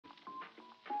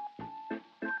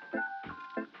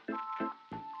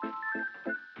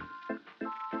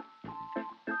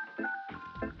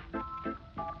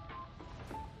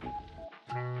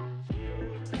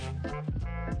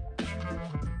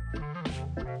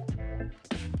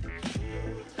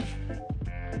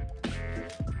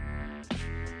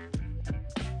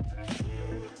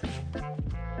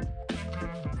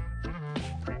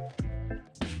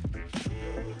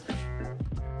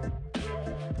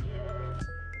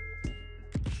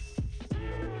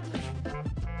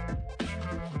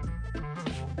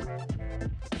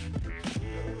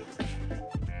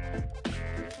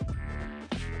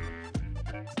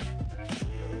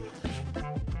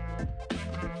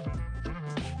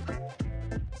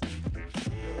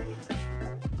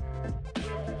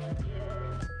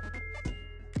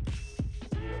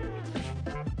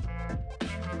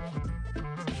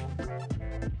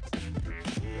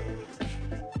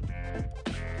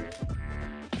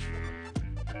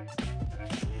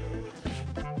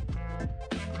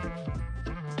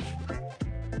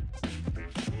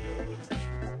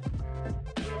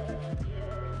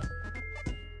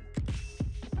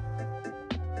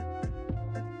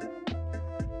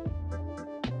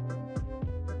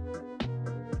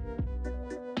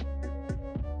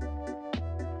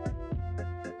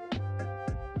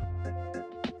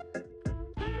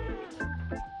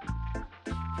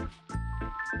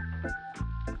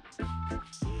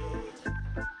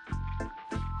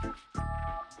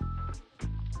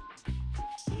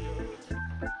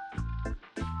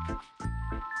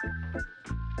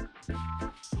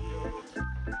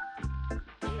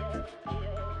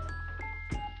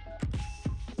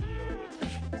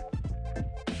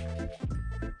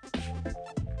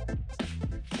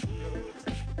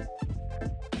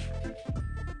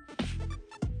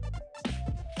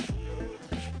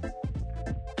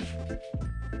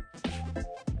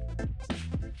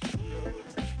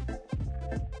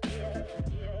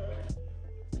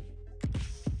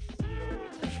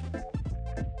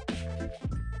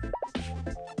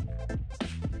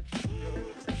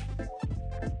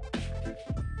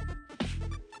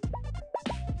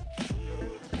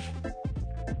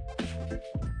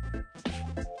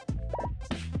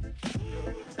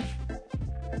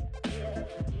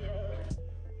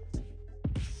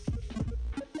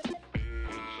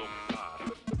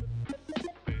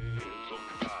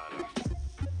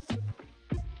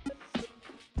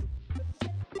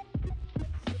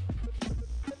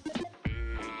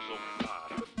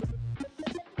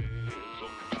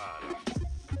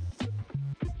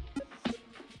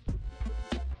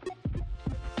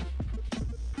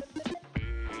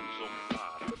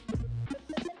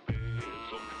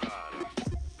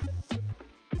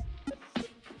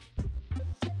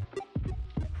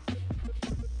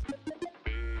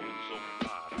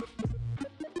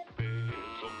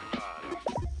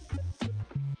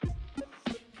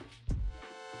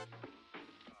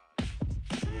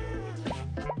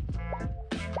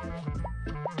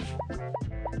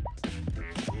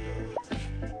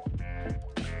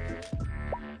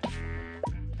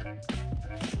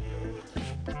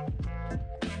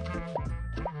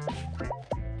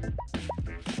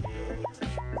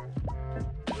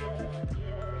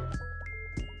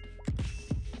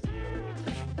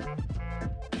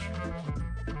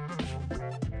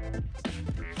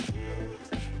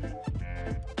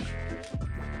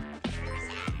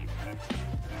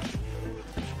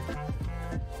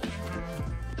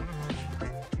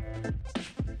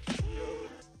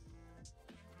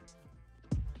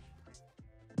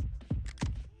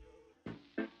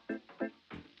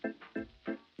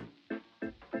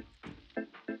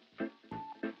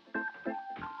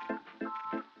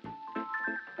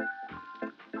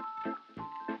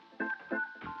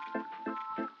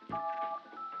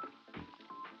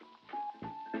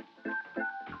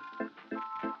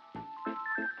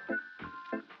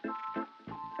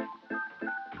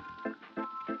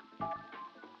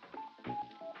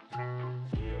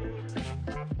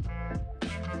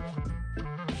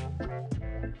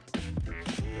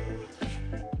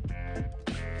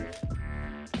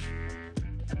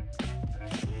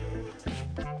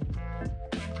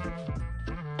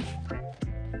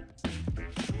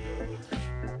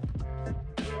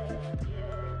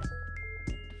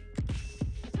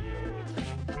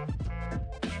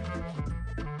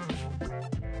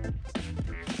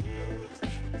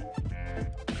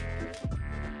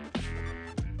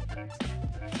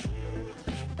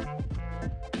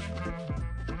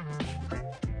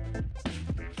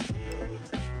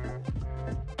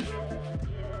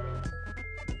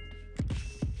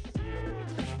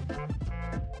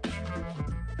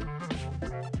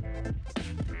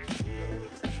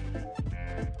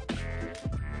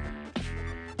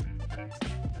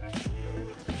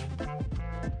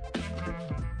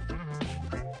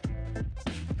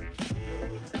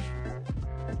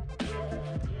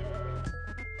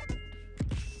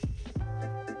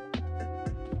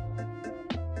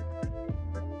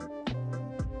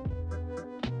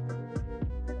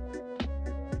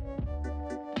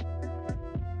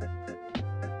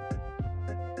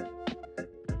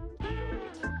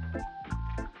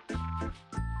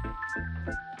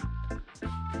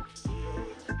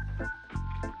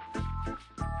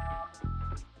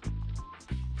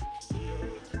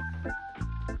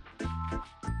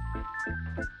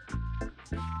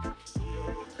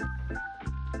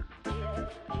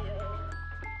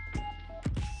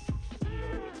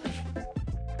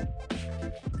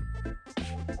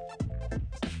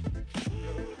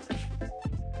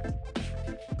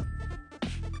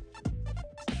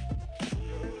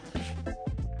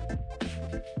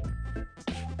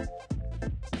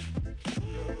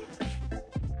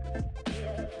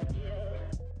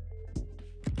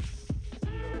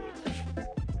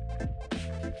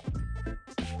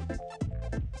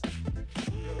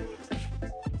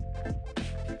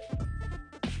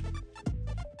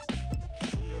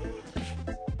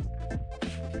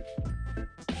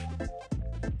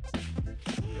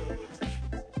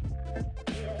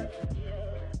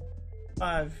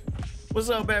What's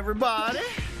up, everybody?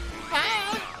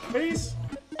 Peace.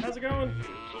 How's it going?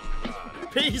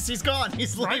 Peace. He's gone.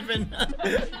 He's leaving.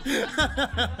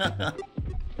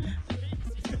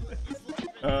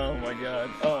 Oh my god.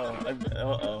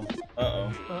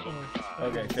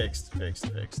 Okay, fixed.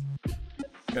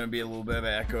 Gonna be a little bit of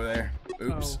echo there.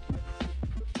 Oops.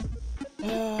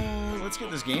 Let's get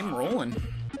this game rolling.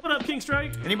 What up, King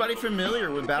Strike? Anybody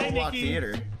familiar with Battle Block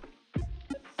Theater?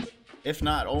 If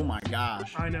not, oh my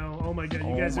gosh. I know. Oh my god,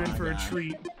 you guys are in for a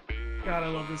treat. God, I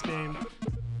love this game.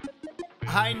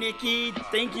 Hi, Nikki.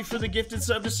 Thank you for the gifted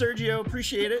sub to Sergio.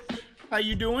 Appreciate it. How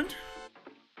you doing?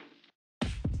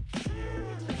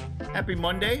 Happy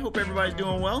Monday. Hope everybody's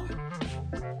doing well.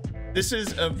 This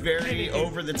is a very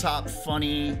over-the-top,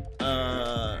 funny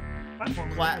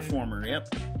platformer. Yep.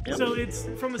 So it's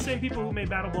from the same people who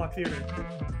made Battle Block Theater.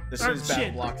 This is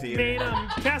Battle Block Theater. Made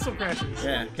Castle Crashers.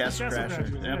 Yeah, Castle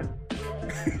Crashers. Yep.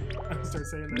 I'm gonna start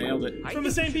saying that. Nailed it. From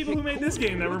the same people who made this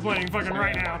game that we're playing fucking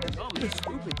right now.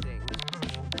 Stupid thing.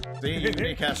 See, you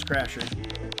made Castle Crasher.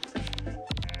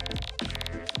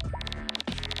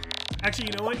 Actually,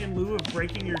 you know what? In lieu of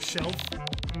breaking your shelf,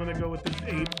 I'm gonna go with the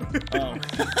ape. Oh.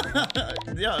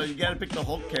 Yeah, you gotta pick the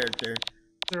Hulk character.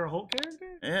 Is there a Hulk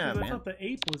character? Yeah, man. I thought the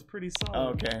ape was pretty solid. Oh,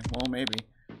 okay, well, maybe.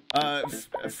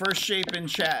 First shape in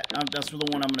chat. That's the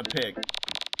one I'm gonna pick.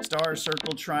 Star,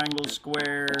 circle, triangle,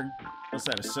 square. What's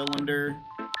that? A cylinder?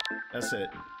 That's it.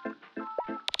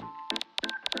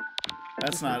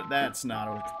 That's not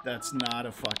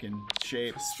a fucking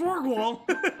shape. Swirlwall.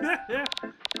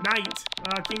 Knight.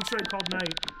 King Strike called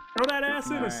Knight. Throw that ass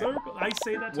in a circle. I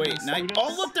say that to Wait, the Knight. students.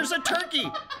 Oh, look, there's a turkey.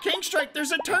 King Strike,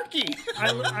 there's a turkey.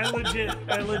 I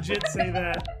legit say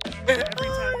that every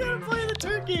time you play the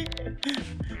turkey.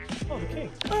 Oh, the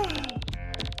king.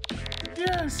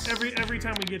 Yes. Every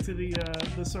time we get to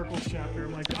the circles chapter,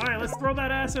 I'm like, all right, let's throw that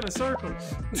ass in a circle.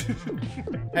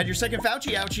 Had your second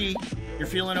Fauci ouchie. You're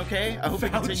feeling okay? I hope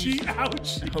it continues.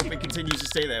 Ouch. I hope it continues to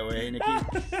stay that way, Nikki.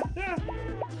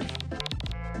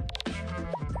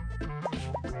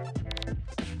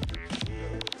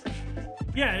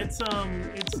 Yeah, it's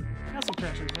Castle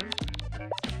Crashers, man.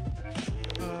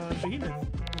 Behemoth.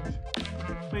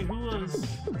 Wait, who was?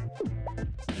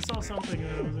 I saw something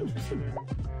that I was interested in.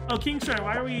 Oh, King Strike,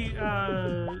 why are we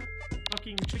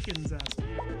fucking chickens, asshole?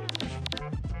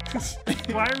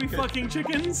 Why are we fucking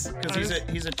chickens? Because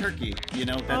he's a turkey, you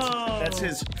know. That's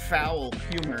his foul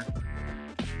humor.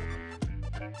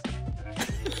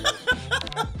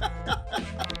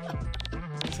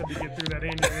 Just had to get through that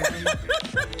aneurysm.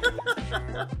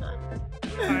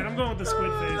 Alright, I'm going with the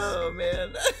squid face. Oh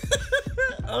man.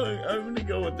 I'm gonna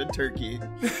go with the turkey.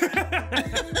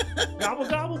 Gobble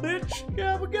gobble, bitch.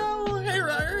 Gobble gobble. Hey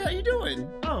Ryder, how you doing?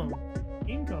 Oh,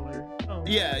 in color. Oh.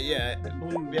 Yeah.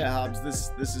 Blue. Yeah, Hobbs.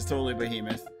 This is totally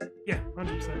Behemoth. Yeah,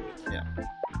 100%. Yeah.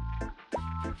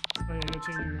 Oh yeah, go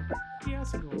change your. Yeah,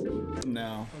 that's a gold.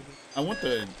 No. Okay. I want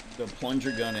the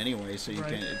plunger gun anyway, so you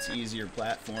Right. can. It's easier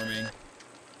platforming.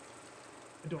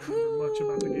 I don't remember much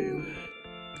about the game.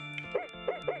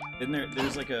 Isn't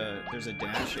there's a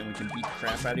dash and we can beat the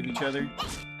crap out of each other?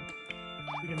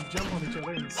 We can jump on each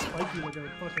other and spike you like a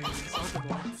fucking soccer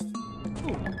ball.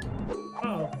 Ooh.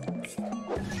 Oh.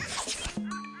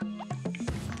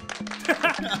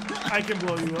 I can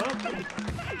blow you up.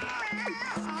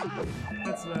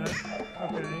 That's that.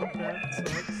 Okay, that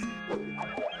sucks.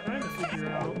 Trying to figure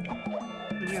out.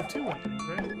 We have 2 weapons,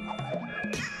 right?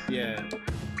 Yeah.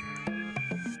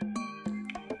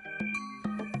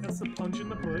 That's the punch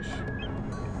and the push.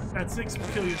 That's 6,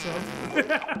 kill yourself.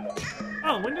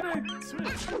 Oh, when did I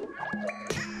switch?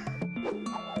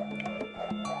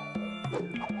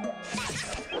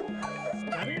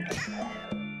 Got it?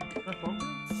 Left bumper?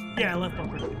 Yeah, left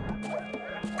bumper.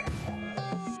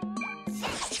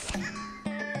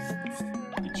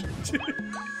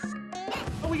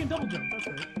 Oh, we can double jump. That's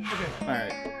right. Okay.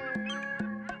 Alright.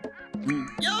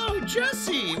 Yo,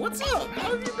 Jesse! What's up?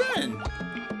 How have you been?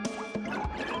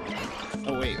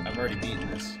 Oh, wait. I've already beaten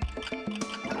this.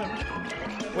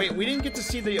 Wait, we didn't get to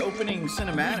see the opening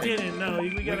cinematic. We didn't, no. We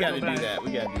gotta do that.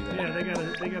 We gotta do that.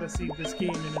 Yeah, they gotta see this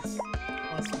game and it's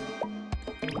awesome.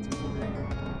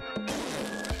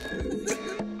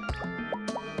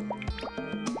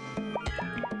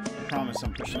 I promise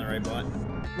I'm pushing the right button.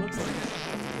 Looks like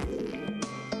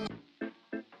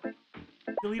it.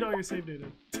 Delete all your save data.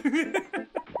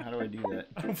 How do I do that?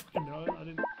 I don't fucking know. I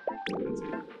didn't.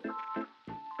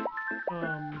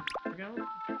 I got it.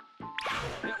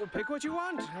 Yeah, well, pick what you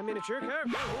want. I mean, it's your car.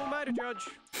 Who am I to judge?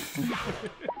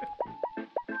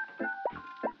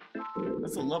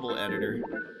 That's a level editor.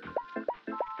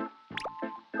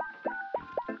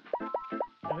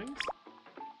 Settings?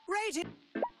 Rated.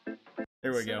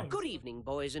 There we go. Good evening,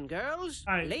 boys and girls,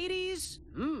 Hi. ladies,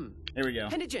 There we go.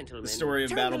 and a gentleman. The story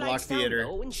of Turn Battle the Block lights down Theater.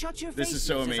 low and shut your This is faces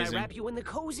so As amazing. I wrap you in the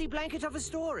cozy blanket of a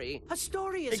story. A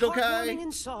story as Hey, Gokai. heartwarming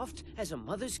and soft as a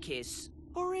mother's kiss.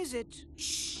 Or is it?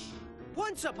 Shh.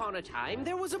 Once upon a time,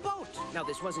 there was a boat. Now,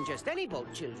 this wasn't just any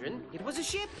boat, children. It was a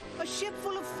ship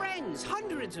full of friends,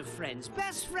 hundreds of friends,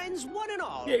 best friends, one and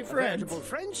all. Yay, A friends. veritable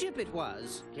friendship it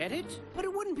was. Get it? But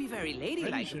it wouldn't be very ladylike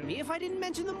of Friendship. me if I didn't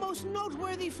mention the most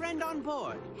noteworthy friend on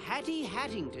board, Hattie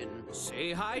Hattington.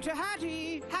 Say hi to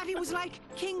Hattie. Hattie was like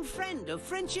king friend of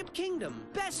Friendship Kingdom,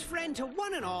 best friend to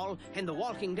one and all, and the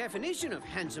walking definition of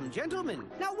handsome gentleman.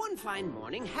 Now, one fine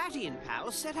morning, Hattie and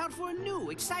pals set out for a new,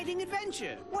 exciting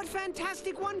adventure. What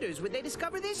fantastic wonders would they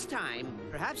discover this time?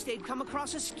 Perhaps they'd come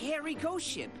across a scary ghost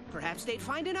ship. Perhaps they'd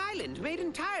find an island made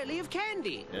entirely of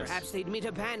candy. Yes. Perhaps they'd meet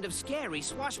a band of scary,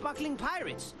 swashbuckling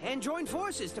pirates and join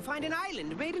forces to find an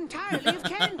island made entirely of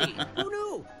candy. Who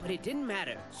knew? But it didn't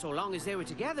matter. So long as they were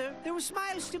together, there were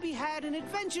smiles to be had and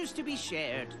adventures to be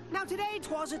shared. Now today,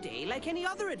 'twas a day like any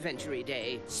other adventure-y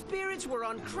day. Spirits were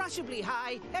uncrushably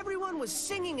high. Everyone was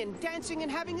singing and dancing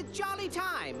and having a jolly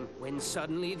time. When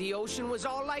suddenly the ocean was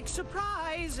all like surprise,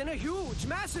 and a huge,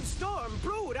 massive storm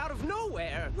brewed out of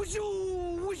nowhere. Boy,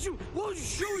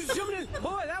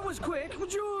 that was quick.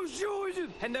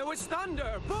 And there was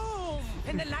thunder, boom,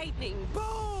 and the lightning,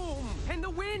 boom, and the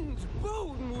wind,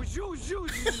 boom.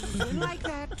 And like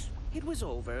that, it was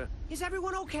over. Is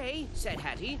everyone okay? Said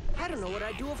Hattie. I don't know what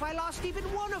I'd do if I lost even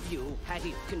one of you,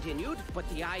 Hattie continued. But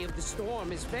the eye of the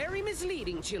storm is very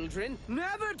misleading, children.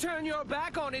 Never turn your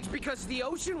back on it because the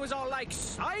ocean was all like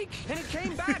psych, and it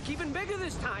came back even bigger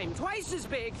this time, twice as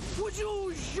big.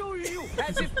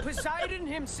 As if Poseidon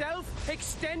himself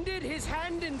extended his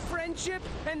hand in friendship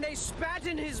and they spat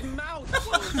in his mouth.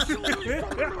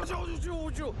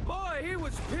 Boy, he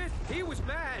was pissed. He was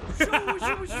mad.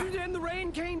 And the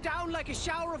rain came down like a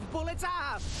shower of bullets.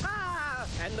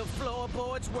 And the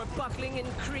floorboards were buckling and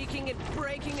creaking and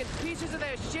breaking, and pieces of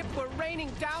their ship were raining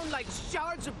down like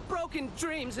shards of broken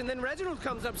dreams. And then Reginald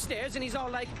comes upstairs and he's all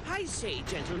like, I say,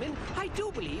 gentlemen, I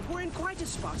do believe we're in quite a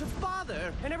spot of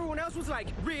bother. And everyone else was like,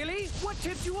 really? What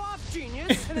tipped you off,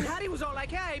 genius? And then Hattie was all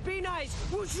like, hey, be nice.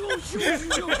 Dudes,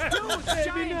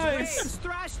 giant waves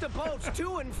thrashed the boats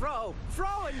to and fro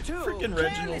and to, Frickin'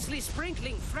 Reginald. carelessly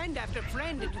sprinkling friend after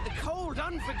friend into the cold,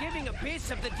 unforgiving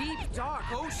abyss of the deep, dark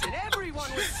ocean. Everyone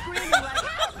was screaming like,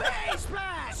 hey,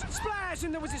 splash, splash,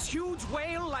 and there was this huge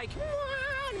whale like,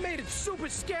 and made it super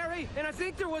scary, and I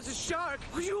think there was a shark.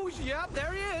 Yep,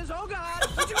 there he is, oh God.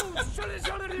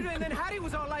 And then Hattie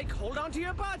was all like, hold on to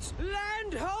your butts,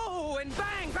 land ho, and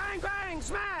bang, bang, bang,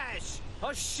 smash.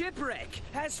 A shipwreck,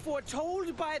 as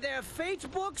foretold by their fate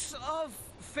books of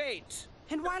fate.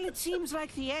 And while it seems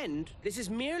like the end, this is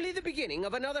merely the beginning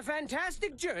of another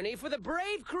fantastic journey for the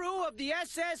brave crew of the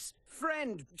SS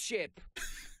Friendship.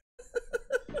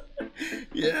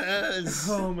 Yes.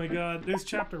 Oh my god, there's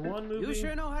chapter 1 movie. You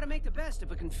sure know how to make the best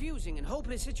of a confusing and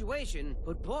hopeless situation.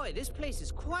 But boy, this place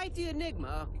is quite the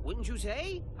enigma, wouldn't you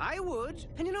say? I would.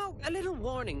 And you know, a little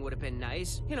warning would have been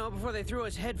nice. You know, before they threw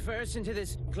us headfirst into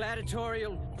this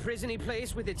gladiatorial, prisony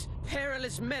place with its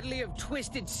perilous medley of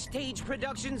twisted stage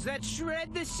productions that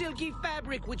shred the silky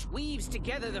fabric which weaves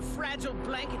together the fragile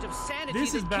blanket of sanity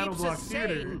This is that Battle keeps Block us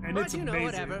Theater, sane. and But it's you know, amazing.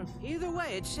 whatever. Either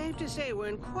way, it's safe to say we're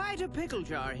in quite a pickle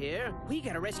jar here. We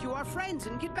gotta rescue our friends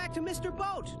and get back to Mr.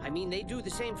 Boat. I mean, they do the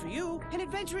same for you, and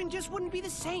adventuring just wouldn't be the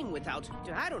same without,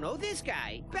 I don't know, this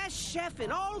guy. Best chef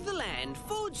in all the land.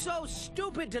 Food so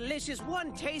stupid delicious,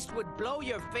 one taste would blow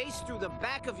your face through the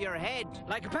back of your head.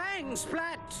 Like bang,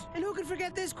 splat. And who could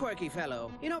forget this quirky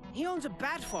fellow? You know, he owns a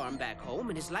bat farm back home,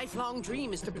 and his lifelong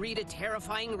dream is to breed a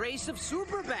terrifying race of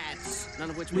super bats. None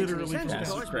of which makes any Literally sense, of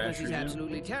Acid course, because he's Crasher, yeah.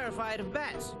 absolutely terrified of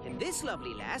bats. And this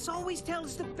lovely lass always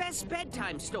tells the best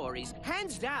bedtime stories,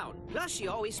 hands down. Plus, she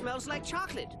always smells like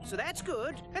chocolate, so that's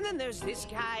good. And then there's this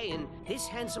guy, and this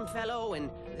handsome fellow, and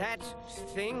that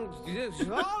thing.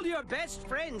 All your best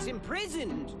friends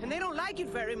imprisoned. And they don't like it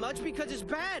very much because it's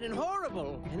bad and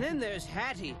horrible. And then there's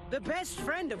Hattie, the best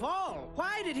friend of all.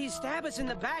 Why did he stab us in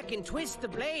the back and twist the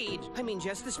blade? I mean,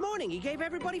 just this morning, he gave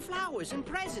everybody flowers and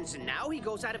presents, and now he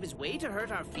goes out of his way to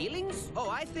hurt our feelings? Oh,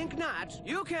 I think not.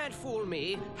 You can't fool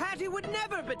me. Hattie would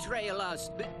never betray us.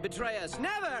 Betray us.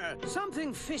 Never!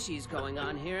 Something fishy's going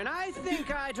on here, and I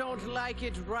think I don't like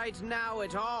it right now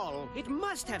at all. It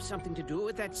must have something to do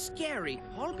with that scary,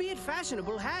 albeit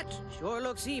fashionable hat. Sure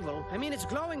looks evil. I mean, it's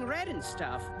glowing red and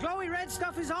stuff. Glowy red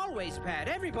stuff is always bad.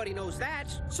 Everybody knows that.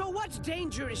 So what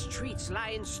dangerous treats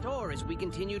lie in store as we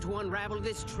continue to unravel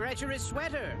this treacherous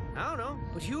sweater? I don't know,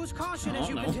 but use caution as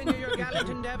you continue your gallant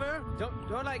endeavor.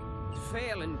 Don't like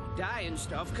fail and die and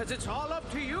stuff, cause it's all up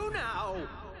to you now.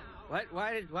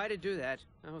 Why did it do that?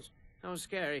 That was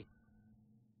scary.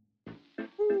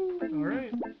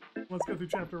 Alright, let's go through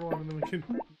chapter 1 and then we can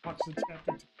watch the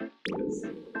chapter 2. Yes.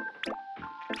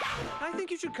 I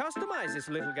think you should customize this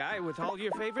little guy with all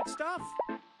your favorite stuff.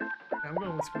 I'm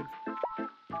going with Squid.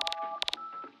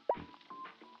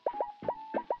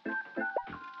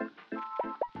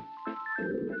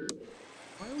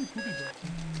 Why are we poopy butt?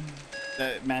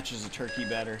 That matches a turkey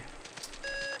better.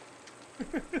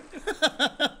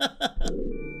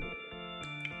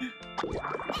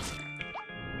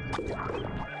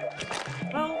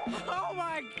 Well, Oh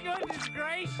my goodness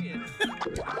gracious!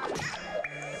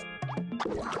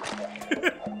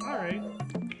 alright.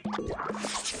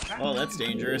 Oh, that's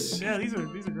dangerous. Yeah, these are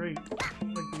great. I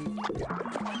like these.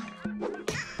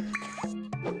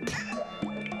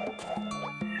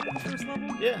 First level?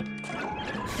 Yeah.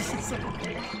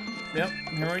 Yep.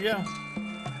 Here we go.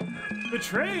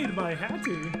 Betrayed by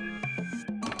Hattie.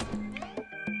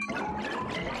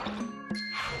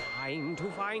 Time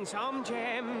to find some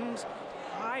gems.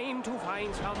 Time to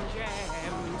find some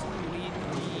gems. Lead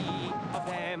me of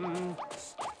them.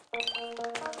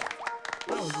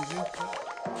 That was easy.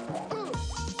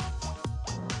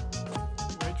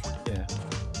 Right trigger. Yeah.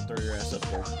 Throw your ass up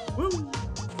there. Woo!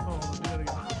 Oh, let's do that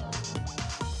again.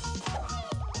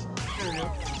 There we go.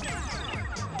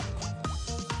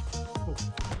 Cool.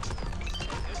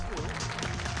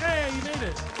 Hey, you made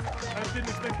it! I didn't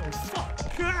expect that. Fuck!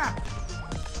 Ah!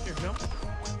 Here, jump.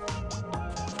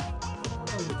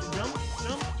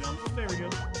 Oh, jump. There we go.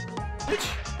 Bitch,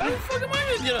 how the fuck am I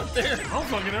gonna get up there? I don't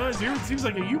fucking know. It seems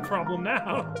like a you problem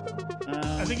now.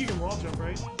 I think you can wall jump,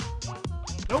 right?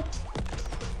 Nope.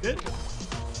 Good.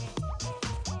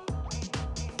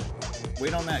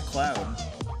 Wait on that cloud.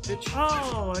 Bitch.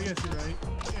 Oh, I guess you're right.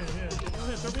 Yeah. Go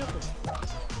ahead, throw me up there.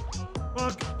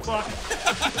 Fuck.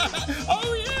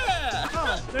 Oh yeah!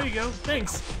 Oh, there you go.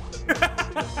 Thanks.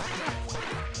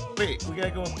 Wait, we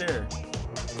gotta go up there.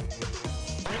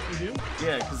 Yeah, we do?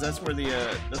 Yeah, because that's where the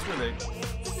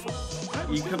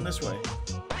you come this way.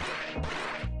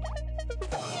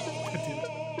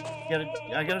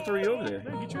 I gotta throw you over there.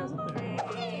 No, get your ass up there.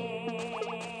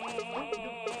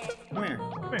 Come here.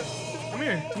 Come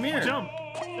here. Come here. Jump.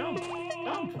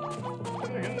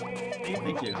 There you go.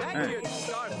 Thank you. That Alright. you're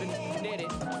sharp and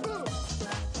knitted.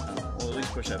 Well, at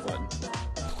least push that button.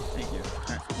 Thank you.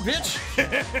 Alright. Bitch!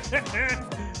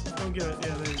 Don't get it.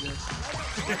 Yeah, there you go.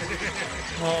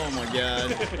 Oh my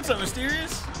god. What's up,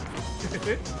 mysterious?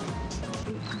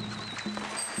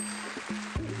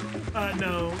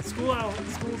 No.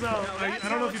 School's out. I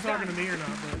don't know if you're talking to me or not,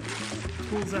 but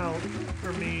school's out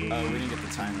for me. Oh, we didn't get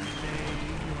the timer.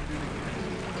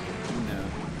 No.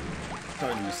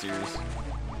 Talking to mysterious.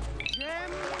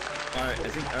 Gem. Alright, I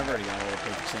think I've already got all the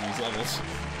perfects on these levels.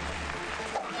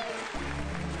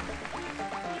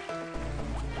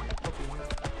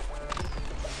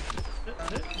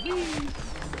 All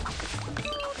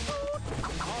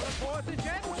aboard the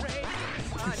gem train.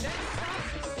 Next stop,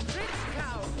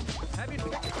 Bridgetown. Have you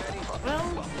tickets ready?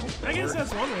 Well, I guess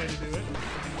that's one way to do it.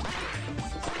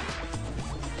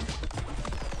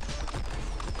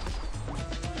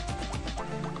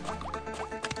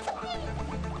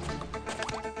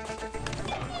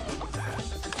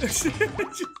 The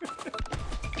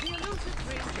elusive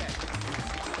train jet.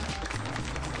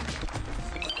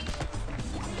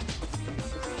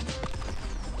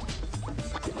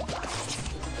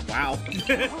 Wow.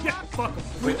 Yeah, fuck 'em.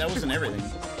 Wait, that wasn't everything.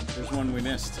 There's one we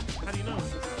missed. How do you know?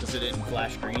 Because it didn't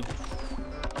flash green.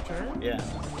 Sure? Yeah.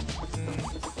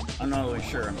 I'm not really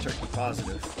sure. I'm turkey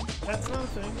positive. That's not a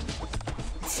thing.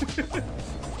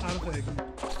 Not a thing.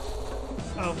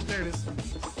 Oh, there it is.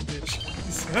 Bitch.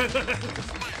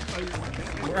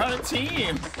 We're on a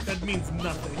team. That means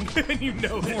nothing. And you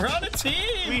know it. We're on a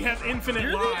team. We have infinite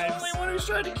You're the lives. only one who's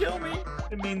trying to kill me.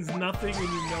 It means nothing and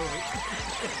you know it.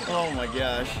 Oh my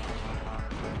gosh.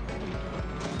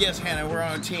 Yes, Hannah, we're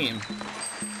on a team.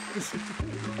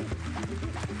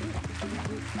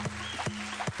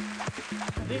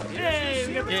 Yay!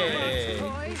 We got the Yay.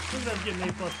 Look at them getting A++.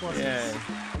 Yeah.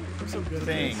 I'm so good at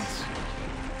Thanks. this.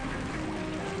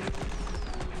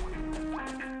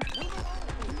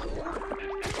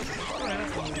 Alright,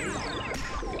 that's what we'll do.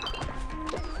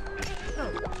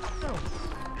 No.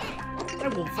 I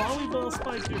will volleyball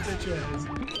spike your bitch ass.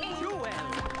 Jewel.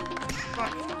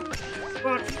 Fuck.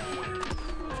 Fuck.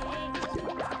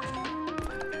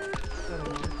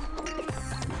 That'll work.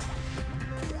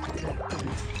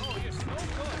 Oh, you're so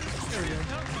good. There we go.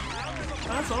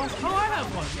 That's awesome. Oh, I have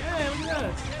one. Yeah, look at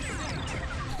that.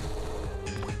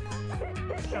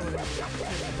 That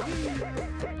would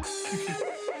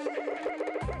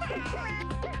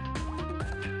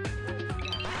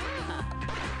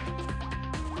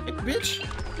Hey, bitch.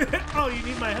 Oh, you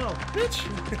need my help. Bitch.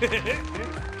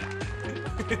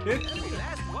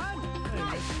 Last one.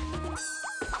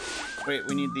 Wait,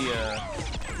 we need the,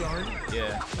 Yarn.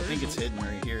 yeah. I think it's hidden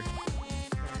right here.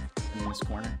 In this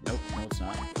corner. Nope, no it's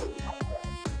not.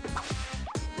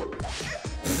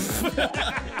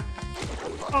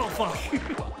 Oh, fuck.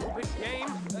 Good game.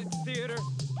 Theater.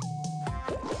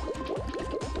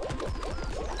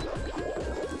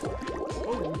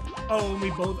 Oh, when we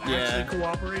both Yeah. actually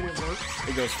cooperate, it works.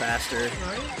 It goes faster.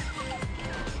 Right?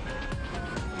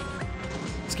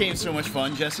 This game's so much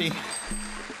fun, Jesse.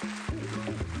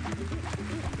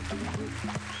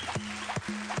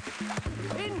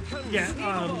 Yeah,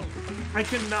 I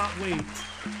cannot wait.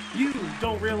 You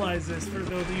don't realize this, for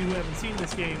those of you who haven't seen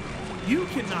this game. You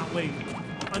cannot wait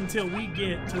until we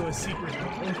get to a secret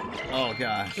level. Oh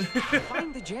gosh.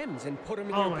 Find the gems and put them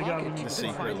in Oh your my God, pocket. we need Then the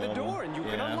secret find the level. door and you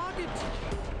can Yeah. unlock it.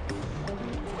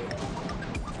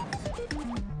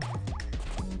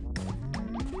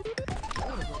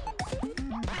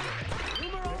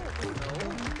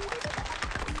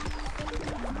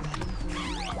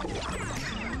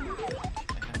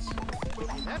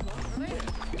 That one for later.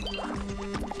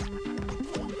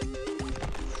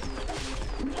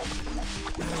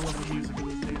 I love the music of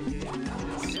this damn game.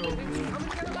 It's so good. I'm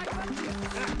gonna like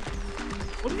that.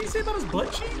 What did he say about his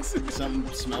butt cheeks? Some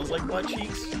smells like butt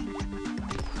cheeks.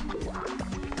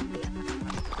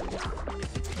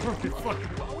 Oh, fuck.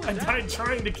 I died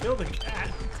trying to kill the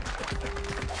cat.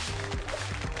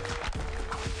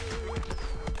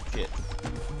 Shit.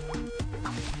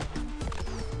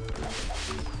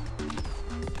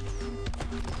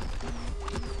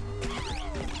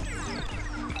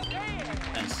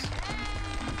 Nice.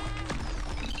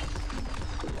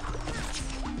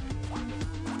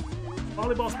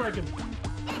 Volleyball spiking.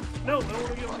 No, I don't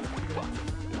want to get on.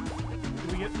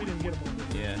 We didn't get him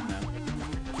on. Yeah, no.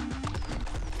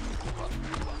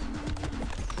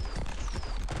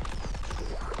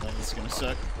 Well, this is gonna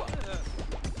suck.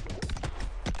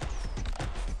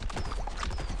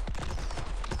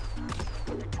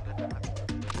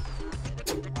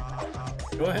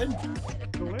 Go ahead.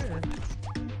 Go where?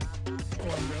 Oh,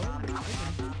 I'm going.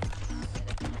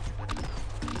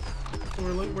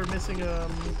 So we're missing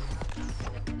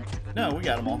No, we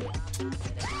got them all. What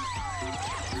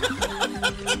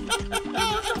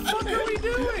the fuck are we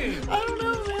doing? I don't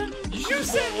know, man. You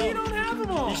said we don't have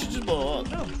them all. You should just blow up.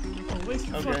 No, oh, waste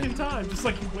your Okay. fucking time, just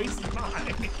like you wasted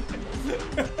mine.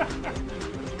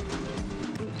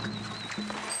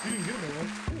 You didn't get them all.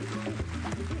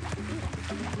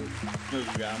 No, we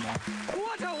got them all.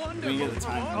 What a wonderful We didn't get the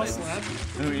timer. I'll performance. slap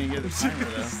you. No, we didn't get the timer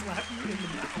though. Slap you in the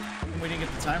mouth. We didn't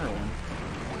get the timer one.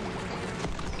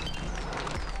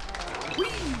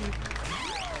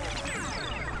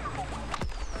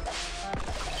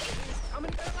 I'm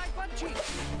gonna like butt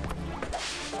cheeks.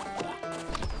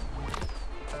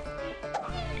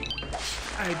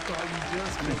 I thought you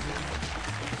just killed me.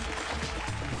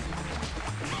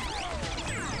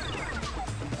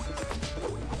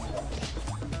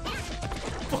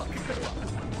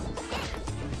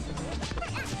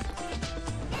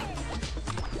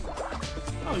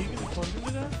 Oh, you can just plunge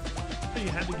into that? Oh, you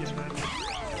had to get that.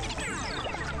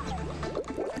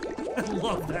 I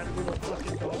love that little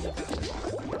fucking dog.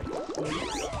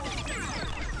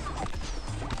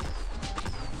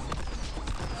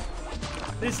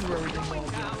 This is where we can all go.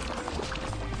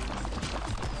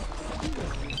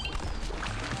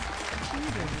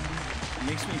 It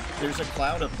makes me. There's a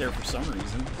cloud up there for some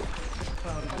reason.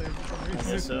 Cloud up there for some I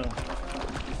reason. guess so.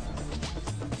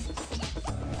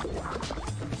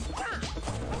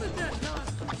 How is that not?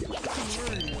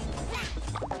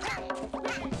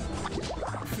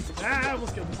 Ah, I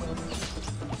almost killed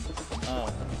myself. Oh,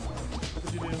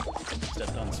 What'd you do?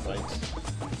 stepped on spikes.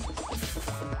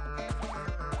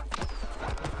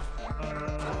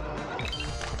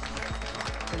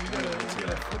 You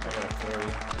gotta flip I gotta throw you.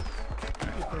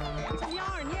 it.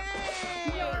 Yarn,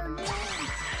 yay! Yarn,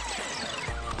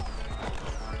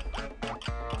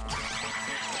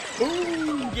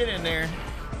 Ooh, get in there.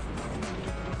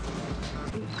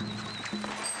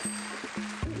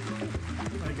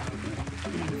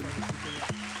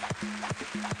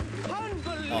 Oh, I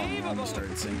Unbelievable! almost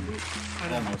started singing. I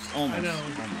know. Almost. I know.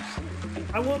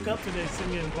 Almost. I woke up today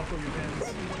singing Buckle Your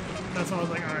Pants. That's why I was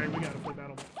like, alright, we gotta play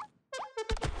battle.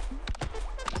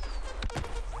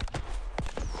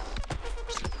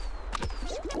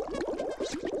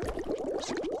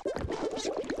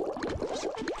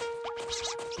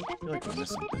 I feel like I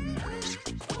missed something early.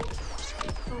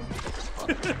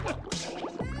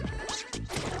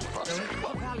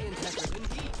 Valiant effort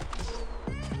indeed.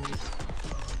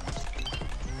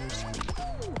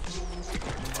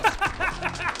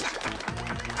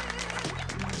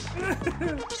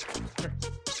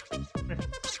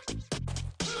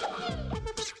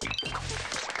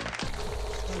 You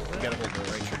gotta hold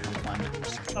the right trigger to climb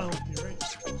it. Oh, you're right.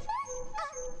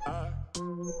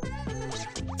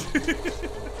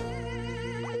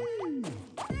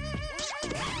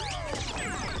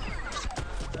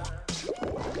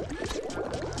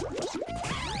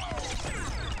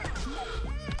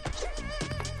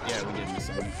 Yeah, we did miss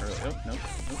something early. Oh, nope. Nope.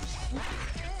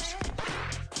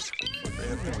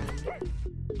 Right up there.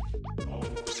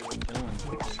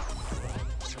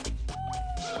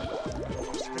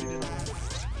 Killing.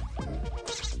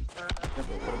 Yeah,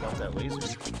 but what about that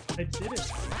laser? I did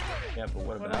it. Yeah, but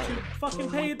what Why about don't you it?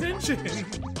 fucking pay attention?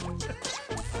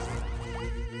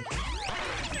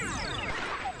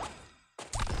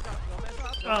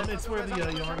 It's where the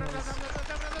yarn was.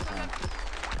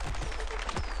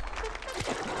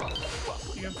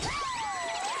 You go.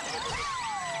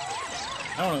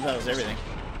 I don't know if that was everything.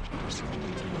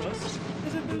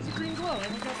 There's a green glow,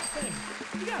 and we got the thing.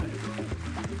 You got it.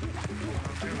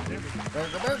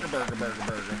 Burger, burger, burger, burger,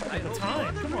 burger. I The hope time, you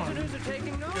other come on. prisoners are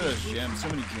taking Look at notes. those gems. So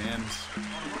many gems.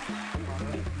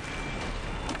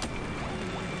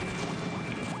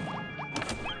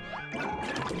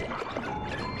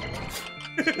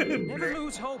 Never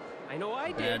lose hope. I know I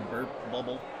did. Bad burp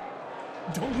bubble.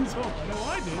 Don't lose hope. I know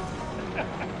I did.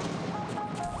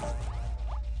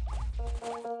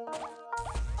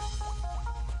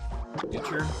 Get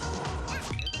your.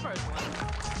 First one.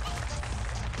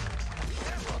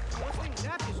 Don't think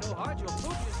nap you so hard you'll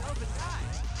poop yourself and die.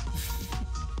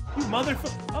 You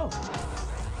motherfucker. Oh.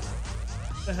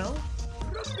 The hell?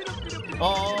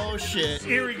 Oh shit!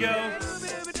 Here we go.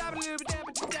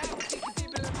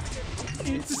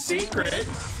 It's a secret.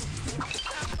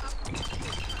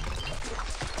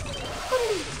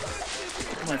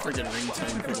 My freaking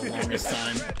ringtone for the longest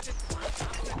time.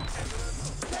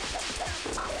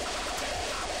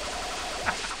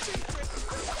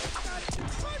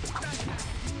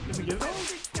 Did we get it all?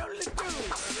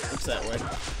 Looks that way.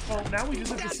 Well, now we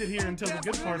just have to sit here until the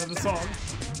good part of the song.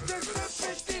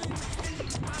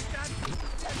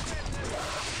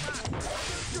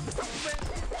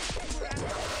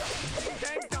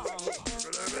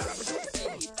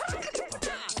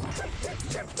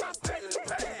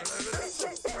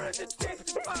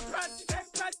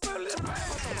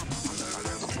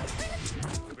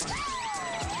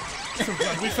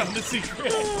 We found the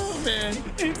secret. Oh man,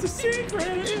 It's a secret.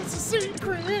 it's a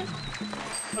secret.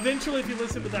 Eventually, if you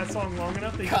listen to that song long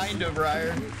enough, they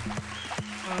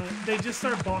just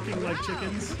start balking like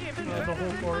chickens. The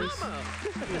whole chorus. Do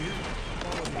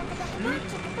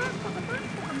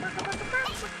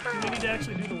we need to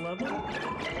actually do the level?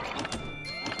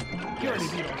 You already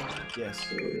beat it. Yes.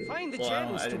 Find the Well,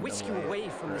 gems I to didn't whisk you double away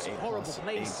from or this A horrible plus,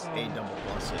 place. A double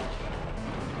plus it.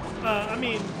 I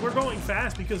mean, we're going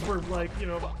fast because we're like, you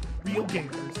know, real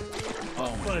gamers.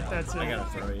 Oh my But God. that's it. I gotta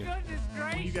throw you.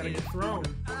 You gotta get thrown.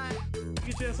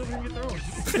 Get your ass over here and get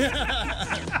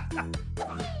thrown.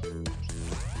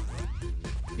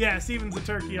 Yeah, Steven's the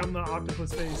turkey. I'm the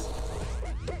octopus face.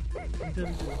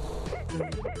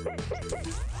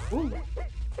 Ooh.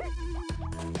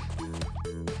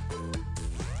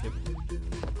 Yep.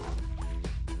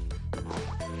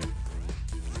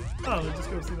 Oh, let's just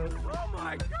go see that. Oh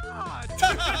my God!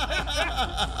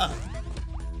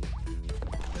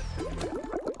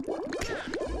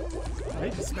 I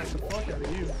just smacked the fuck out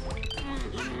of you.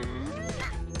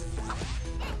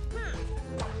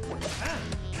 Ah.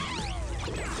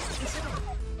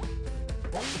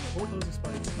 Hold those are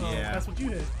spikes. Oh, Yeah. that's what you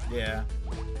did. Yeah.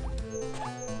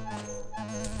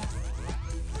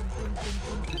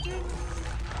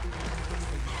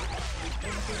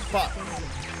 Fuck.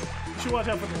 You should watch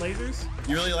out for the lasers.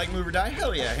 You really like Move or Die?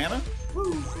 Hell yeah, Hannah.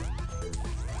 Woo.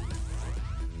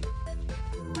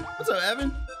 What's up,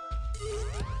 Evan?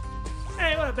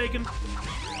 Hey, what up, Bacon?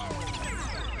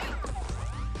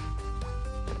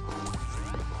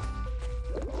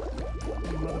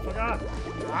 You motherfucker.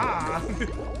 Ah.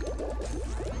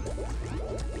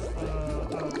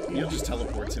 You'll just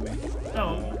teleport to me.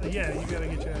 Oh, yeah, you gotta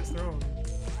get your ass thrown.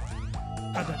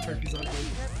 God, that turkey's ugly.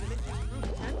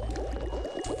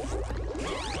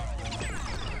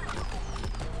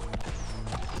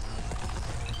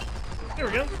 There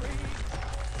we go.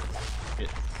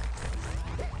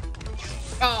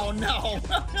 Oh no!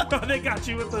 They got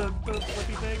you with the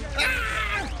flippy thing.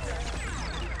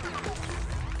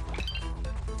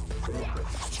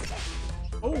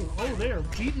 Oh, there.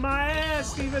 Beat my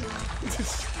ass, Steven.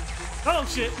 Oh,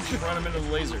 shit. Run him into the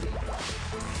laser.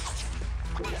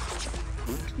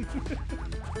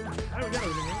 Alright, we got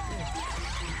everything, right?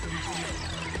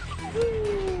 Yeah.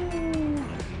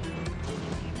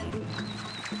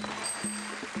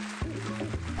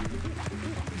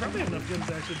 Probably have enough guns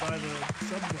to actually buy the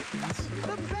sub-weapons.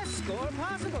 The best score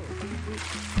possible.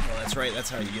 Oh, that's right. That's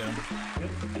how you get him. Yep.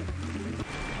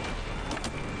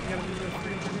 You gotta do the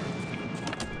 3 engineering.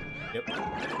 Yep.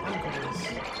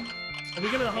 Are we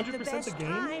gonna 100% the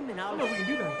game? I don't know if we can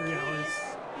do that in 3 hours.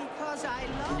 Because I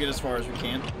love We'll get as far as we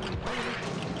can.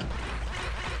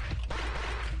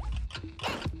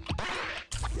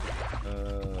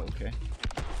 Okay.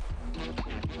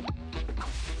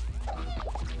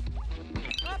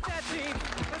 Up that team.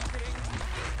 Good thing.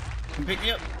 Come pick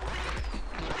me up.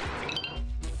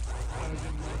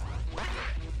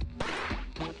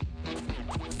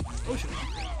 Oh shit.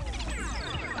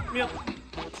 Me up.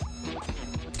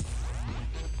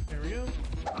 There we go.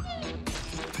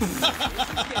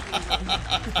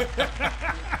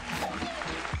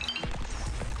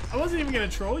 I wasn't even gonna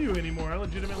troll you anymore. I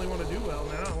legitimately want to do well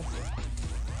now.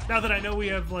 Now that I know we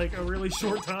have like a really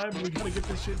short time, we gotta get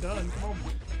this shit done. Come on.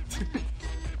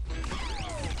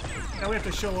 Now we have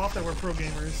to show off that we're pro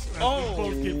gamers. Oh,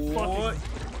 we both get what? fucking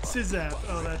sizzap.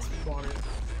 Oh, that's water.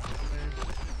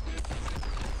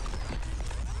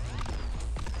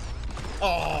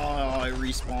 Oh, it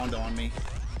respawned on me.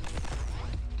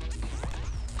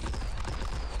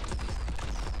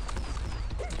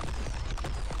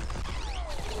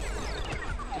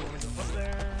 Up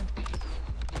there.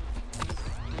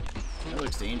 That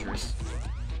looks dangerous.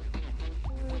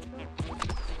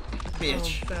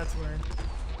 Bitch. Oh, that's where.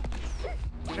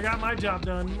 I got my job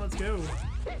done. Let's go.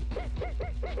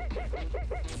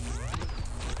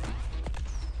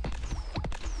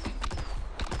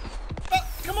 Oh,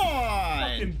 come on!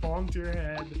 Fucking bonked your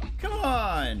head. Come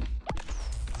on!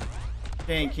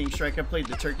 Dang, King Strike, I played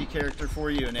the turkey character for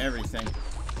you and everything.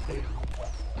 Damn.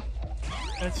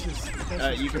 That's just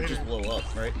You could just traitor. blow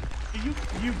up, right?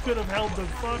 You could have held the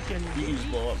fucking. You can just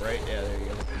blow up, right? Yeah, there you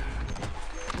go.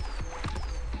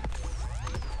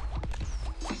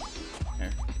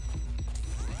 Here.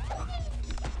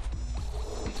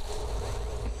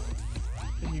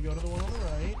 Then you go to the one on the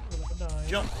right without dying.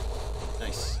 Jump!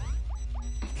 Nice.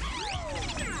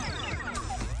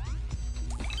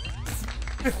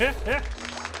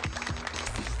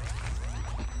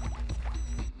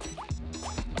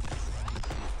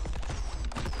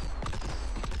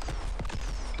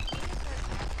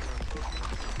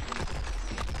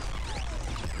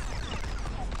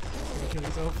 Kill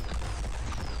yourself.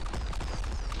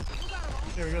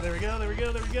 There we go, there we go, there we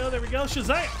go, there we go, there we go.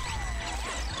 Shazam!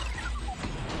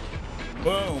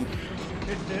 Boom!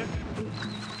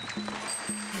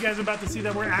 You guys are about to see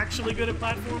that we're actually good at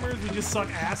platformers. We just suck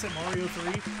ass at Mario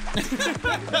 3.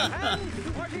 And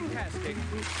working tastic.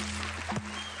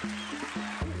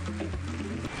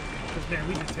 Because man,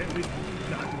 we did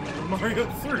not do well at Mario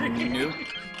 3. Nope.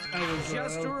 That was,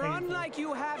 Just that was run painful. like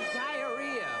you have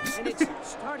diarrhea, and it's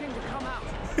starting to come out.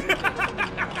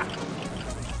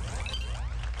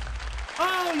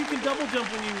 Oh, you can double jump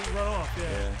when you run off. Yeah.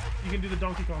 Yeah. You can do the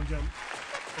Donkey Kong jump.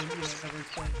 And, you know, never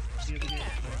explained the other game.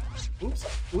 Oops.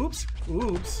 Oops.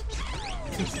 Oops.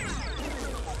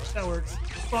 That works.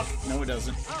 Fuck. No, it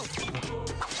doesn't. Oh,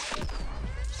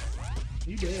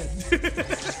 You dead.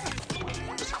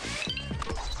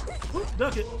 Oop,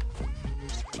 duck it.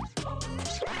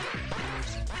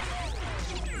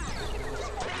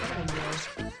 That one goes.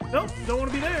 Nope, don't want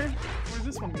to be there. Where's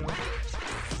this one go?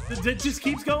 It just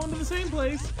keeps going to the same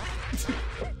place.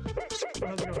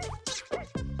 How's it going?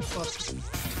 Fuck.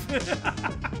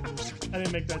 I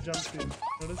didn't make that jump too.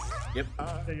 Notice? Yep.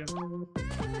 There you go.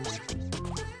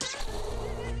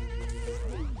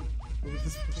 Move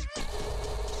this way.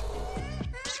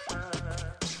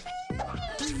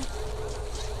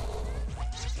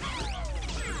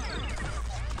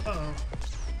 Uh-oh.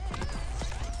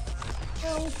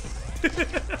 Help!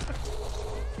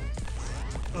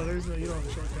 Oh, there's no, you don't have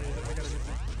a shortcut yet. I gotta get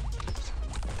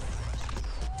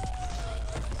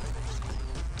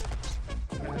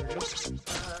there. There we go.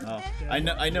 Oh,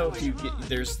 I know if you get,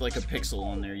 there's like a pixel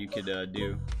on there you could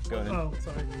do. Go ahead. Oh,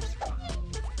 sorry.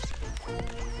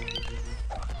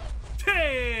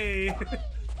 Hey! I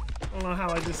don't know how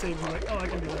I just saved you. Like, oh, I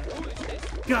can do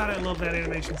that. God, I love that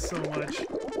animation so much.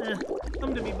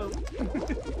 Come to me, boat.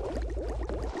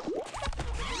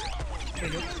 There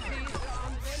you go.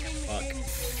 Fuck.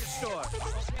 store.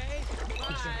 Okay?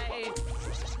 Bye.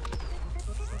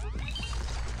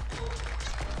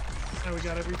 Now we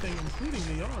got everything, including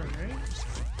the yarn, right?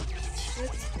 Shit.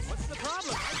 What's the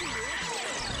problem? I can do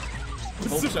it.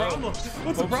 What's the so. problem? What's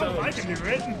the Hope problem? so. I can do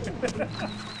it.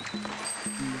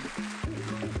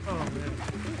 Oh, man.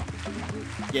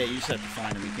 Yeah, you just have to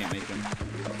find them. You can't make them.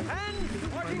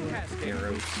 And working casting.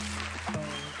 Arrows. Oh,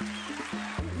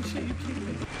 shit, you kidding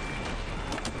me?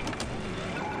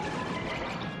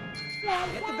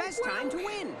 Get the best time to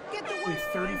win. Get the Wait,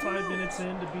 worst time to 35 lose. minutes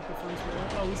in to beat the first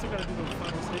round? Oh, we still gotta do the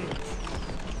final stage.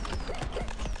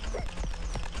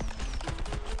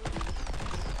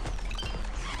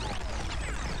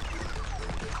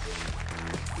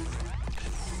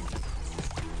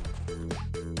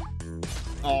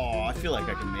 Oh, I feel like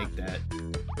I can make that.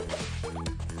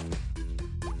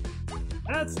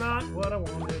 That's not what I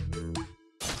wanted.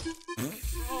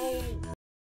 Oh.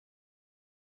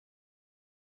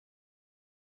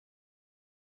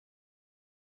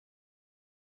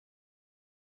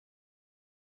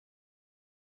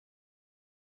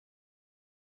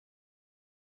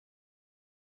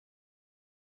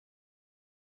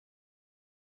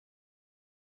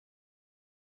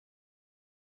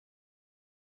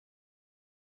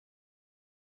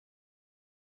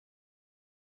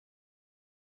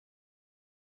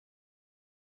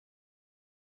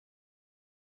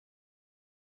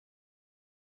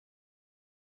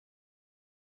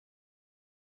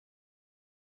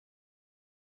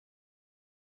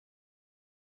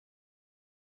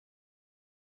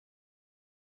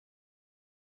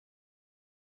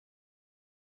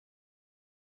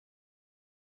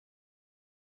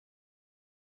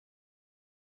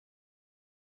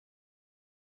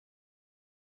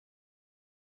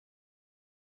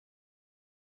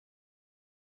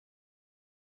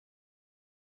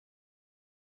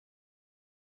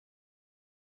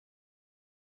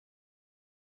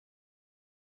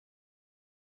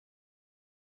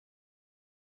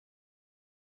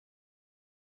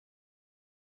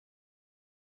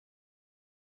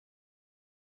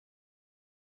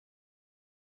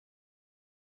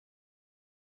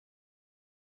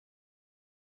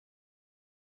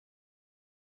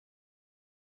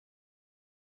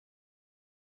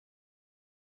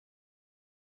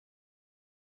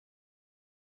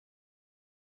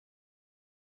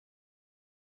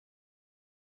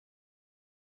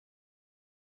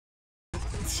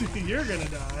 You're gonna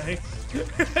die.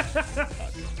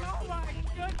 Oh my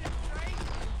goodness,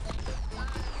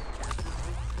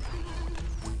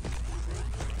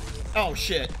 Oh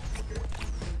shit.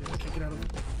 Yeah, kick it out of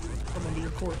from under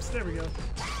your corpse. There we go.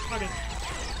 Okay.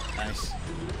 Nice.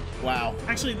 Wow.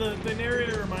 Actually, the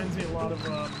narrator reminds me a lot of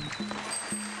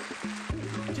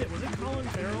shit, was it Colin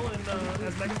Farrell in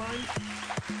as Megamind?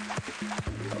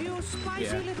 You spicy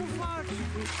Yeah. little fart.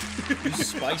 You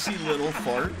spicy little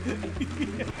fart.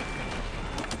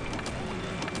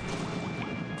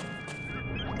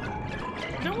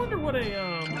 I wonder what a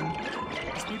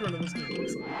speedrun of this game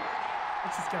looks like.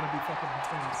 This has gotta be fucking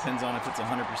intense. Depends on if it's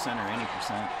 100% or any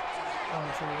percent. Oh,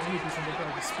 so 80% will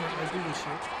probably sprint right through this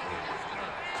shit.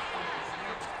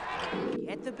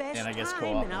 Get the best And I guess time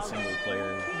co-op and and I'll single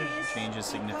player changes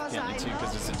significantly too,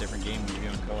 because it's a different game when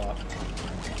you're doing co-op.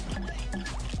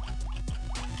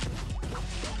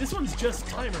 This one's just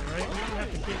timer, right? You don't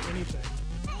have to hit anything.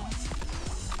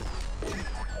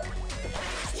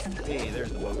 Hey,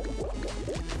 there's the boat.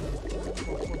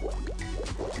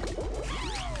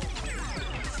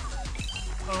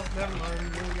 Oh, never mind.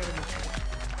 We gotta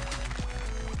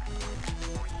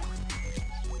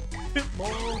go.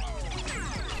 Ball.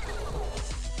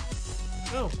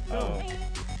 No, no. Oh.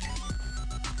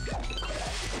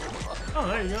 Oh,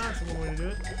 there you go. That's one way to do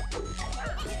it.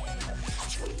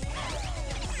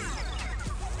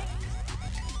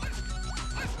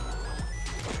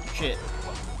 Shit.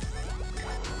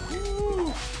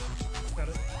 Woo. Got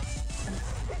it.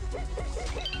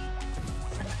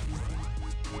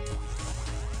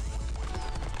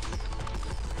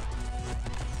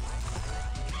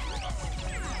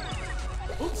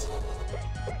 Oops.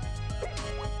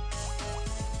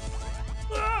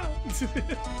 Ah!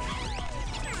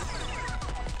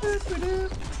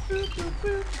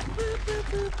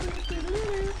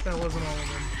 That wasn't all of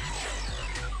them.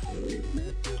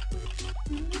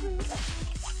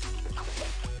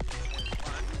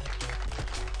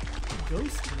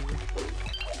 Ghost food.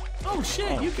 Oh shit,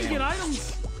 Oh, you can damn. get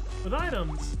items with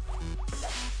items.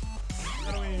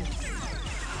 How do we...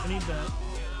 I need that.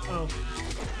 Oh.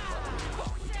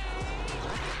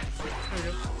 There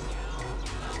we go.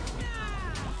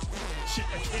 Shit,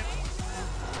 I can't.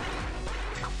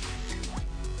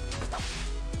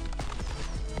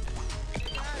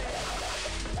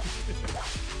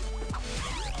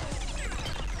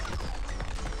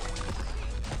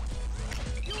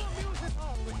 You amuse us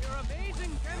all with your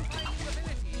amazing gem-finding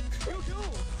abilities. You do.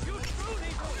 You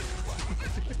truly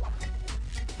do.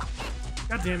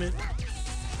 God damn it.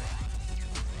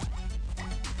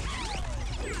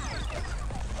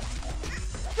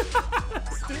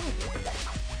 Still.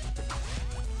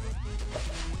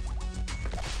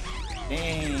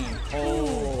 Dang.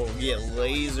 Oh, get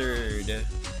lasered.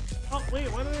 Oh, wait,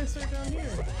 why did I start down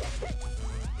here?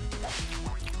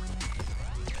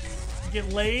 Get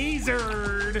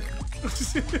lasered!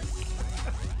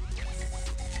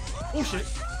 Oh shit.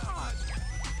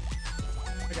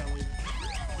 I got lasered.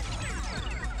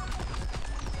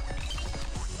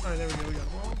 Alright, there we go, we got a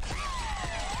wall.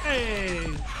 Hey!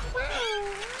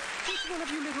 Which one of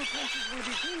you little princes will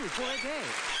be king for a day?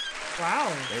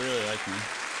 Wow. They really like me.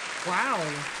 Wow.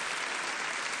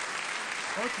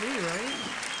 Fuck me, right?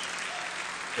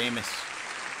 Famous.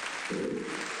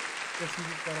 Guess he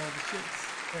just got all the shits.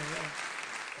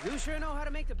 Hey, You sure know how to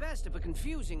make the best of a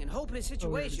confusing and hopeless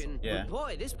situation. Yeah. But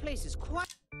boy, this place is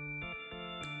quite...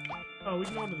 oh, we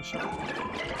can go into the shop.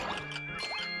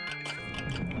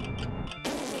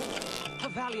 a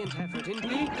valiant effort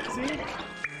indeed. See?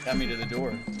 Got me to the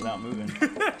door without moving.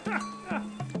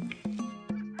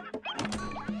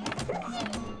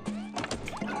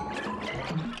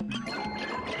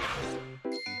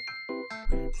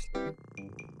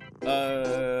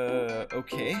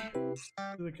 Okay.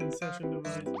 To the concession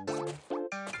device.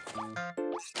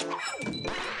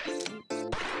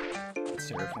 It's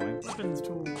terrifying. Weapons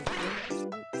tool.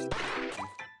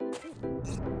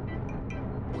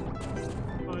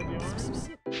 Buy the arms.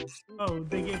 Oh,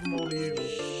 they gave them all to you.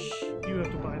 You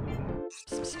have to buy them.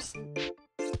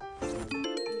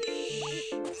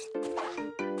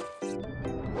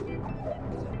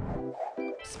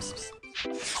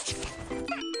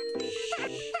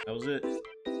 That was it.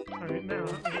 Alright, now,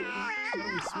 how do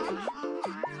we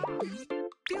switch?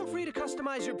 Feel free to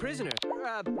customize your prisoner.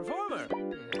 Performer.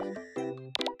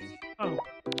 Oh,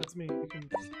 that's me. You can...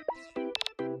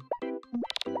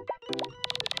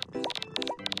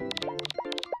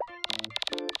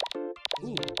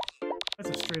 Ooh, that's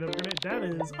a straight up grenade. That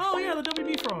is... oh yeah, the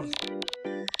WB frog!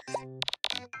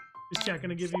 Is chat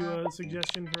gonna give you a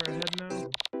suggestion for a head now?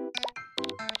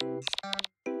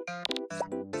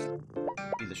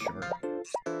 Be the shark.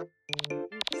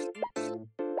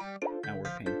 Now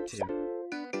we're pink too.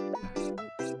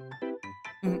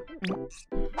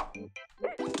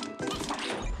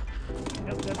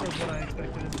 Yep, that was what I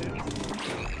expected it to.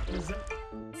 Is that...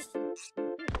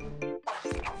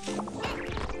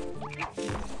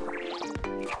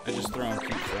 I just throw in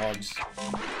cute frogs.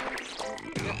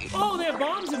 oh, they have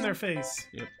bombs in their face!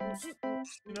 Yep.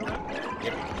 You know that?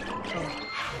 Yep. Oh.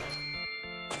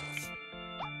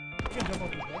 You can jump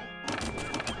off the bed.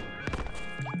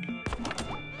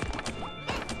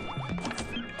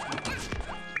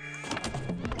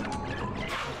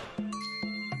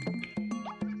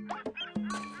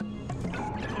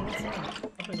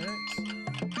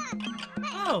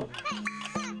 Oh!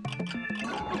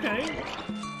 Okay.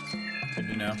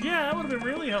 know. Yeah, that would have been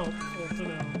really helpful to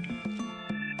know.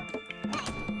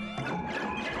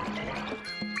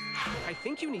 I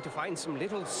think you need to find some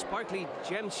little sparkly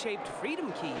gem-shaped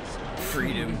freedom keys.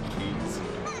 Freedom keys.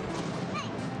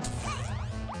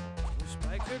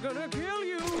 Spikes are gonna kill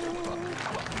you.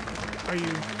 Are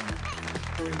you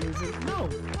losing? No,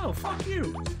 fuck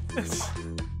you.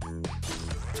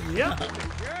 Yep,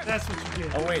 that's what you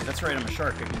get. Oh wait, that's right. I'm a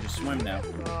shark. I can just swim now.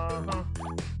 Uh-huh.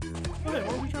 Okay, why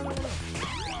don't we try that one out?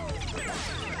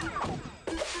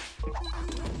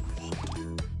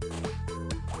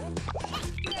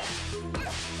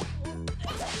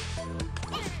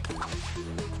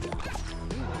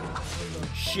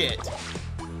 Shit.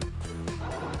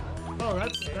 Oh,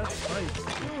 that's spikes.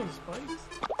 Oh, spikes.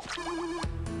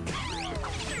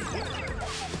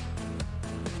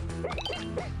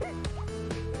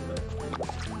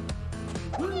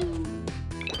 Woo.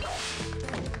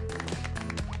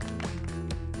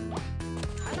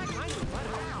 I like mine with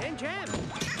butter and jam.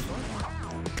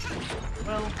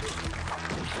 Well,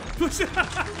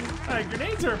 alright,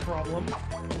 grenades are a problem.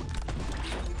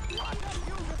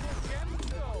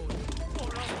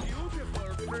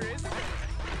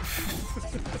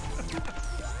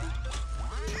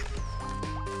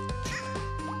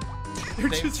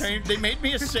 They made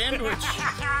me a sandwich.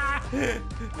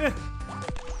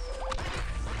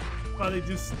 Well,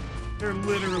 they're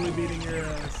literally beating your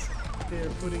ass. They're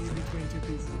putting you between two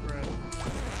pieces of bread.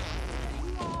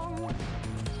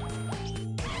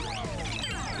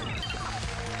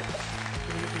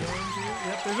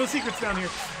 Yep, there's no secrets down here.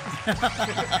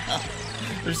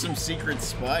 There's some secret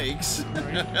spikes.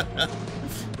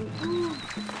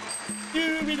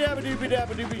 Doobie dabba doobie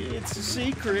dabba doobie. It's a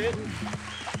secret.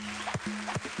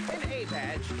 An A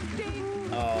badge. Ding.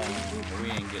 Oh, we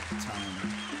ain't getting time.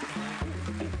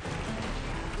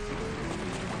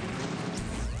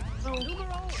 No.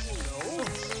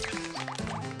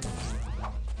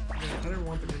 I didn't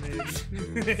want the grenade.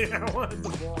 I wanted the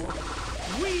ball.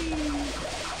 Whee!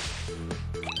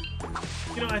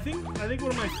 You know, I think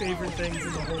one of my favorite things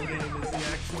in the whole game is the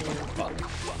actual.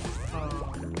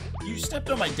 You stepped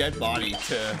on my dead body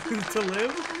to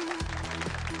live.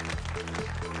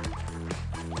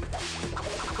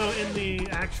 So in the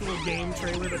actual game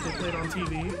trailer that they played on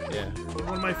TV, yeah.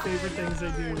 one of my favorite things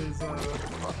they do is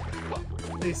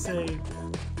they say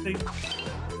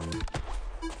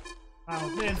wow,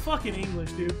 man, fucking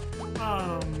English, dude.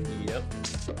 Yep.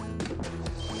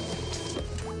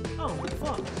 Oh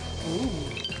fuck. Ooh.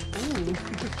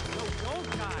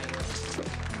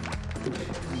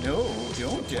 No,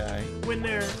 don't die. When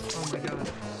they're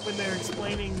when they're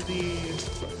explaining the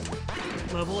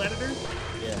level editor,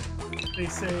 yeah, they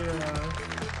say,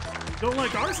 don't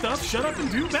like our stuff, shut up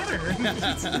and do better.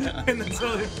 And then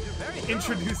so they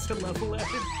introduce the level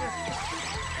editor.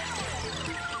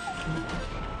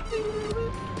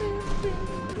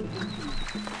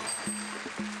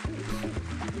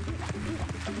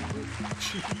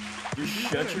 Just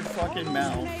shut your fucking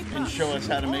mouth and show us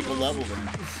how to make a level then.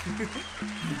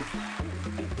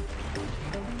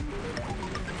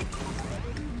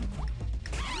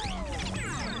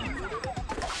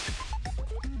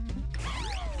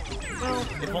 Well,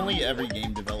 if only every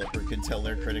game developer could tell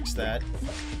their critics that.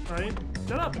 Right?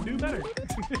 Shut up and do better.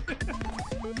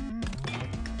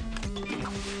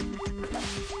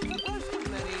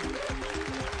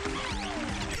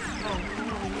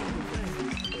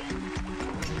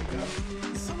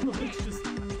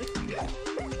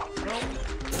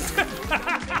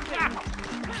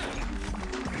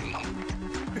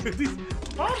 These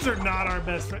bombs are not our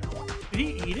best friend. Did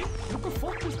he eat it? What the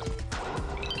fuck was...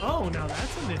 Oh, now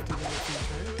that's a nifty little feature.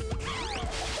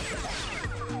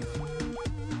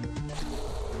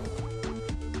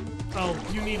 Oh,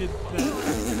 you needed that.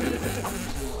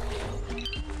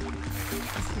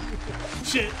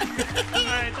 Shit.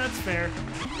 Alright, that's fair.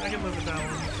 I can live with that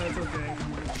one. That's okay.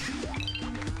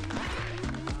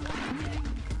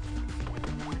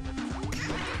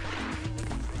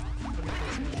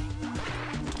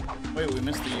 Wait, we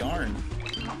missed the yarn.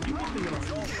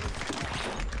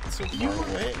 It's so far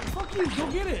away. Fuck you, go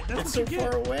get it. That's It's what so you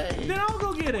far get. away. Then I'll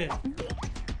go get it.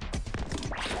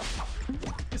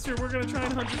 Mister, we're gonna try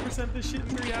and 100% this shit in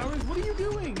 3 hours? What are you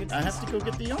doing? It's I have to go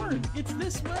get the yarn. It's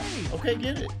this way. Okay,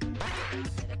 get it.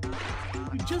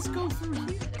 You just go through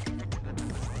here.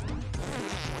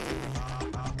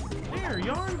 There,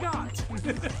 yarn got.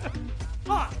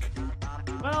 Fuck.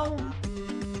 Well.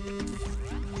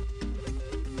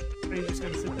 Are you just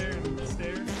gonna sit there and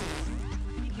stare?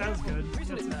 That was good. That's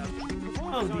it.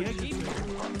 Oh, the exit's there.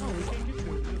 Oh, we can't get to it.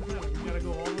 No, we gotta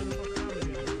go all the way the fuck around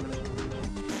again.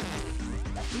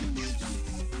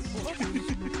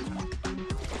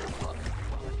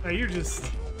 Hey, you're just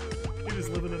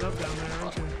living it up down there,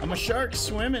 aren't you? I'm a shark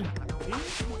swimming. Yeah,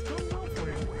 it's going well for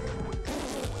you.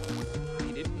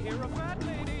 He didn't hear a fat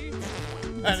lady.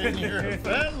 I didn't hear a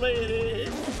fat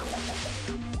lady.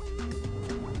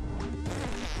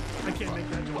 I can't make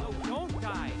that joke. Whoa, don't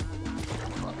die.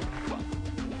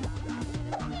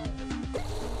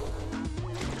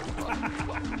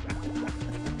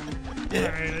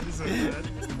 Alright, I deserve that.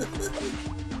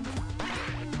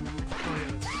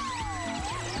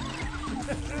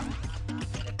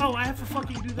 Oh, I have to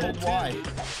fucking do that too. Why?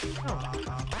 Oh.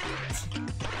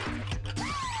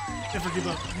 Never give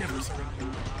up. Never surrender.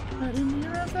 I didn't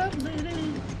hear a fat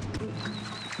lady.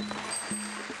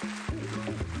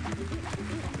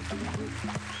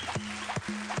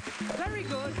 Very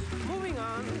good. Moving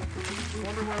on. I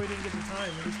wonder why we didn't get the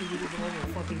time. Maybe we did the level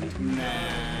fucking 2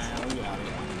 Nah, we got it.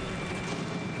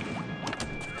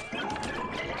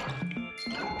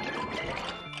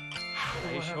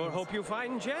 I sure hope you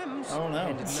find gems. Oh no.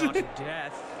 And not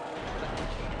death.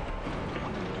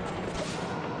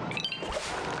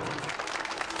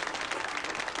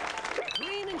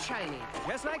 Clean and shiny,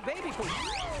 just like baby poop.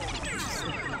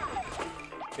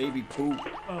 Baby poop.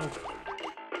 Oh.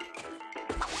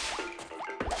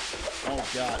 Oh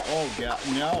god. Oh god.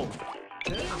 No.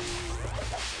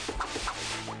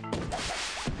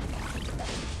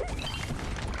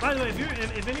 By the way,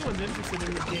 if anyone's interested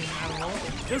in the game at all,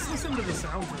 just listen to the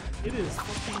soundtrack. It is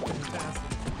fucking fantastic.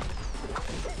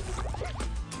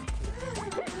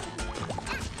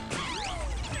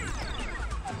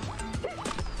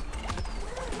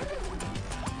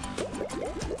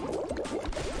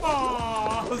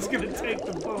 Oh, I was gonna take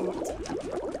the boat.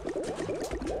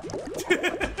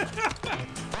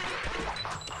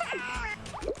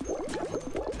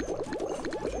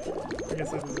 I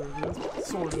guess I deserve this.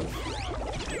 Sort of.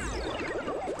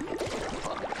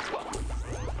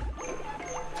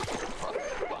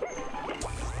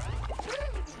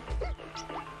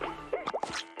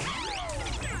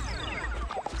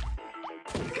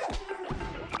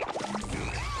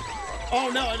 Oh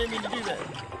no, I didn't mean to do that.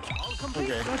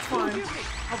 Okay. That's fine.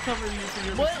 I'll cover you for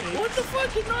your What? mistake. What the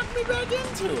fuck? It knocked me back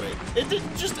into it. It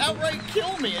didn't just outright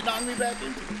kill me. It knocked me back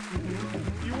into it.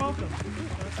 You're welcome.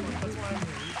 That's why I'm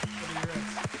here. Cover your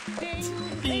ass. Ding,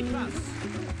 Ding. A+.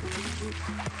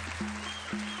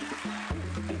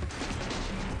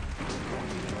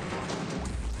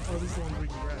 Oh, this is the one we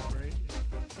can grab, right?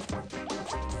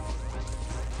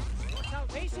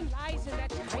 Salvation lies in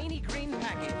that tiny green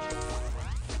package.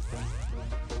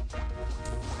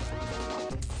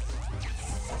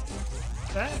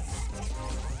 That?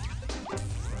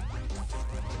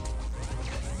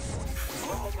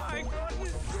 Oh my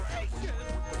goodness gracious!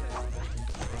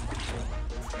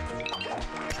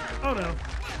 Oh no.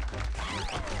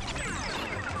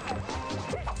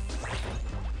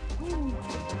 Ooh.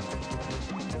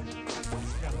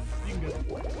 Got it. You can go.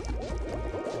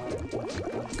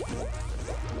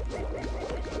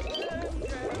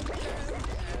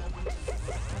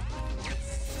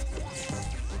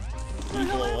 Can you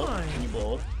hell blow am up? I? Can you blow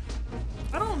up?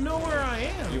 I don't know where I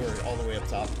am. You were all the way up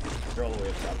top. You're all the way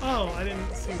up top. Oh, I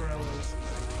didn't see where I was.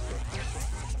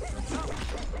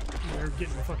 They're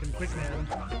getting fucking quick, man.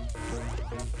 How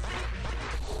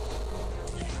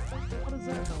does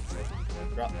that help?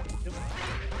 Drop. Yep.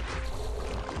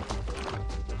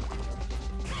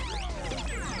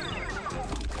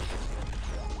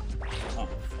 Oh.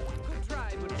 Good try,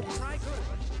 but try good.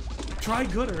 Try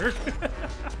gooder.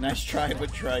 Nice try,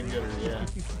 but try gooder, yeah.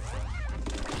 Did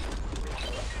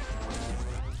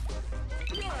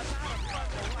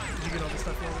you get all the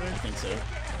stuff over I there? think so. The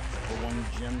one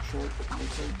gem short,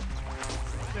 looks like.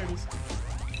 There it is.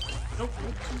 Nope.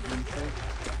 Two gem short.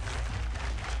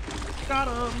 Got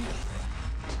him.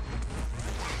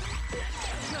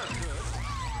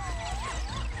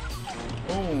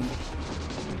 Boom.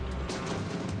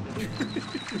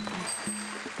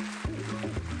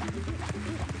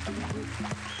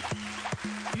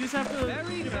 You just have to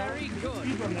Very, very good.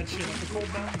 speedrun that shit up the cold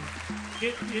mountain.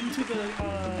 Get into the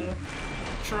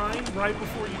shrine right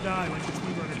before you die, like the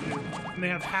speedrunners do. And they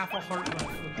have half a heart left.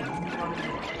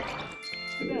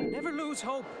 With them. Never lose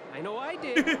hope. I know I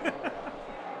did.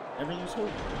 Never lose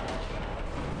hope.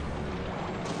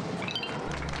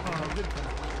 Oh, good.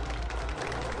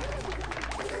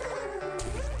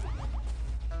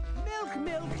 Milk,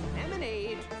 milk,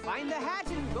 lemonade. Find the hat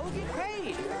and go get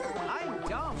paid. I'm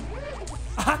dumb.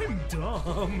 I'm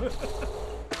dumb.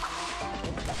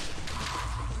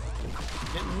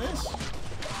 Getting this.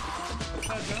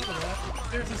 Besides that,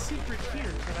 there's a secret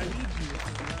here that I need you.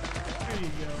 There you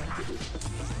go.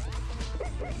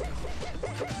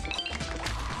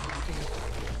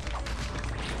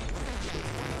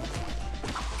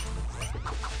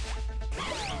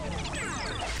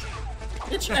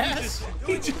 bitch ass.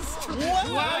 He just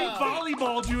Wow. he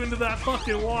volleyballed you into that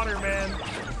fucking water, man.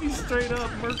 He straight up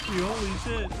murked you. Holy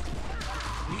shit.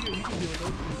 You can deal with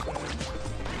those things.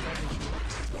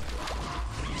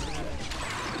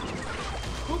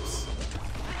 Oops.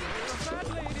 Fat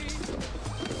lady.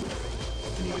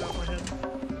 Can you get off my head?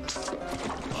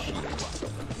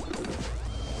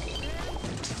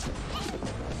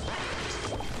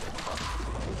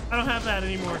 I don't have that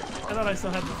anymore. I thought I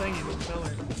still had the thingy, but the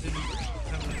her. Didn't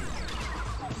have that.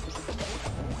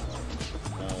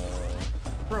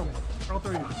 Throw me. I'll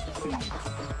throw you.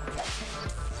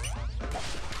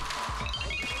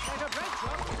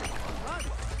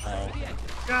 Oh,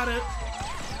 Got it.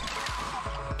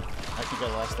 I think I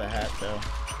lost the hat though.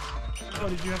 Oh,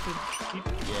 did you have to keep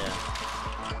it? Yeah.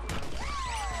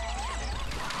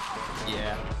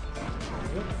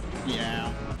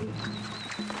 Yeah.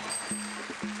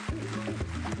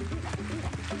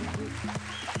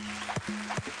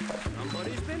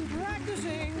 Somebody's been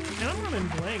practicing. And I'm running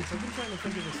blanks. I've been trying to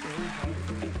think of a story for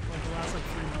like the last like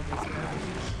 3 levels.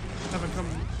 I haven't come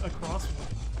across one.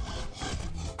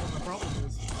 What my problem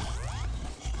is.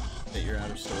 That you're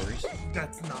out of stories.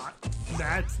 That's not. You know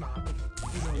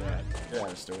Yeah, you're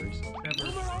out of stories. that.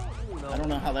 Ever. I don't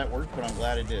know how that worked, but I'm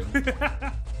glad it did.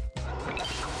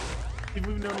 If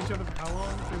we've known each other for how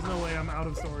long? There's no way I'm out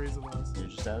of stories of us. You're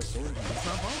just out of stories. It's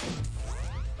not possible.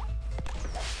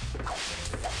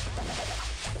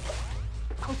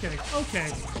 Okay,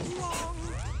 okay.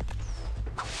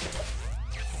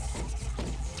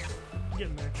 I'm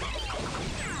getting there.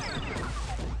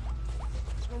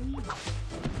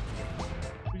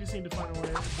 We just need to find a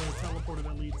way the teleporter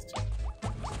that leads to.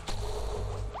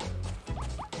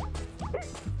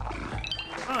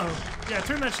 Oh, yeah,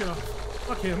 turn that shit off.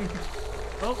 Fuck him.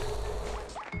 Oh.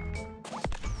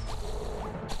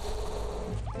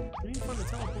 We need to find the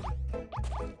teleporter.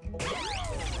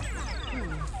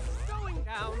 Going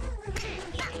down.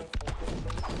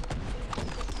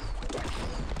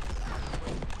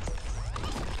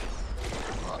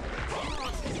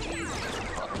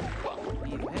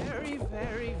 Be very,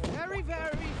 very, very, very,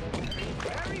 very,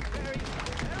 very, very,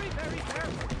 very, very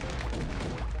careful.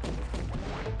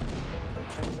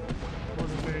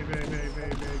 Wasn't very, very, very,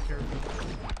 very, very careful.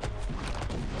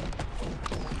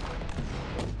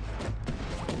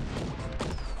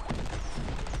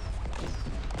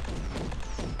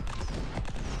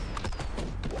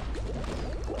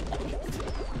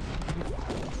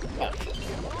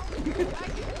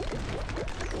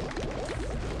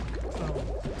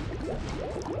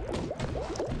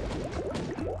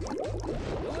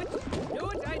 Do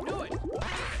it, I knew it.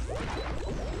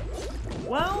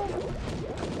 Well,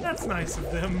 that's nice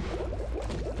of them.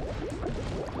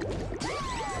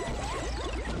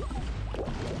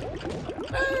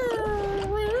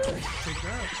 Take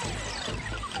that.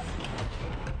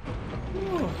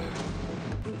 Whew.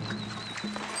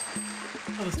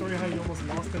 Oh, the story of how you almost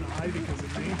lost an eye because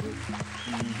of me.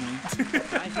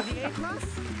 I for the A plus.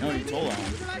 No, you told that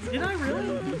one. Did I really? I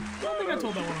don't think I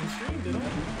told that one on stream, did I?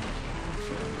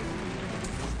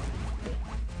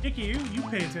 Nicky, you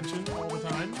pay attention all the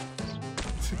time.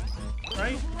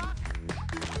 Right?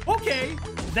 Okay,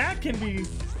 that can be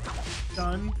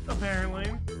done, apparently.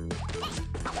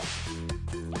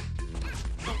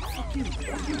 Oh, fuck you,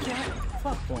 cat.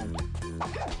 Fuck Boom.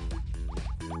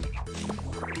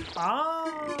 Ah!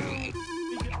 He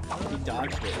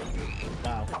dodged it.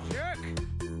 Wow. Jerk.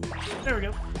 There we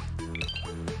go.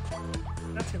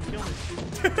 That's gonna kill me.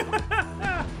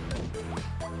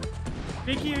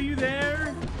 Vicky, are you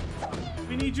there?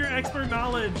 We need your expert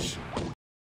knowledge.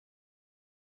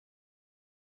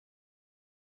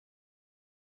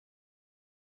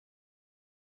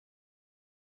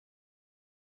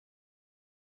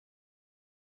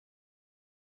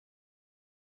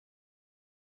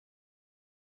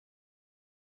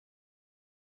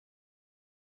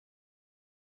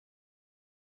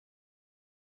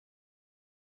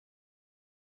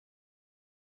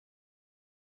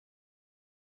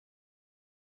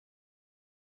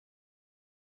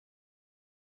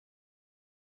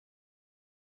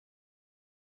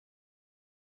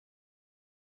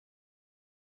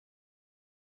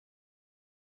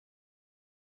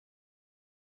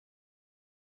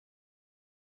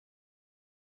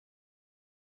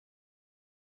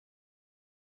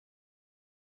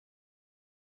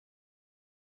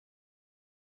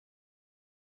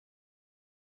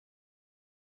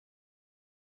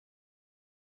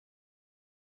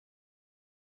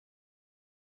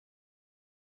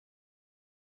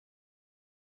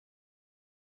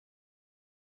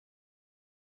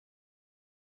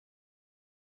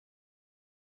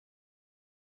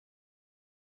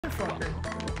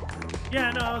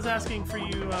 Yeah, no, I was asking for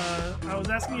you. I was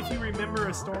asking if you remember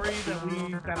a story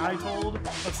that I told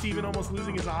of Steven almost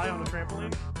losing his eye on a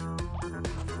trampoline.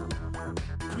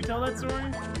 Did we tell that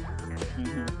story?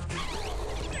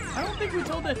 I don't think we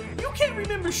told that. You can't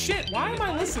remember shit. Why am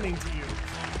I listening to you?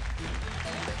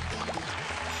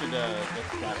 Should let the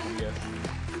platform go.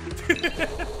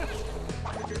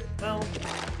 Well.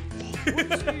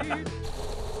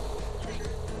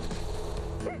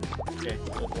 Okay,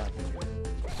 let the platform go.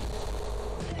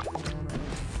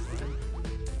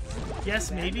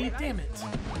 Yes, maybe. Damn it.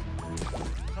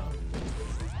 Uh-oh.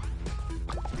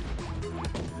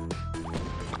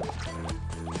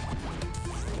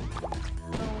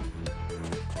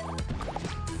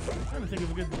 I'm trying to think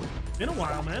of a good. Been a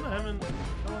while, man. I don't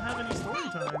have any story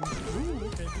times. Ooh,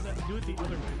 okay. Do it the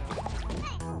other way now.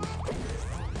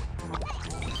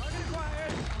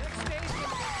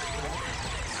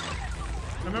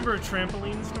 I remember a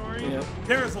trampoline story. Yep.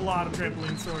 There's a lot of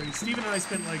trampoline stories. Steven and I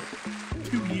spent like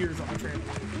 2 years on a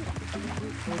trampoline.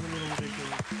 It was a little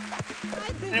ridiculous.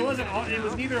 And it wasn't all, it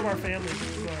was neither of our families.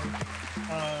 It was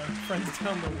our friends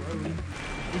down the road.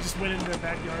 We just went into their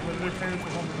backyard whether their parents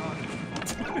were home or not.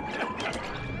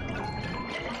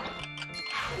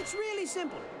 It's really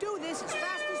simple. Do this as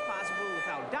fast as possible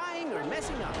without dying or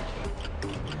messing up.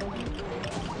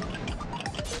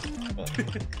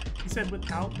 He said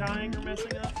without dying or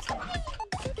messing up.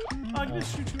 Oh, I can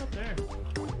just shoot you up there.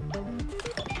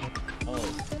 Oh,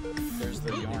 there's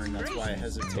the yarn. That's why I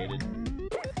hesitated.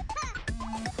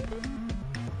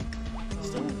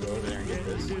 Still want to go over there and get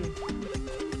this.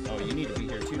 Oh, you need to be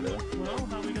here too, though. Well,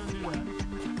 how are we gonna do that?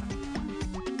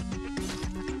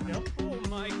 Yep. Oh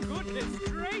my goodness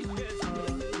gracious!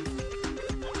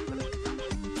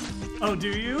 Oh, do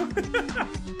you?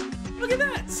 Look at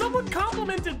that! Someone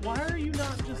complimented! Why are you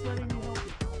not just letting me help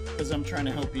you? Because I'm trying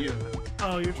to help you.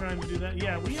 Oh, you're trying to do that?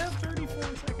 Yeah, we have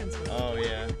 34 seconds left. Oh,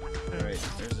 yeah. Alright,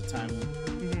 there's a time.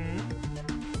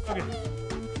 Okay.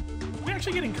 We're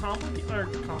actually getting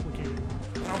complicated.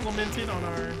 Complimented on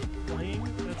our playing?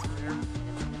 That's rare.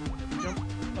 Nope.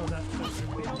 Oh, that's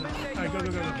alright,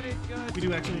 go. We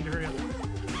do actually need to hurry up.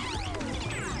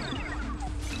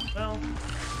 Well.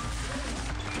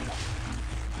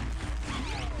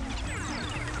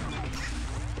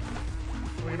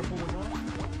 We're gonna pull them off.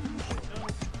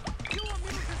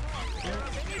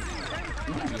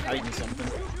 You might be hiding something.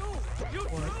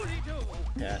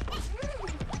 Yeah.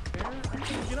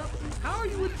 Get up. How are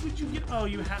you? Would you get? Oh,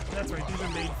 you have. That's right. These are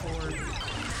made for.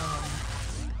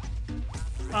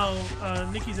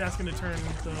 Nikki's asking to turn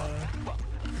the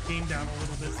game down a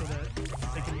little bit so that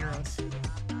they can hear us.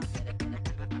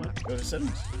 What? Go to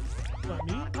settings. What,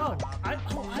 me? Oh,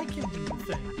 I can do the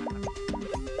thing.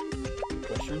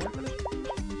 Question mark?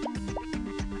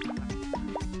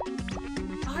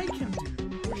 I can do.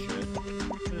 Oh, shit.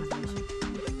 What is this?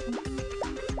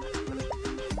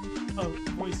 Oh,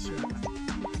 voice chat.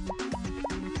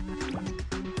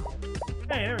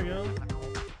 Hey, there we go.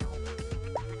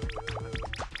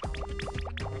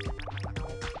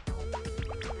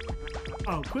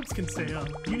 Oh, Quips can stay up.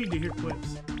 You need to hear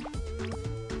Quips.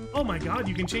 Oh my god,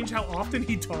 you can change how often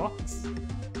he talks?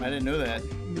 I didn't know that.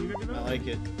 Neither did I. I like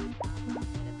it.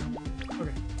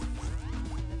 Okay.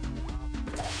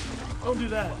 Don't do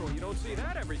that. Oh, you don't see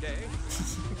that every day.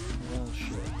 Well,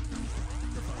 shit.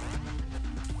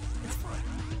 It's fine.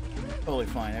 Totally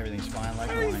fine. Everything's fine. Like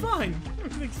Everything's wine. fine.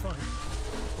 Everything's fine.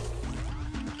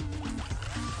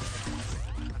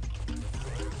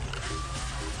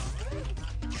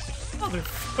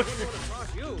 Motherfucker.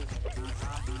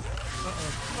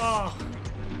 Uh-oh. Oh.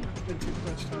 It's been too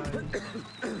much time.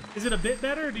 Is it a bit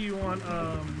better, or do you want,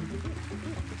 Oh,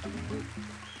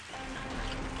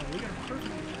 we got it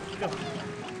perfect. Go.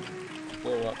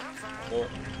 Blow up. Blow up.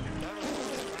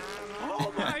 Oh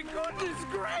my goodness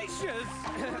gracious!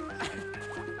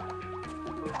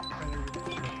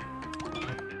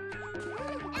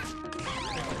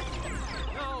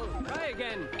 No, try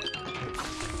again.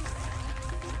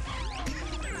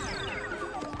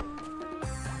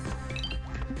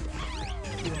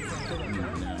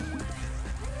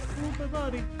 Oh, my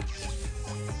body.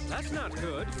 That's not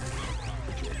good.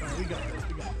 Alright, we got this.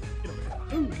 We got this. Get over here.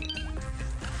 Ooh.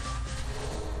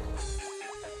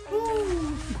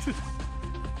 Ooh.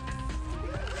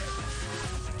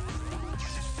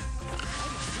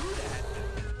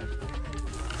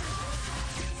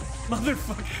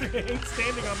 Motherfucker, I ain't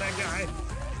standing on that guy.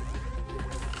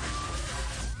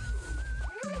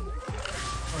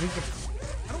 Oh, he's gonna...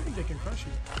 I don't think they can crush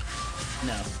you.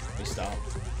 No, they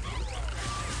stopped.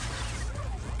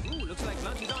 Ooh, looks like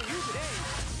lunch is on you today.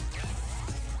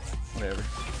 Whatever.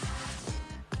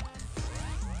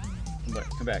 Come back.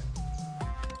 Come back.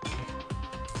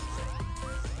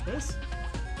 This?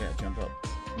 Yeah, jump up.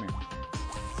 Come here.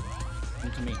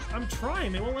 Come to me. I'm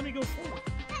trying. They won't let me go forward.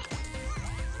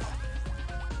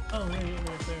 Oh, wait,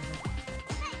 right there.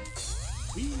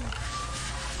 Whee.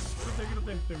 Get up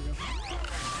there. There we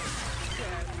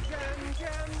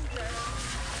go.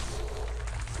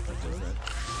 What does that?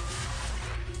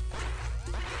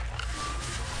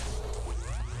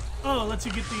 Oh, it lets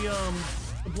you get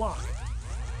the block.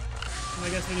 And I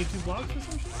guess we need 2 blocks or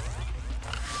some shit?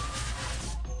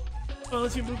 Oh, it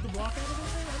lets you move the block out of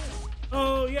it?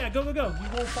 Oh, yeah, go. You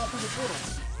won't fall through the portal.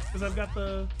 Because I've got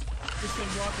this thing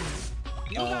blocking it.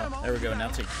 There we go. Now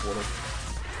take the portal.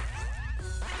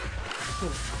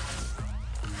 Cool.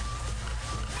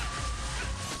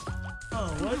 Oh,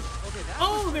 what?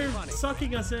 Oh, they're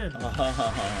sucking us in.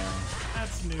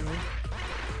 That's new.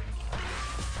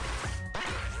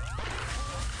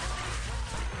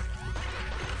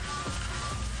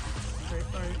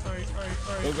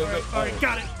 Alright,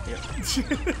 got it. Yep.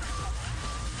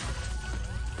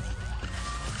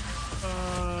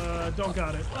 Don't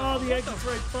got it. Oh, the exit's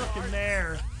right fucking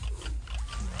there.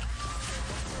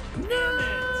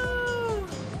 No!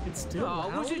 It's still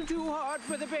loud? Was it too hard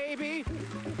for the baby?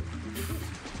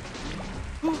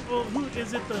 Who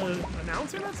is it? The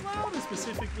announcer that's loud, or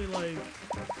specifically like?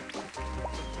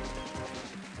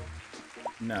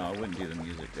 No, I wouldn't do the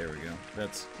music. There we go.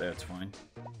 That's fine.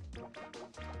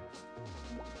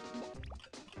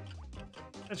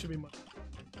 That should be mine.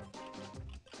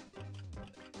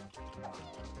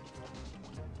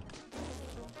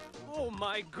 Oh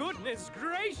my goodness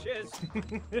gracious!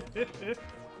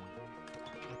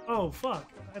 Oh fuck!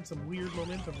 I had some weird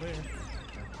momentum there.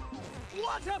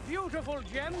 What a beautiful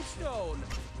gemstone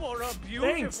for a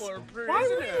Thanks. beautiful prisoner. Why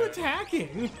were you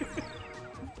attacking?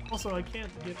 Also, I can't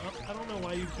get up. I don't know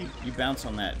why you keep. You bounce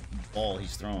on that ball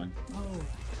he's throwing. Oh.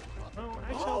 Oh,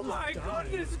 actually, Oh I'll just my die.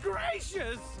 goodness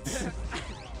gracious!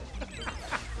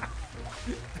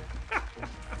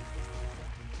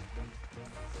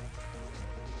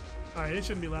 Alright, it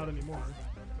shouldn't be loud anymore.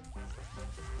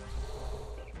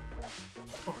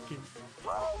 Fucking.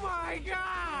 Oh my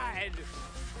god!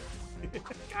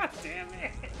 God damn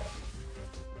it!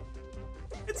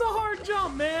 It's a hard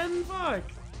jump, man! Fuck!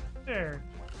 There.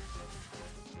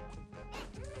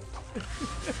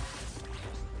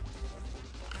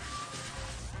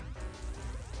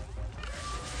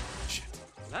 Shit.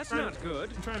 That's not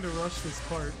good. I'm trying to rush this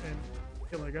part and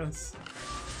kill us.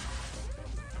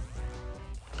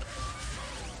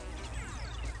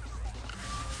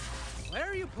 Where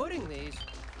are you putting these?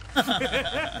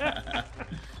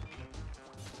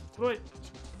 Wait.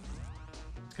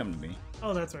 Come to me.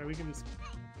 Oh, that's right. We can just.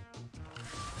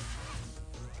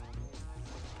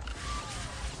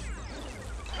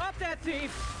 Stop that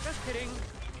thief! Just kidding.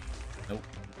 Nope.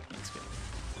 Let's go.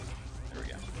 There we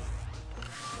go.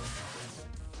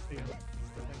 There you go.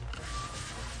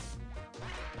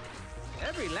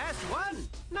 Every last one!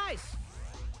 Nice!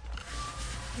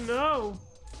 No!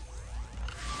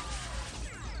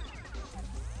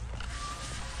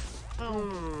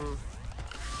 Oh.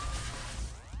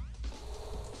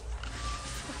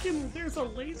 Fucking, there's a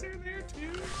laser there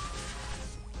too?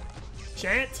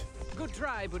 Shit! Good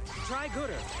try, but try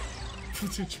gooder.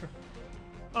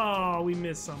 Oh, we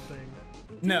missed something.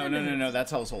 No. That's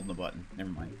how I was holding the button.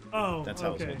 Never mind. Oh, That's how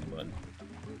I was okay. holding the button.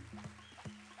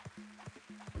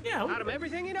 Yeah, Out of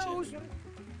everything he knows.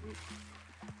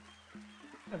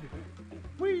 Everything.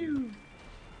 Woo!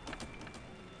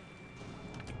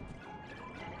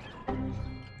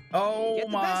 Oh Get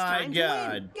the best my time to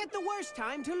god. win. Get the worst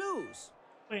time to lose.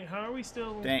 Wait, how are we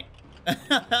still? Dang.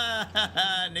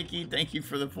 Nikki, thank you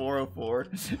for the 404.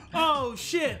 Oh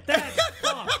shit, that's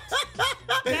fucked.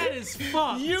 That is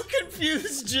fucked. You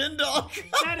confused Gin Dog.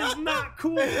 That is not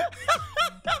cool.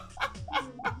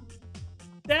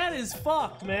 That is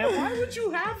fucked, man. Why would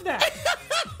you have that?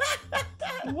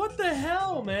 What the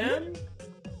hell, man?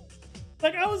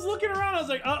 Like, I was looking around, I was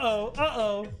like,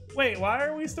 uh-oh. Wait, why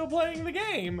are we still playing the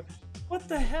game? What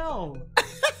the hell?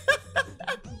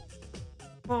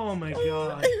 Oh my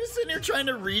god. He was sitting here trying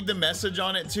to read the message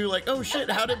on it too, like, oh shit,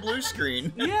 how did blue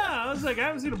screen? Yeah, I was like, I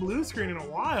haven't seen a blue screen in a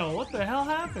while. What the hell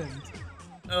happened?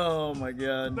 Oh my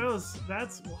god.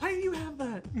 That's why do you have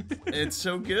that? It's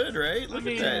so good, right? Look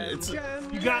at that. It's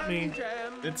You got me.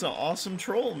 it's an awesome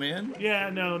troll, man. Yeah,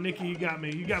 no, Nikki, you got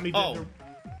me. You got me dead.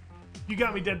 You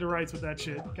got me dead to rights with that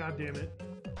shit. God damn it.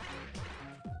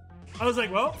 I was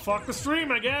like, well, fuck the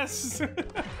stream, I guess.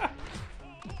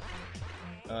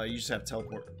 You just have to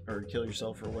teleport or kill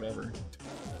yourself or whatever.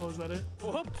 Oh, is that it?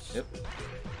 Whoops. Yep.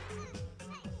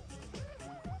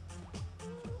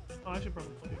 Oh, I should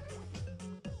probably play.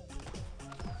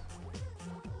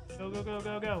 Go, go, go,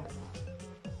 go, go.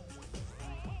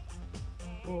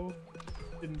 Oh,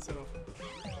 didn't set off.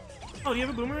 Oh, do you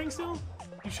have a boomerang still?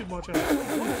 You should watch out.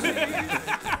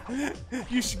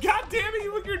 You should. God damn it!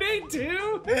 You with grenade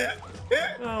too.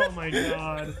 Oh my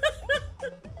god.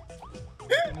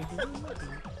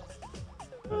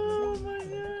 Oh my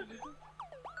god.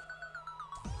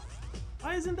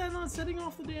 Why isn't that not setting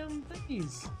off the damn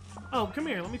thingies? Oh, come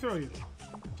here. Let me throw you.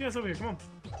 Yes, over here. Come on.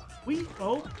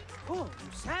 Oh. Oh,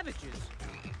 savages.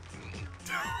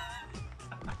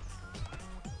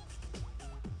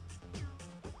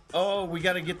 Oh, we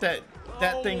got to get that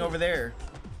thing over there.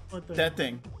 What thing? That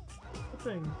thing. What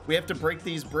thing? We have to break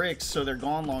these bricks so they're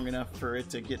gone long enough for it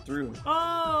to get through.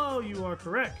 Oh, you are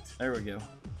correct. There we go.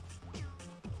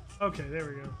 Okay, there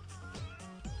we go.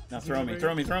 Now throw me,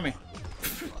 throw me, throw me.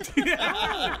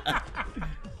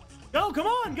 Go, come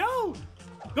on, go!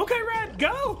 Go, K-Rat,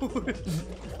 go!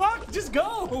 Fuck, just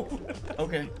go!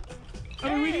 Okay. I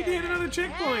mean, we need to hit another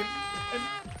checkpoint. And,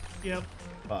 yep.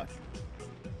 Fuck.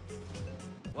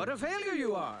 What a failure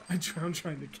you are. I'm trying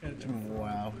to catch him.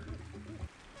 Wow.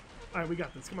 Alright, we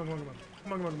got this. Come on, come on, come on.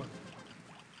 Come on, come on, come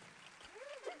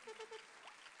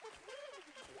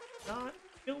on. Not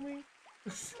kill me.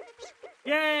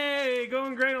 Yay!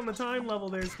 Going great on the time level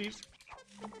there, Steve.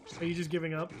 Are you just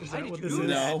giving up? Is that what this is?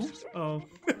 No. Oh.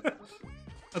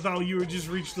 I thought you were just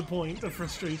reached the point of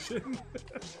frustration.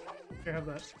 Here, have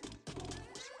that.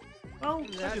 Oh, I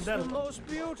did That's that. the most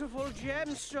beautiful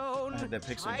gemstone that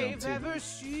pixel jump I've too. ever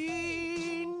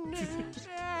seen.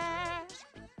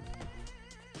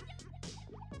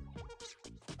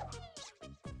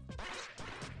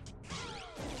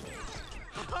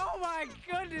 Oh my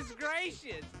goodness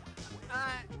gracious!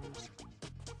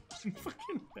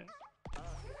 Fucking bad.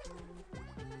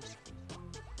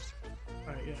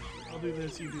 Alright, yeah. I'll do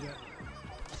this, you do that.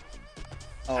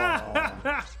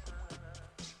 Oh.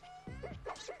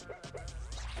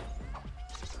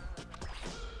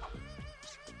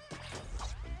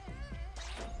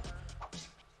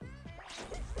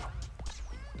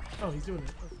 Oh, he's doing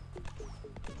it.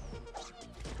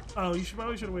 Oh, you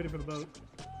probably should have waited for the boat.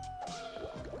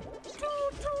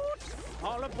 Toot toot!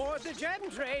 All aboard the gem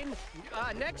train.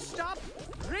 Next stop,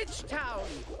 Bridgetown.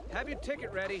 Have your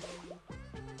ticket ready.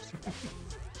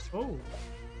 Oh.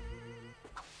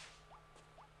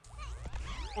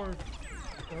 Or,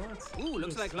 well, that's Ooh,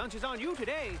 looks just- like lunch is on you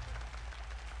today.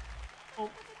 Oh.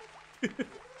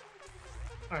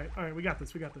 Alright, we got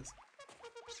this, we got this.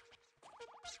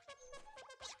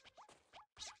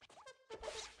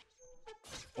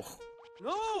 Oh,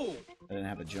 No! I didn't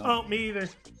have a jump. Oh, me either.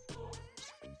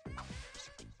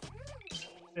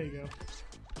 There you go.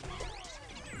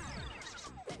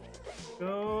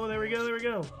 Go, there we go, there we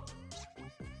go.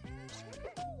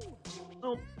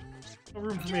 Oh, no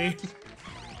room for me.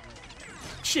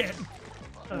 Shit.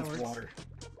 That That's works. water.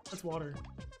 That's water.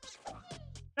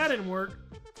 That didn't work.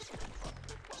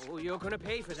 Oh, you're gonna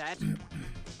pay for that.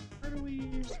 Where do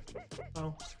we...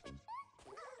 Oh.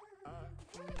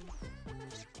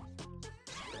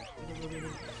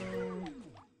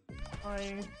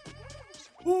 Hi.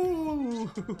 Ooh!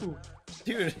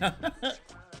 Dude.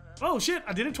 Oh shit,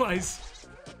 I did it twice.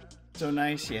 So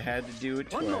nice, you had to do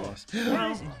it One more. twice. No,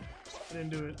 I didn't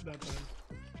do it that time.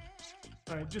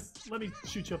 Alright, just let me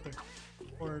shoot you up there.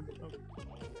 Or... Oh,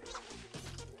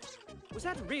 Was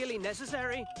that really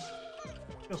necessary?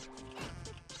 go.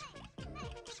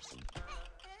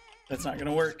 That's not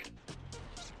gonna work.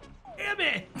 Damn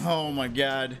it! Oh my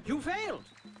god. You failed.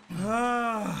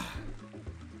 Ah.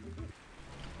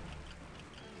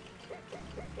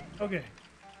 Okay.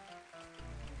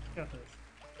 Got this.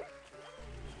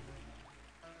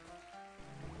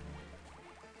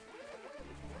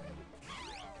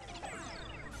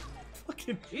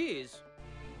 Fucking. Jeez.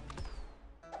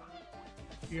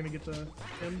 You're gonna get the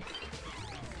him.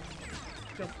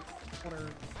 Jump. Water.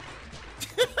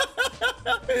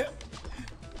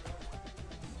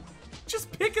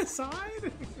 Just pick a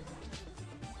side.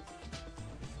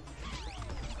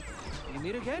 You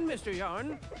meet again, Mr.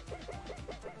 Yarn.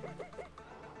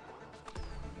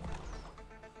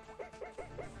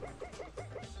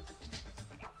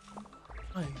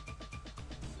 Hi.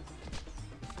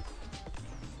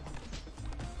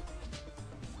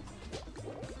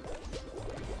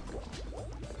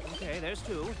 Okay, there's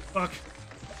two. Fuck.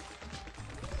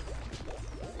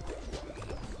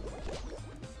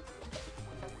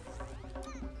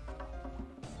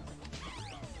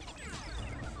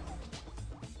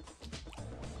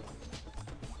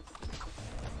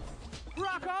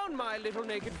 Rock on, my little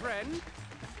naked friend.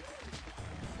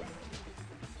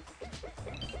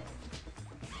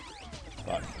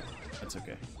 Fuck. That's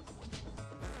okay.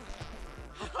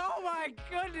 Oh Oh my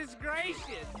goodness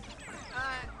gracious!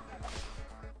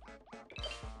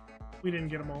 We didn't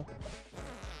get them all.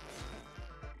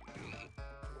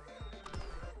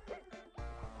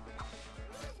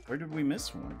 Where did we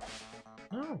miss one?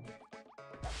 No.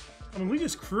 I mean, we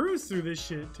just cruised through this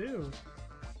shit, too.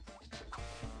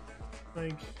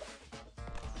 Like...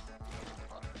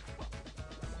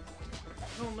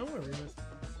 I don't know where we missed.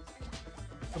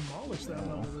 Demolish that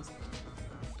level this time.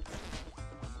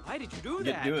 Why did you do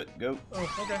Yeah, that? do it. Go.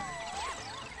 Oh, okay.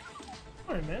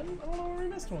 Alright, man. I don't know where we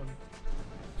missed one.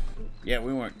 Yeah,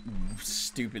 we weren't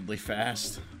stupidly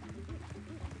fast.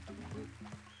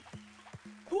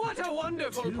 What a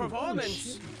wonderful Dude, holy performance!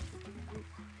 shit.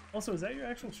 Also, is that your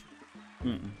actual...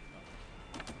 Mm-mm.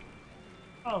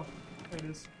 Oh, there it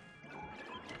is.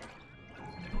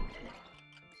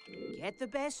 Get the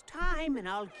best time and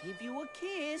I'll give you a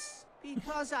kiss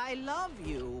because I love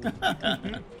you.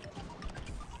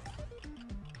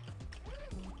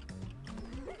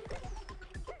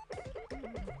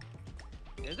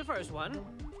 Here's the first one.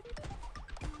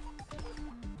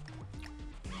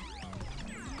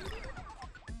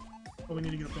 Oh, we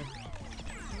need to get up there.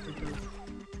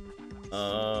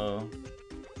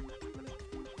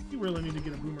 You really need to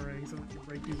get a boomerang so we can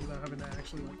break these without having to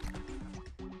actually, like...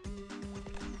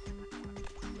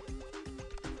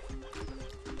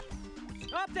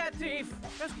 Stop that thief!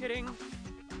 Just kidding.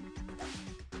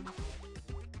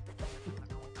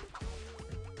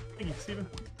 Thank you, Steven.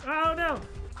 Oh, no!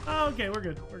 Oh, okay, we're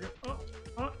good. We're good.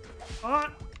 Well,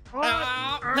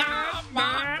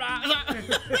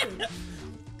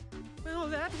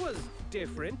 that was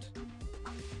different.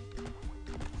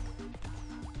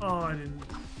 Oh, I didn't.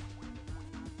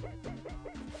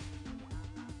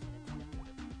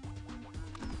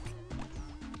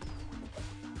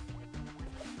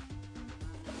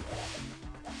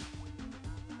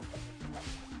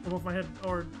 Above my head,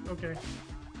 or okay.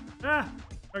 Ah!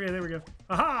 Okay, there we go.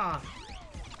 Aha!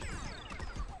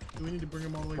 Do we need to bring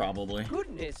them all the way? Probably.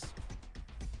 Goodness.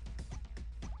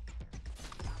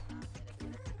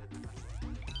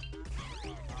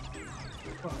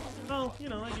 Oh, you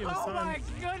know, I gave us Oh time. my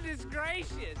goodness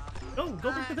gracious! Oh,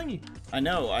 go pick the thingy. I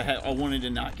know. I wanted to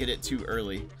not get it too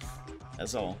early.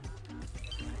 That's all.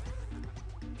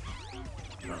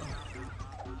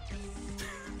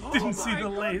 Didn't see the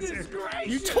laser.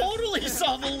 You totally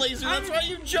saw the laser. That's why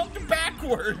you jumped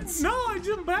backwards. No, I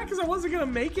jumped back because I wasn't gonna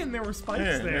make it and there were spikes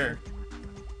Here, there. here.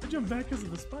 I jumped back because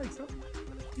of the spikes. Oh,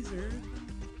 easier.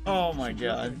 Oh my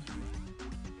god.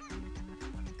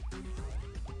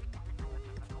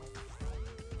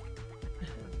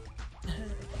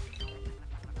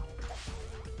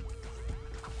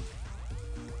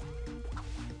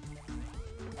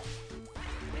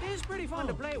 It is pretty fun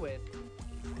to play with.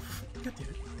 God damn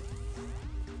it.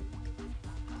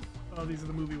 Oh, these are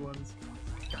the movie ones.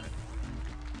 Got it.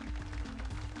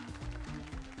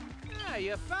 Yeah,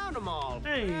 you found them all.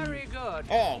 Hey. Very good.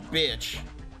 Oh, bitch.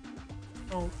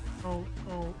 Oh,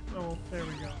 there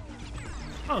we go.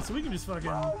 Oh, so we can just fucking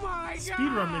Oh my god!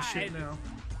 speedrun this shit now.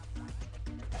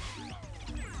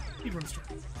 Speedrun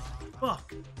strats.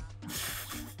 Fuck.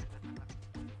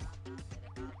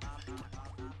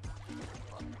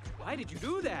 Why did you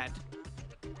do that?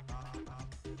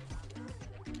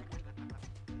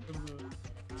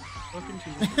 Fucking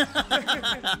cheater.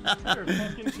 You're a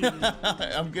fucking cheater.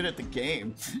 I'm good at the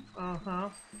game. Uh-huh.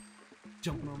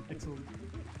 Jumping on pixels.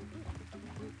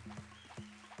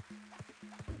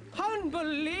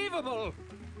 Unbelievable!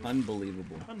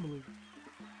 Unbelievable. Unbelievable.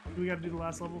 Do we gotta do the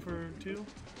last level for 2?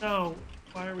 No.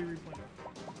 Why are we replaying?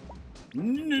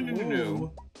 No.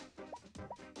 Whoa.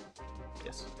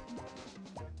 Yes.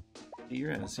 You're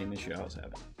having the same issue I was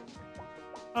having.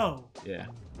 Oh. Yeah.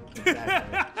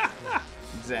 Exactly.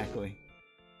 Exactly.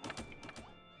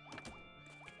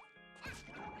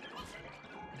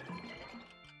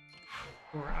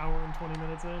 We're an hour and 20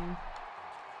 minutes in.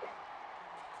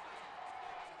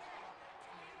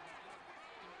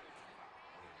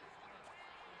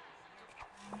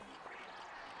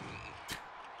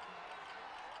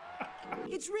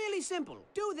 It's really simple.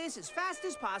 Do this as fast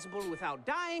as possible without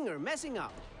dying or messing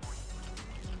up.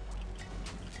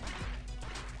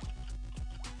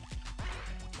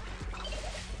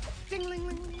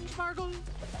 Ding-ling-ling, sparkle.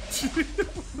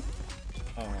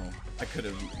 Oh, I could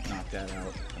have knocked that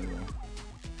out. Oh, well.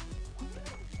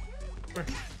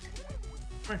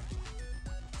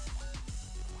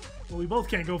 Well, we both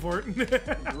can't go for it.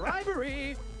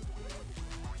 Bribery.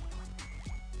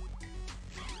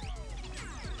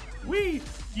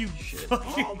 You Shit.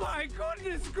 fucking... Oh my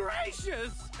goodness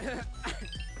gracious! I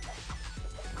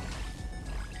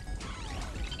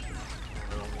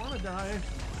don't want to die.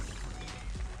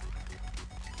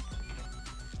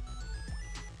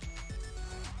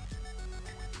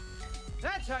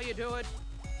 how you do it.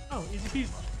 Oh, easy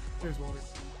peasy. There's water.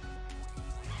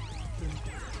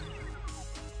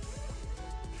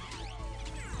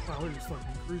 Wow, we're just fucking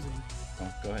cruising.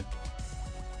 Oh, go ahead.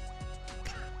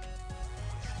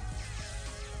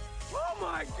 Oh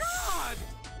my god!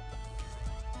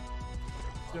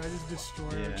 Did I just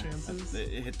destroy our chances? It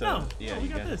hit the. No. Yeah, we you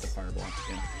got got this. hit the fireball.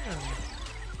 Yeah.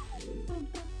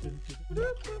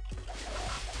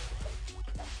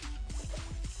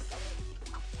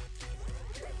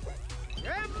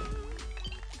 Yep.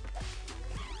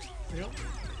 There you go.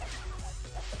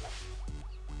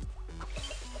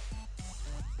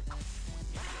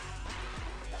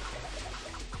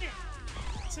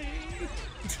 See?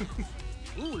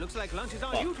 Ooh, looks like lunch is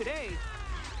on you today.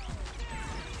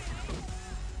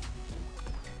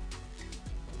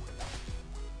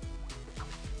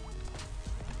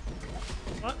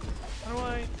 What? How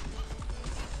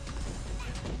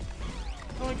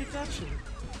do I get that shit?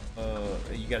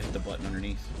 You gotta hit the button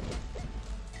underneath.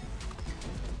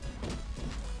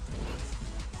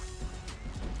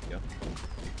 Yep.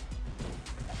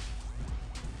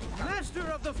 Master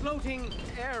of the floating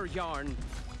air yarn.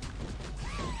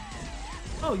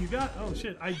 Oh, you got. Oh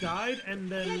shit! I died and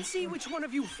then. Let's see which one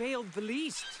of you failed the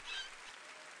least.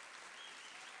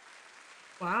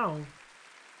 Wow.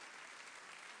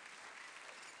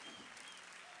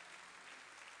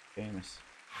 Famous.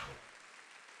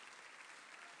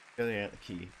 They got the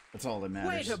key. That's all that matters.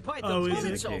 Way to bite the Oh, is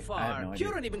bullet it? so I have far. no You idea.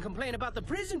 don't even complain about the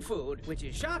prison food, which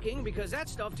is shocking because that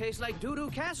stuff tastes like doo-doo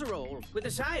casserole with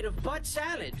a side of butt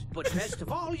salad. But best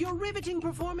of all, your riveting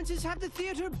performances have the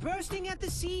theater bursting at the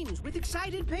seams with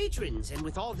excited patrons. And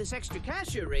with all this extra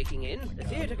cash you're raking in, the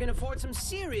theater can afford some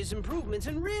serious improvements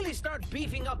and really start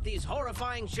beefing up these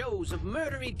horrifying shows of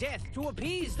murdery death to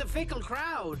appease the fickle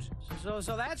crowd. So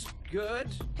that's good.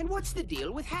 And what's the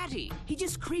deal with Hattie? He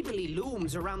just creepily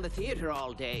looms around the theater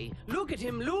all day. Look at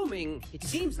him looming. It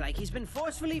seems like he's been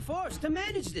forcefully forced to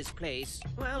manage this place.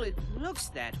 Well, it looks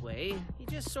that way. He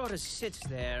just sort of sits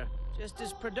there. Just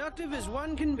as productive as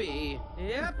one can be.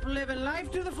 Yep, living life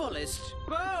to the fullest.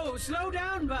 Whoa, slow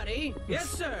down, buddy. Yes,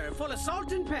 sir. Full of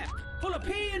salt and pep. Full of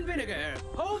pea and vinegar.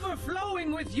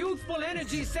 Overflowing with youthful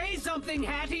energy. Say something,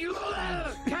 Hattie.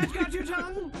 Cat got your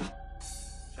tongue?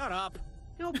 Shut up.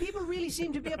 You know, people really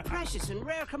seem to be a precious and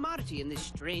rare commodity in this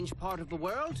strange part of the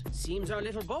world. Seems our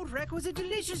little boat wreck was a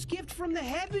delicious gift from the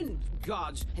heaven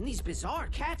gods, and these bizarre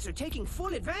cats are taking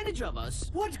full advantage of us.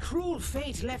 What cruel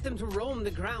fate left them to roam the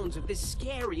grounds of this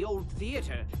scary old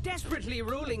theater, desperately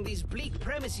ruling these bleak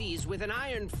premises with an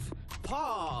iron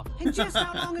paw? And just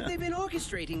how long have they been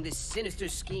orchestrating this sinister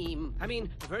scheme? I mean,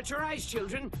 avert your eyes,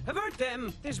 children. Avert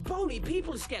them. There's bony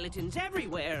people skeletons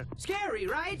everywhere. Scary,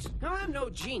 right? Now, I'm no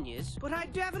genius, but I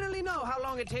definitely know how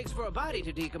long it takes for a body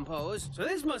to decompose. So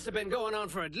this must have been going on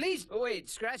for at least... Oh, wait,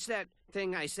 scratch that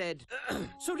thing I said.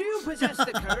 So do you possess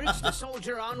the courage to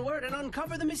soldier onward and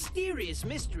uncover the mysterious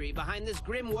mystery behind this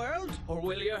grim world? Or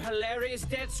will your hilarious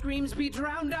death screams be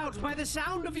drowned out by the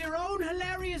sound of your own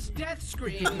hilarious death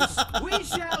screams? We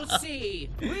shall see.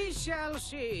 We shall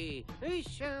see. We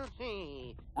shall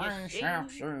see. I shall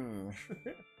see.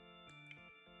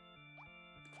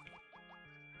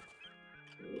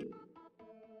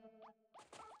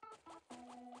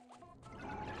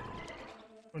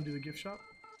 Want to do the gift shop?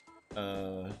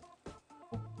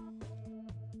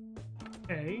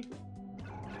 Hey.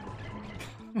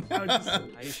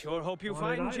 I sure hope you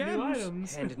Wanted find new gems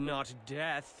items. and not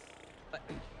death.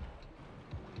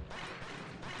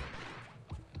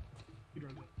 You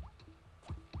don't know.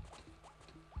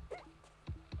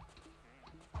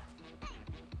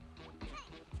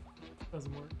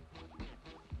 Doesn't work.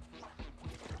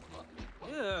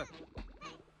 Ugh.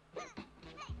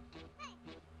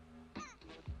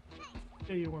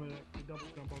 Yeah, you want to double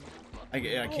jump on it.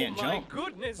 I can't Oh my jump.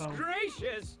 goodness Oh.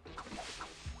 gracious!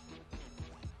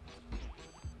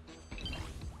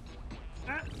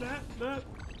 That.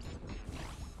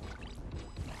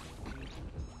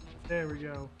 There we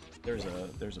go. There's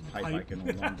a pipe I Pipe. can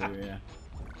hold on to. Yeah.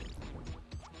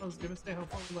 I was gonna say how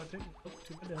far will that take me? Oh,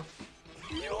 to my death.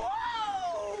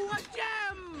 Whoa! A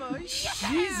gem! Yeah!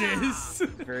 Jesus!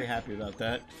 Very happy about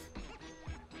that.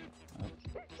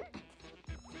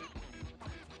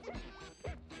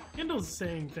 Kendall's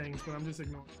saying things, but I'm just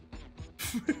ignoring.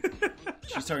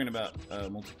 She's talking about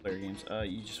multiplayer games.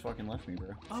 You just fucking left me, bro.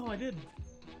 Oh, I did.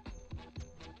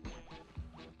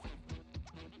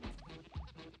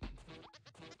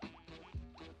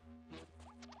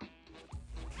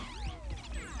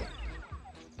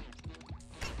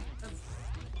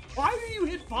 Why do you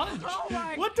hit punch? Oh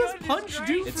my What does goodness punch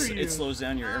do gracious. for you? It slows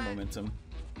down your air momentum.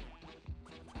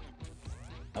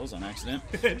 I That was on accident.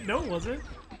 No, it wasn't.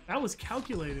 That was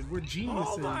calculated. We're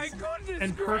geniuses. Oh my goodness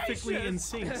and perfectly gracious. in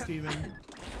sync, Steven.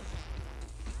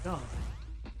 Duh.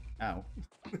 Ow.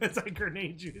 That's like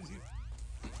grenade juice.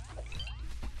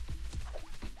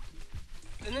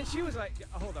 And then she was like,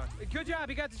 hold on. Good job,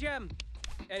 you got the gem.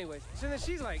 Anyways, so then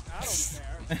she's like, I don't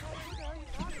care.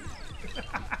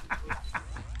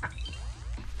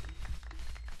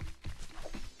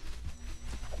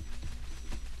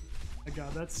 My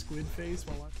god, that squid face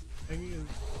while I'm hanging is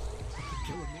fucking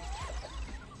killing me.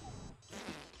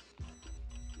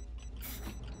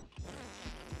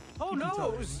 Oh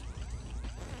no!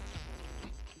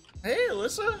 Hey,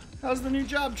 Alyssa. How's the new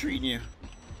job treating you?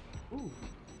 Ooh.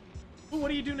 Ooh, what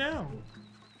do you do now?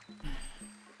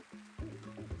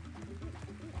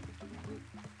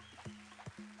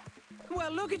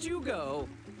 Well, look at you go.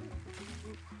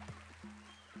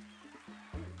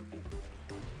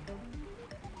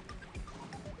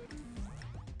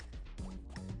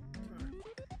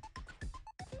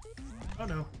 Oh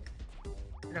no.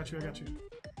 I got you, I got you.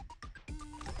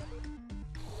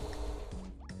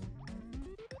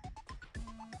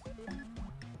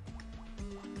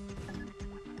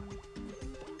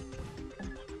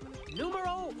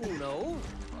 Numero uno.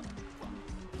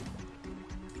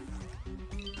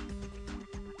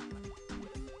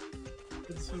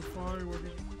 It's so far.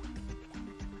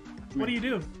 What do you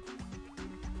do?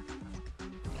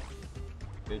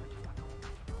 Good.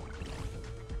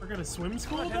 We're gonna swim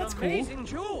school? What That's an cool. amazing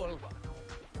jewel.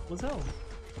 What's hell?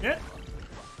 Yeah.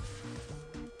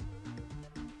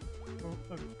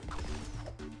 Oh, okay.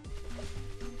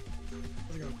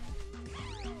 Where's it go?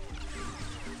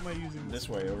 What am I using? This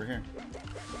way, over here.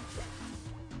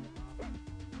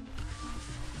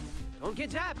 Don't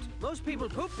get tapped. Most people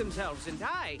poop themselves and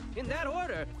die in that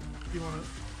order. Do you want it?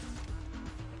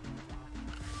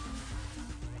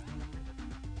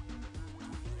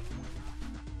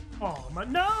 Oh my!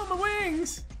 No, my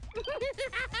wings!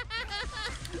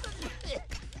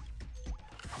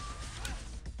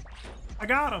 I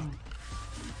got him.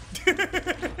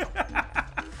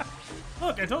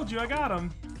 Look, I told you I got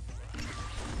him.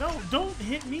 No, don't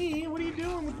hit me. What are you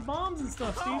doing with the bombs and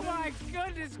stuff, Steven? Oh my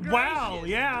goodness gracious. Wow,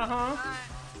 yeah, huh?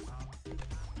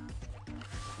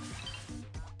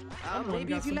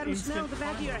 Maybe if you let them smell the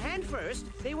back of your hand first,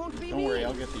 they won't be Don't worry,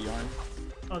 I'll get the yarn.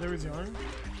 Oh, there was yarn.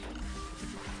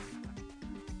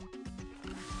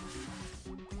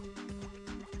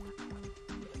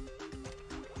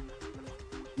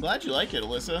 Glad you like it,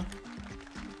 Alyssa.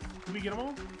 Did we get them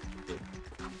all?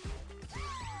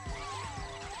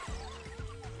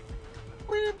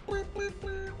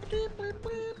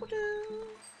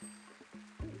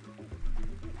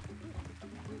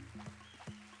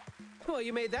 Well,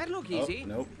 you made that look Oh, easy.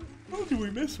 nope. Oh, did we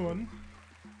miss one?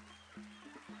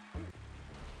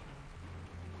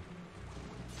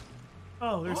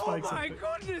 Oh, there's spikes. Oh my up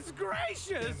there. goodness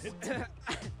gracious!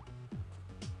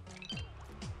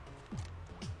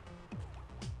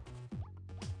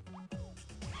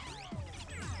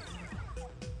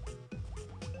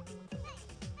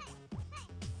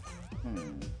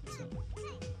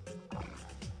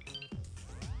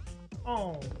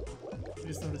 Oh, I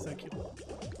just noticed that kid.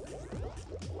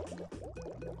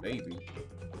 Baby.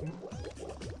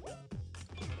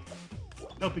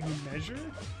 Helping you measure?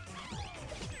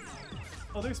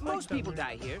 Oh, there's spikes. Most down people there.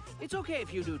 die here. It's okay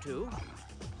if you do too.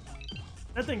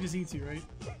 That thing just eats you, right?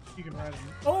 You can ride him.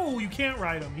 Oh, you can't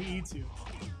ride him. He eats you.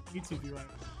 He eats you if you ride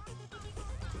him.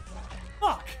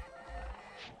 Fuck!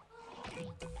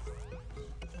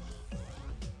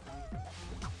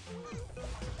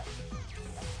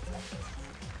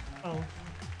 Oh.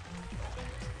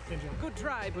 Good job. Good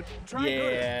try, but try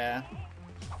good. Yeah.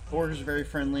 Orcs are very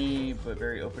friendly, but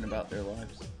very open about their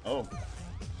lives. Oh.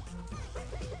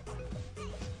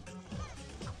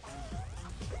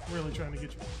 I'm really trying to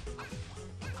get you.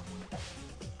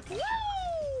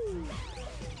 Woo!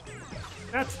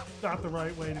 That's not the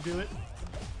right way to do it.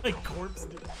 Like corpse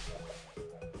do it.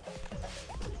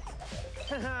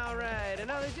 All right,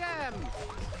 another gem.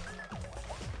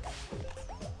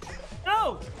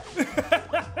 No!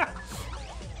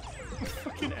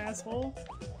 Fucking asshole.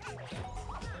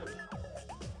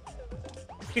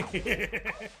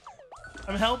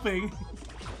 I'm helping.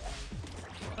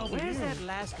 Where's that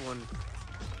last one?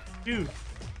 Dude.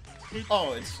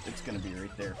 Oh, it's gonna be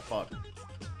right there. Fuck.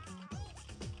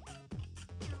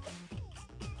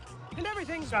 And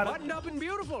everything's Got it. buttoned up and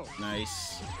beautiful.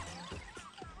 Nice.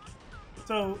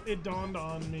 So it dawned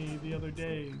on me the other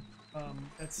day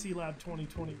that C-Lab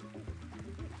 2020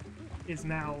 is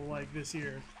now like this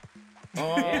year.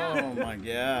 Oh my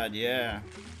god, yeah.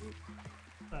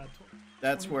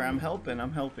 That's where I'm helping.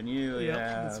 I'm helping you. Yep,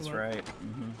 Yeah, that's that's what- right.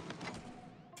 Mm-hmm.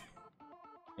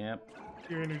 Yep.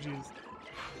 Your energy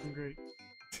is great.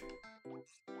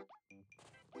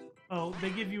 Oh, they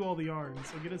give you all the yarn,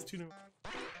 so get us 2 new.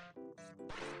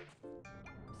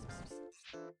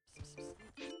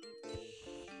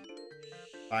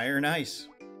 Fire and ice.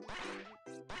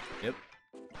 Yep.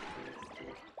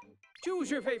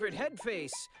 Choose your favorite head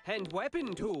face and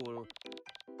weapon tool.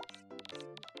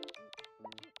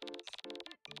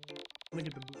 Let me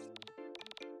get the boot.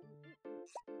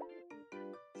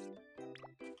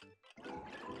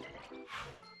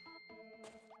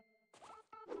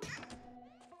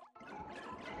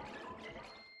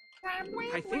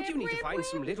 I think you need to find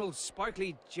some little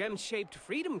sparkly gem-shaped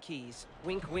freedom keys.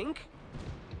 Wink, wink.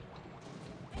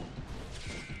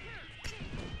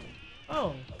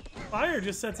 Oh, fire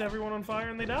just sets everyone on fire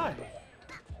and they die.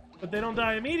 But they don't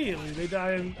die immediately. They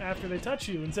die after they touch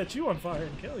you and set you on fire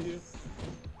and kill you.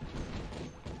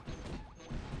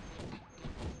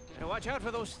 Now watch out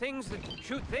for those things that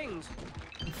shoot things.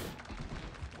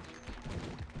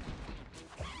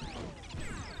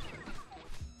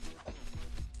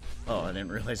 Oh, I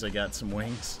didn't realize I got some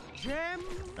wings. Gem.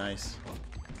 Nice.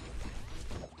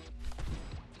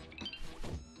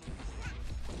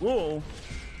 Whoa.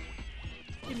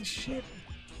 Fucking shit.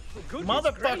 Goodness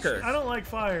Motherfucker. gracious. I don't like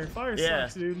fire. Fire Yeah.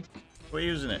 sucks, dude. We're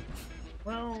using it.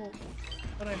 Well,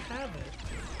 but I have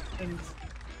it. And,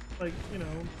 like, you know,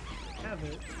 have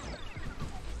it.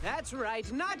 That's right,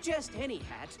 not just any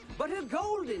hat, but a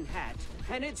golden hat.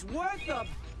 And it's worth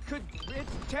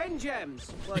it's 10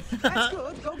 gems. But that's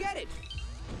good, go get it.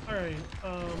 Alright,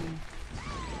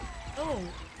 oh,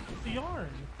 the yarn.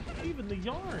 Even the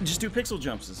yarn. Just do pixel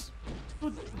jumps.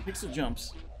 Pixel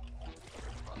jumps.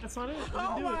 That's not it. I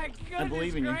Oh didn't do my it. goodness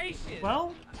believe in you. gracious.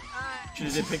 Well, Should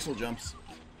have did pixel jumps.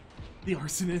 the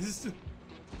arsonist.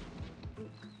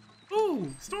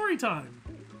 Ooh, story time.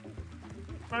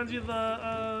 Reminds you of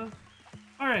the,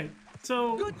 alright,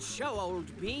 so... Good show,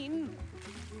 old bean.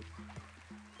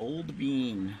 Old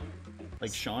Bean.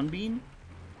 Like Sean Bean?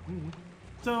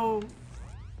 So,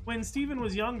 when Steven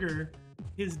was younger,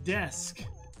 his desk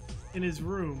in his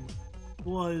room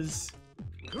was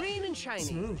Green and shiny,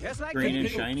 Smooth. just like Green the and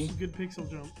pixels. shiny? good pixel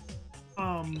jump.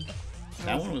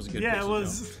 That one was a good yeah, pixel it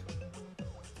was.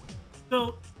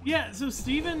 So yeah, so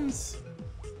Steven's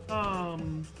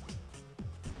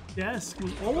desk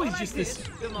was always like just this this,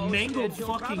 the most mangled that you'll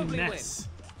fucking probably mess.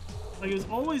 Like it was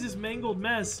always this mangled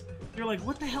mess. You're like,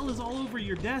 what the hell is all over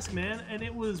your desk, man? And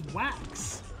it was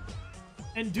wax.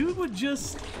 And dude would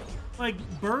just like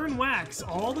burn wax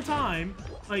all the time,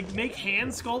 like make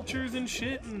hand sculptures and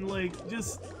shit, and like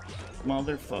just. No,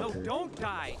 Motherfucker. don't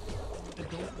die. I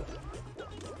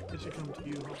don't. It should come to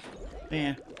you.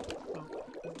 Yeah. Oh.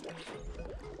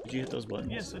 Did you hit those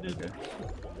buttons? Yes, I did. Okay.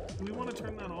 Do we want to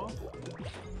turn that off?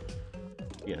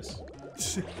 Yes.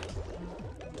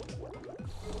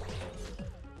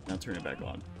 Now turn it back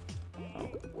on. Oh,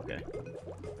 okay.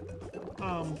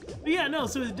 But yeah, no,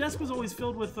 so his desk was always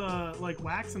filled with, like,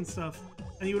 wax and stuff,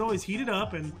 and he would always heat it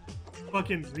up and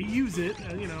fucking reuse it,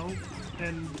 you know,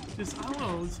 and just, I don't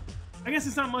know, it was, I guess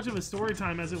it's not much of a story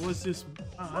time as it was just,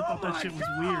 I thought that my shit was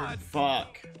God. weird.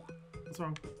 Fuck. What's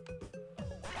wrong?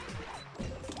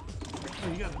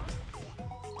 Oh, you got it.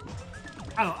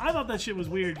 I don't know, I thought that shit was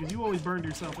weird, because you always burned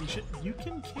yourself and shit. You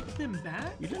can kick them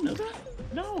back? You didn't know that?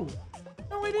 No!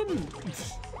 No, I didn't!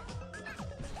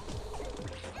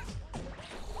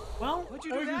 Well, What'd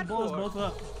you do or just that blows for? both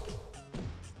up.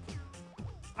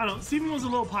 I don't know. Steven was a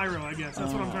little pyro, I guess.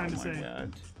 That's what I'm trying to Oh my say.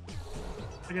 God.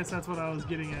 I guess that's what I was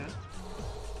getting at.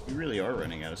 You really are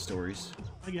running out of stories.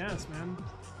 I guess, man.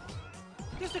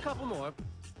 Just a couple more.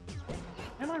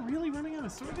 Am I really running out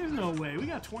of story? There's no way. We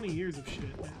got 20 years of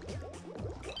shit, man.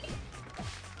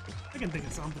 I can think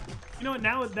of something. You know what?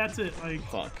 Now that's it. Like,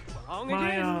 Fuck. Wrong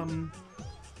my, again.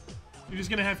 you're just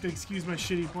gonna have to excuse my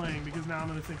shitty playing because now I'm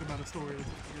gonna think about a story. That's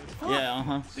good. Fuck, Yeah,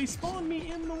 uh-huh. They spawned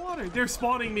me in the water. They're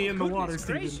spawning me in the water,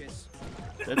 Goodness Steven. gracious.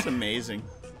 That's amazing.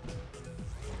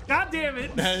 God damn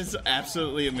it! That is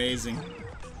absolutely amazing.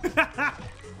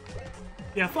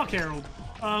 Yeah, fuck Harold.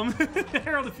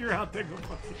 Harold, if you're out there, go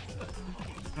fuck it.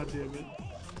 God damn it.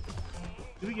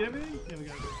 Did we get everything? Yeah, we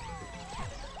got it.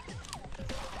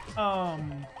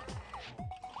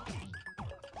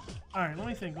 Alright, let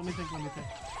me think.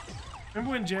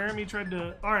 Remember when Jeremy tried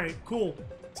to... Alright, cool.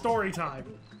 Story time.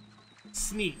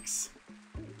 Sneaks.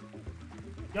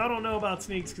 Y'all don't know about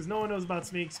Sneaks, because no one knows about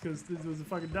Sneaks, because this was a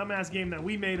fucking dumbass game that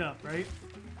we made up, right?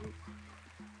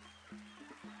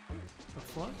 The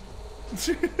fuck?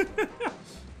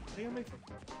 They gonna make fun-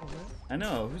 oh, I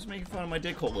know. Who's making fun of my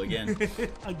dick hole again? man.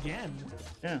 Again.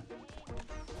 Yeah.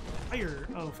 Fire.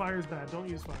 Oh, fire's bad. Don't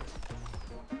use fire.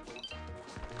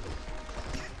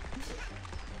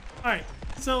 Alright,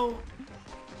 so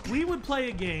we would play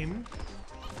a game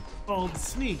called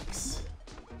Sneaks.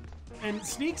 And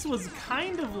Sneaks was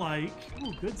kind of like...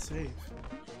 Ooh, good save.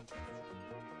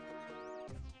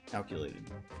 Calculated.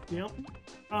 Yep.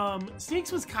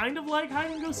 Sneaks was kind of like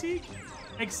hide and go seek,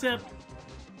 except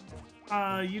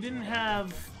you didn't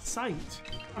have sight.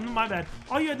 My bad.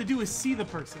 All you had to do was see the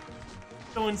person.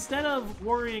 So instead of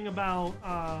worrying about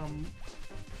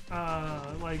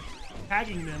like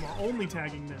tagging them or only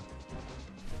tagging them.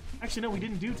 Actually, no, we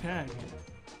didn't do tag.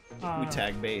 We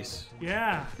tag base.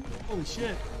 Yeah. Holy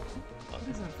shit. What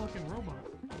is that fucking robot?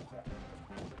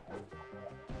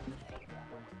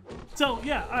 So,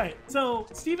 yeah, alright. So,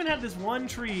 Steven had this one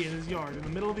tree in his yard, in the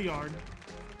middle of the yard,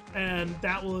 and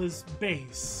that was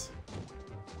base.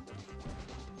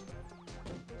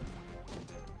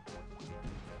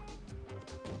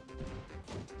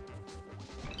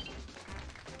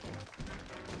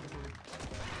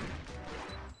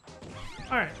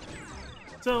 Alright.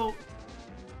 So,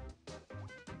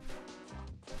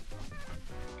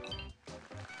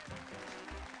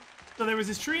 there was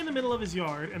this tree in the middle of his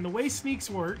yard, and the way Sneaks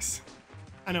works...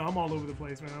 I know, I'm all over the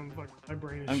place, man. I'm fucking, my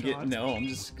brain is shot. No, I'm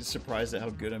just surprised at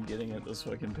how good I'm getting at those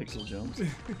fucking pixel jumps.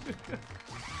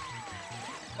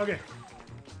 Okay.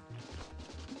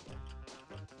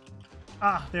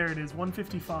 Ah, there it is.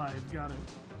 155. Got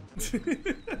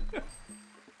it.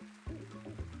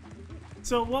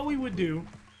 So what we would do,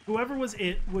 whoever was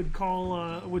it would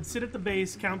call, would sit at the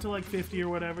base, count to like 50 or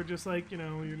whatever, just like, you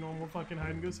know, your normal fucking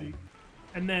hide and go seek.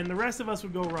 And then the rest of us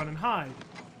would go run and hide.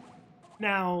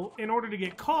 Now, in order to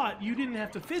get caught, you didn't have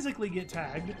to physically get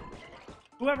tagged.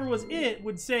 Whoever was it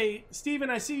would say, Steven,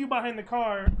 I see you behind the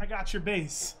car. I got your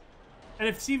base. And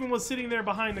if Steven was sitting there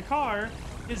behind the car,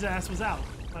 his ass was out.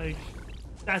 Like,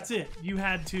 that's it. You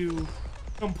had to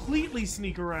completely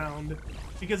sneak around,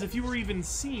 because if you were even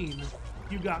seen,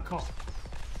 you got caught.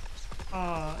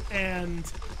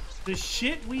 And the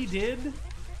shit we did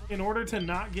in order to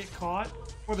not get caught,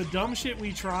 or the dumb shit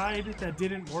we tried that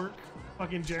didn't work,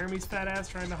 fucking Jeremy's fat ass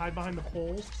trying to hide behind the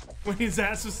pole when his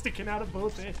ass was sticking out of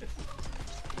both ends.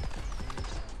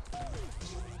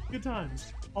 Good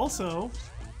times. Also,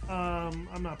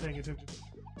 I'm not paying attention.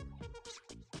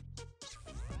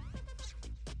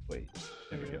 Wait,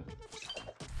 there we go.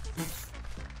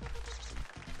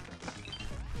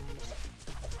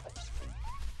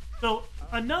 So,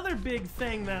 another big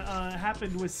thing that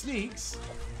happened with Sneaks,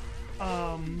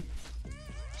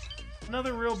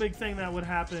 another real big thing that would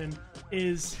happen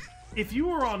is if you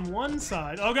were on one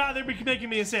side... Oh god, they're making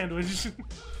me a sandwich.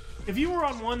 If you were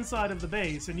on one side of the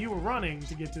base and you were running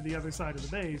to get to the other side of the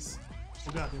base...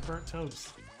 Oh god, they're burnt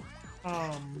toast.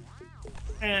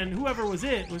 And whoever was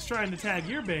it was trying to tag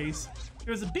your base,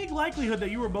 there was a big likelihood that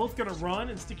you were both going to run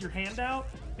and stick your hand out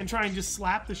and try and just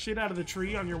slap the shit out of the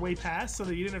tree on your way past so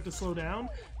that you didn't have to slow down.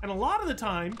 And a lot of the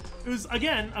time, it was,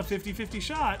 again, a 50-50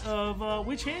 shot of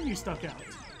which hand you stuck out.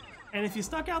 And if you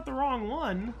stuck out the wrong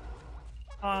one,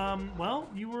 well,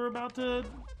 you were about to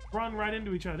run right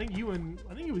into each other. I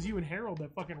think it was you and Harold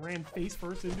that fucking ran face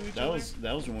first into each other.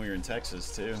 That was when we were in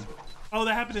Texas too. Oh,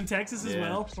 that happened in Texas as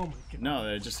well? Oh my god. No,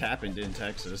 it just happened in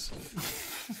Texas.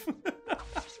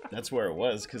 That's where it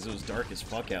was, because it was dark as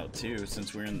fuck out too,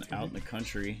 since we were out in the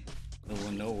country, middle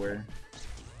of nowhere.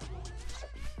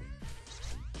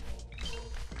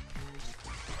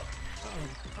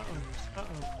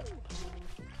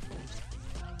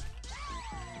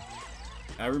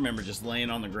 I remember just laying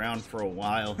on the ground for a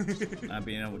while, not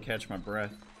being able to catch my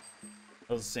breath.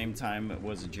 That was the same time,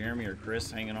 was it Jeremy or Chris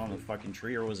hanging on the fucking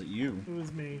tree, or was it you? It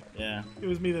was me. Yeah. It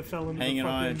was me that fell into hanging the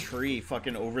fucking... on a tree,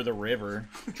 fucking over the river,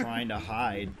 trying to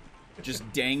hide. Just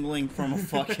dangling from a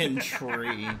fucking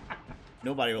tree.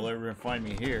 Nobody will ever find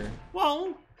me here.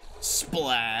 Well...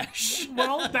 Splash!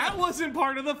 Well, that wasn't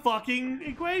part of the fucking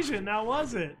equation, now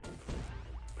was it?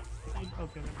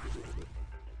 Okay.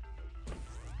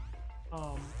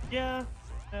 Yeah.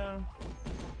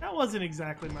 That wasn't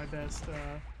exactly my best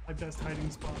hiding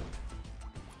spot.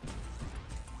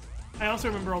 I also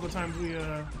remember all the times we,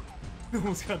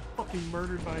 almost got fucking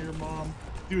murdered by your mom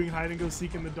doing hide and go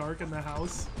seek in the dark in the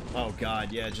house. Oh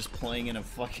god, yeah, just playing in a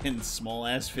fucking small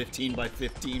ass 15 by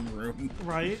 15 room.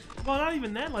 Right? Well, not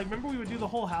even that. Like, remember we would do the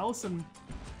whole house, and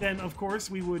then of course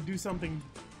we would do something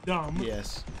dumb.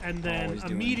 Yes. And then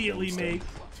immediately make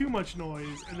too much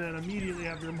noise, and then immediately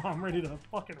have your mom ready to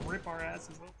fucking rip our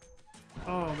asses up.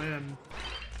 Oh man.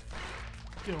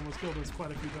 She almost killed us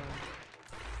quite a few times.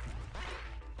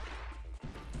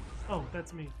 Oh,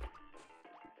 that's me.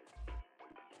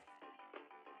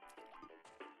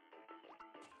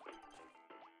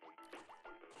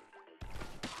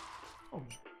 Oh.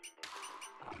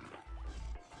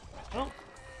 Well,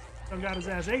 I've got his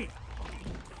ass 8.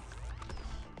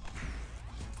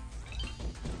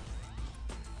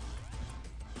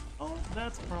 Oh,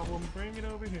 that's a problem. Bring it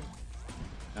over here.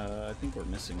 I think we're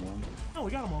missing one. Oh,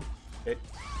 we got them all. Okay.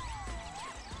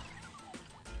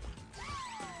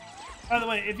 By the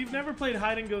way, if you've never played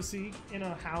hide and go seek in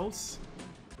a house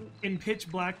in pitch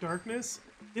black darkness,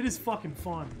 it is fucking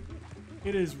fun.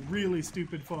 It is really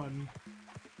stupid fun.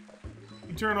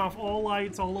 You turn off all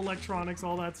lights, all electronics,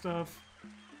 all that stuff,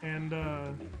 and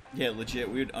yeah, legit,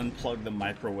 we would unplug the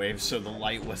microwave so the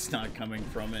light was not coming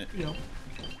from it. Yep.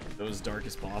 It was dark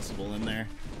as possible in there.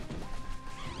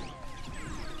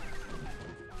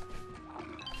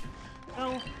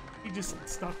 Well, he just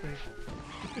stuck me.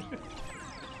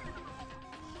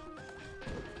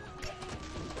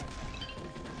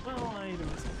 Well, I don't know.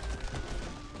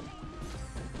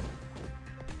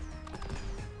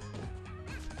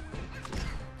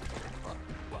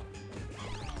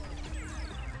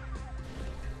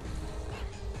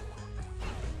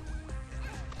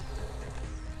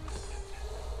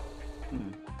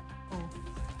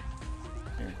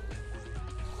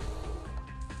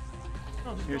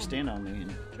 Here, stand on me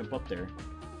and jump up there.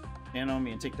 Stand on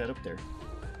me and take that up there.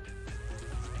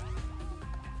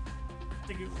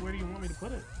 Where do you want me to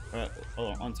put it?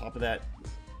 Oh, on top of that.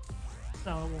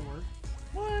 No, it won't work.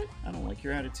 What? I don't like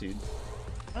your attitude.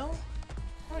 Well,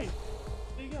 right.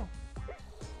 There you go.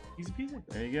 Easy peasy.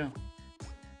 There you go.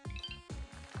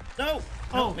 No!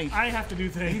 Oh, me. I have to do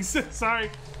things.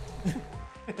 Sorry.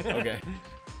 Okay.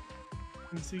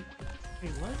 Let me see. Hey,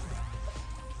 what?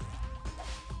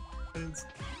 I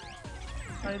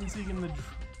didn't see in the.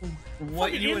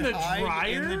 What, you in would the hide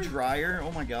dryer? in the dryer?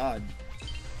 Oh my god.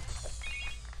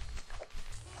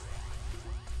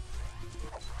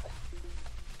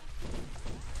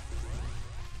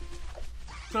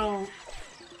 So,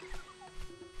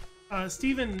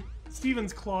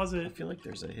 Steven's closet. I feel like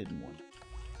there's a hidden one.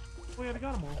 Oh yeah, I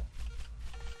got them all.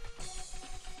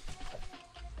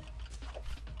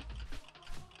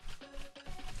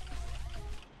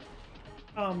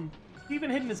 Steven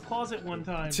hid in his closet one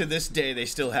time. To this day, they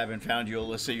still haven't found you,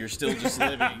 Alyssa. You're still just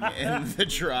living in the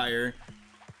dryer.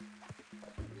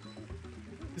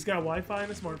 He's got Wi-Fi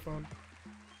and a smartphone.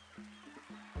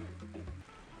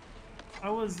 I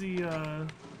was the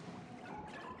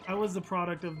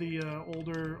product of the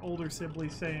older sibling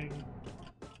saying,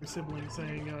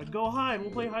 "Go hide,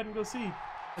 we'll play hide and go seek," and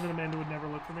then Amanda would never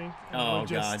look for me. Oh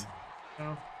god. You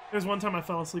know, there's one time I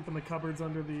fell asleep in the cupboards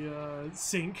under the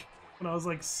sink when I was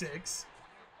like 6,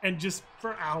 and just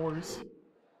for hours,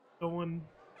 no one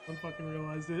fucking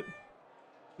realized it.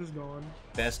 Just gone.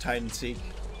 Best hide and seek.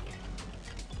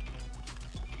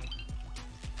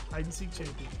 Hide and seek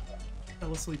champion.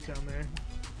 Fell asleep down there. Am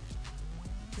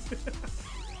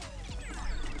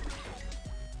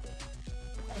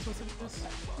I supposed to do this? I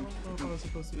don't know if I was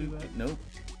supposed to do that. Nope.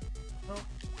 No.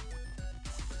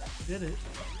 Did it.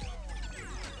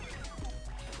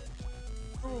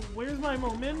 Oh, where's my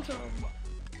momentum?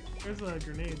 Where's the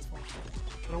grenades?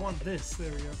 But I want this.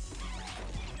 There we go.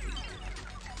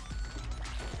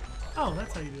 Oh,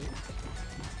 that's how you do it.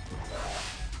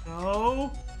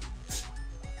 No.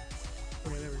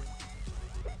 Okay, there we go.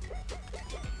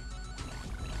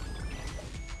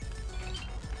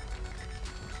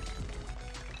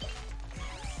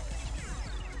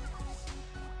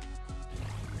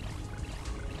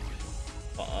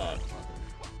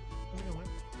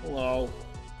 Hello.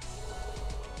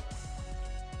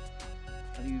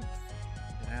 How do you get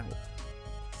out?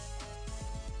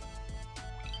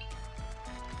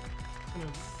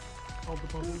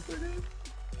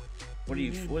 What do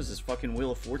you? What is this fucking Wheel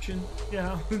of Fortune?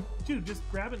 Yeah, dude, just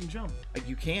grab it and jump.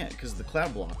 You can't because of the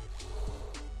cloud block.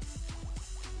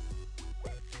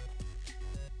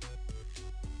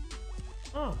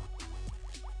 Oh.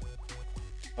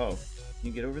 Oh, can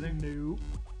you get over there? Nope.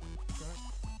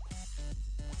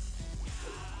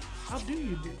 How do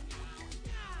you do?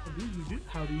 How do you do?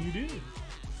 How do you do?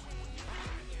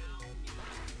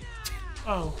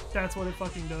 Oh, that's what it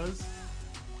fucking does?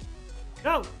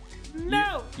 No!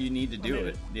 No! You need to do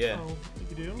it. Yeah. Oh,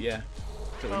 you do? Yeah.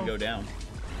 So we can go down.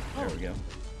 There we go.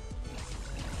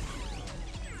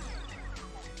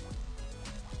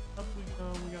 Up we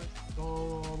go. We got to go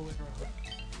all the way around.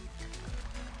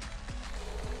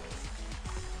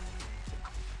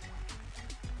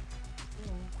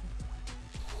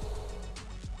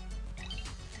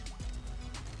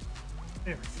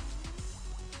 There we go.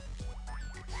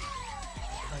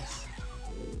 Nice.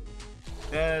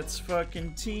 That's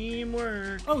fucking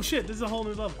teamwork. Oh shit, this is a whole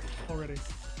new level already.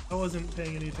 I wasn't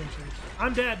paying any attention.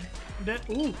 I'm dead. I'm dead.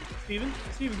 Ooh, Steven,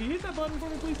 can you hit that button for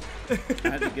me, please? I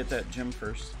had to get that gem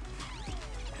first.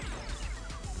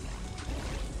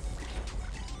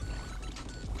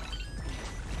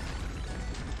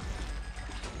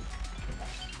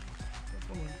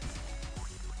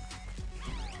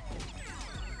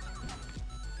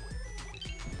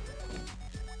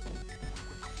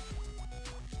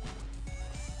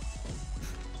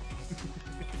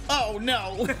 Oh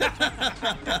no!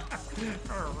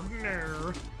 Oh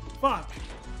no! Fuck!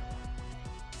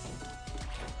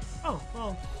 Oh,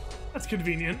 well, that's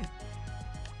convenient.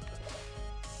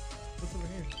 What's over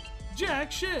here?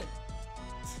 Jack shit!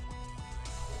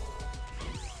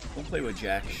 Don't play with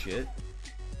jack shit.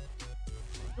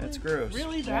 That's gross.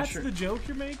 Really? That's the joke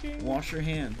you're making? Wash your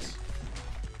hands.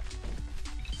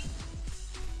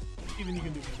 Even you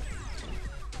can do that.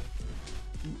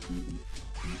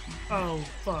 Oh,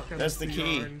 fuck. That's the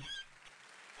key. Yarn.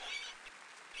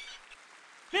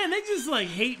 Man, they just, like,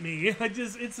 hate me.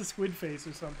 It's a squid face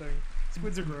or something.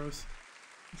 Squids are gross.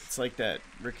 It's like that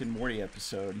Rick and Morty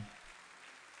episode.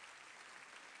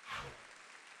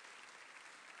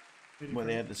 Where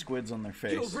they had the squids on their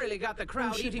face. You've really got the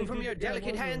crowd eating from your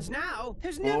delicate hands now.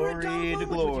 There's Glory never a dull moment to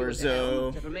with you Glorzo.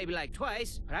 except for maybe like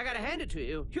twice, but I gotta hand it to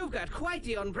you. You've got quite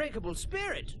the unbreakable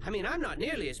spirit. I mean, I'm not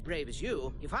nearly as brave as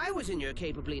you. If I was in your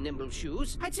capably nimble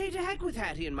shoes, I'd say to heck with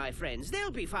Hattie and my friends.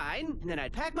 They'll be fine. And then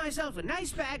I'd pack myself a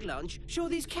nice bag lunch, show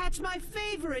these cats my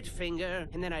favorite finger,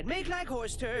 and then I'd make like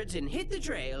horse turds and hit the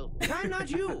trail. But I'm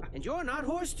not you, and you're not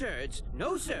horse turds.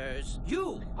 No, sirs.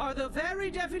 You are the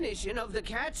very definition of the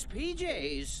cat's PJs.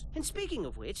 And speaking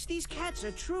of which, these cats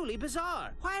are truly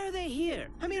bizarre. Why are they here?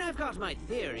 I mean, I've got my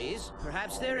theories.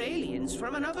 Perhaps they're aliens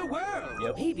from another world.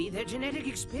 Yep. Maybe their genetic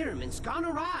experiments gone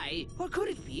awry. Or could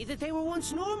it be that they were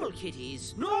once normal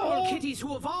kitties? Normal kitties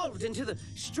who evolved into the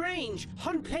strange,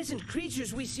 unpleasant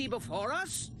creatures we see before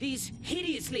us? These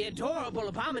hideously adorable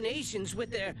abominations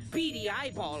with their beady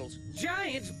eyeballs,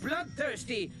 giant,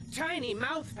 bloodthirsty, tiny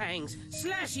mouth fangs,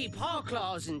 slashy paw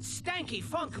claws, and stanky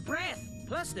funk breath.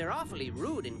 Plus, they're awfully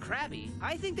rude and crabby.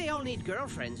 I think they all need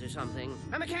girlfriends or something.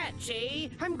 I'm a cat, see?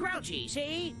 I'm grouchy,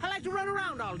 see? I like to run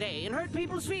around all day and hurt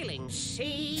people's feelings,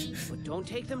 see? But don't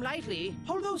take them lightly.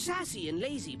 Although sassy and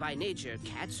lazy by nature,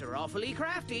 cats are awfully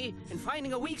crafty, and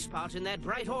finding a weak spot in that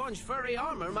bright orange furry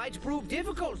armor might prove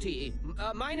difficulty.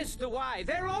 Minus the why.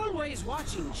 They're always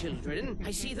watching children.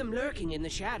 I see them lurking in the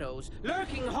shadows.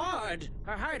 Lurking hard.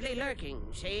 Or hardly lurking,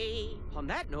 see? On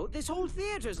that note, this whole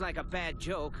theater's like a bad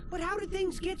joke. But how did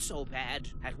things get so bad?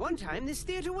 At one time, this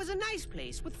theater was a nice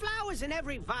place, with flowers in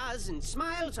every vase and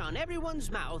smiles on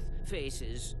everyone's mouth.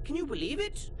 Faces. Can you believe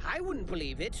it? I wouldn't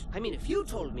believe it. I mean, if you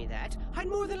told me that, I'd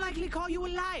more than likely call you a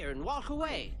liar and walk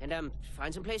away. And,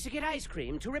 find some place to get ice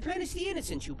cream to replenish the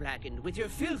innocence you blackened with your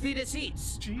filthy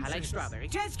deceits. Jesus. I like strawberry.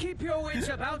 Just keep your wits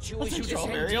about you as you descend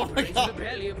Strawberry? Oh deeper my into God. the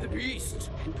belly of the beast.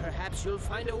 And perhaps you'll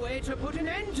find a way to put an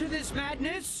end to this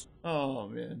madness. Oh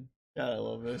man, God, I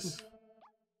love this.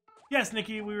 Yes,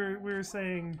 Nikki, we were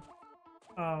saying,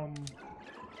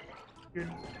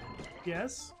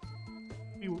 yes?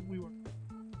 We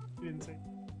didn't say.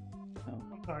 Oh.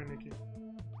 I'm sorry, Nikki.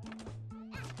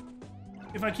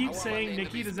 If I keep saying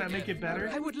Nikki, does that make it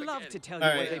better? I would love to tell you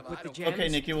All where right. they put the gems. Okay,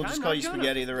 Nikki, we'll but just I'm call not you gonna.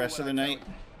 Spaghetti the rest of the night.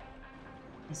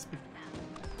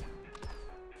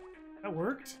 That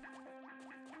worked?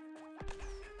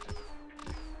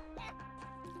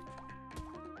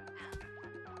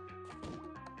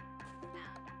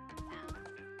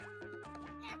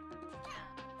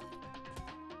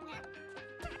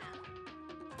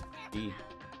 E.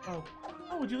 Oh.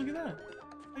 Oh, would you look at that?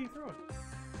 How you throw it?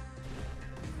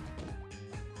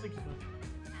 Thank you, bud.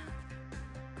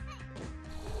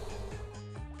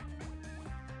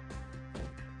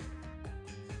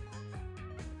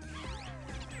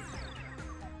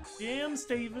 Damn,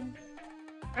 Steven.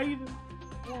 How you doing?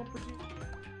 Oh, pretty.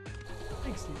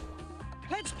 Thanks, Steven.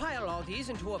 Let's pile all these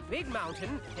into a big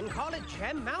mountain and call it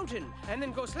Gem Mountain, and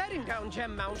then go sledding down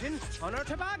Gem Mountain on our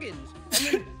toboggans, and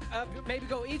then maybe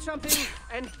go eat something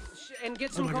and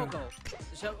get some Oh my cocoa,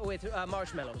 so with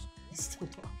marshmallows. Still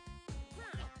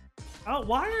oh,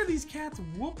 why are these cats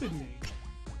whooping me?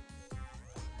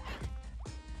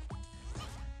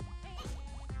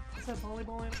 What's that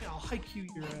volleyball anime? Oh, haiku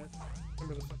your ass.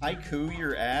 Remember the fucking Haiku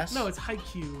your ass? No, it's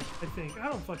haiku, I think. I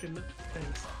don't fucking know.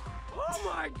 Thanks. Oh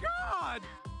my God!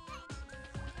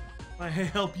 I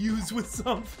help yous with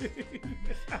something.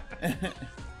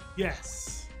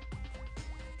 Yes.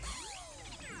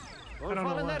 Don't don't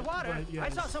fall know in that why, water. but yes. I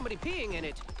saw somebody peeing in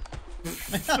it.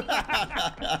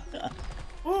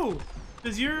 Ooh,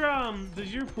 does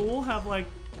your pool have like?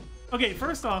 Okay,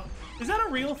 first off, is that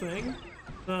a real thing?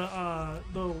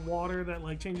 The water that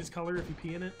like changes color if you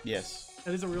pee in it. Yes.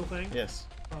 That is a real thing. Yes.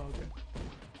 Oh, okay.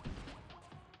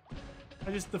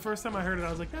 The first time I heard it, I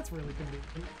was like, that's really convenient.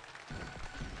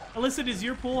 Alyssa, does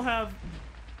your pool have?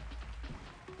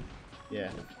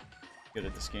 Yeah. Good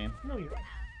at this game. No, you're.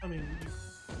 I mean.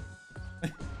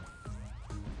 Come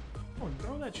on,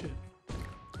 throw that shit.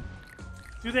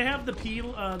 Do they have the pee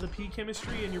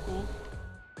chemistry in your pool?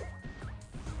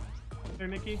 There,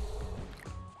 Nikki.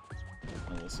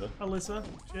 Alyssa.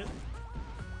 Shit.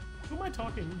 Who am I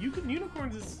talking?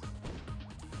 Unicorns is.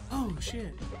 Oh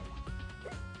shit.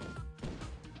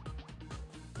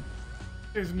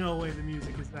 There's no way the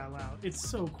music is that loud. It's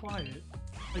so quiet.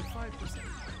 Like 5%.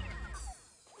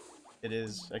 It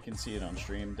is. I can see it on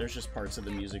stream. There's just parts of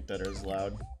the music that are as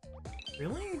loud.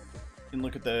 Really? You can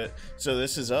look at the... So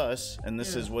this is us, and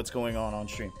this is what's going on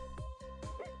stream.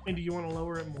 And do you want to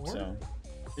lower it more? So,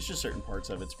 it's just certain parts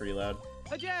of it's pretty loud.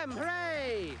 A gem,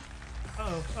 hooray!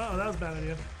 Oh, that was a bad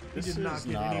idea. This did not is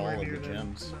get not anywhere all of near the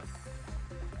gems. No.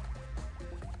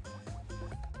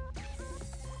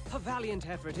 A valiant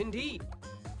effort indeed.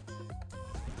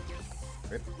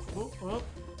 Rip. Oh.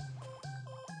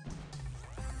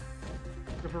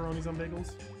 Pepperonis on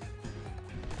bagels.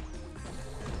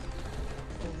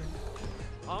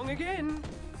 On again.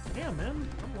 Damn, man.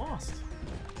 I'm lost.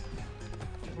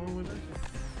 What's wrong with that?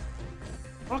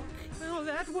 Fuck. Well,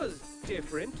 that was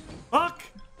different. Fuck!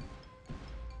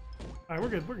 Alright, we're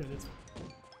good. It's...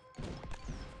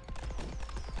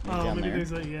 Oh, down maybe there.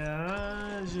 there's a...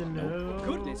 Yeah, you know.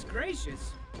 Goodness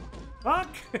gracious. Fuck!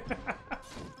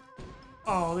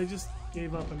 Oh, they just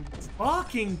gave up and...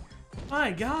 Fucking...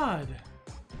 My god!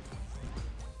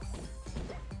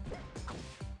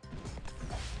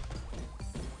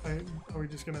 Alright, are we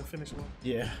just gonna finish one?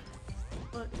 Yeah.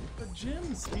 But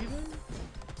Jim, Steven?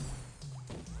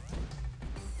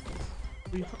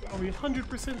 Are we 100%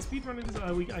 speedrunning this?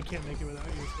 I can't make it without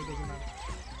you, so it doesn't matter.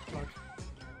 Fuck.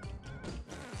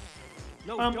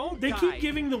 No, don't they die. keep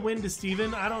giving the win to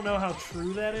Steven. I don't know how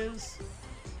true that is,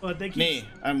 but they keep... Me,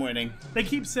 I'm winning. They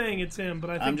keep saying it's him, but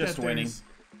I think I'm just winning.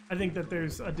 I think that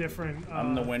there's a different...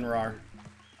 I'm the winrar.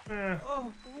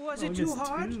 Oh, was it Oh, too just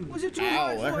hard? two. Was it too Ow,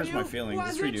 hard that for hurts you? my feelings.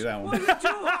 Was Let's redo that one. Was it too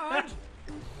hard?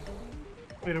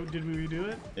 Wait, did we redo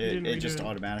it? You It didn't just redo it.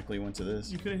 automatically went to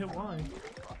this. You could have hit Y.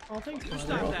 Oh, thanks, bud.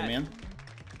 Stop You're welcome, that. man.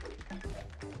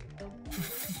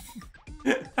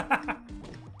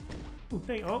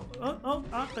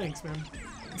 Thanks, man.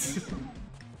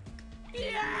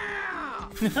 Yeah!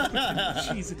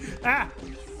 Jesus. Ah!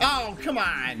 Oh, come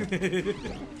on!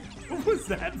 What was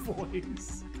that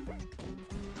voice?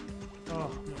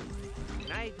 Oh, no.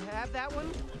 Can I have that one?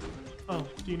 Oh,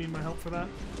 do you need my help for that?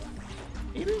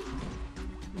 Maybe?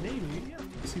 Maybe, yeah.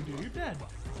 Yes, you do. You're dead.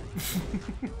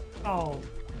 Oh.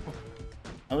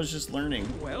 I was just learning.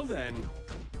 Well then.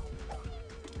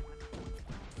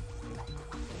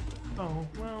 Oh,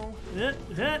 well.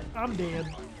 I'm dead.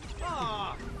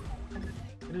 Ah,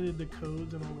 Edited the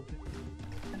codes and all the things.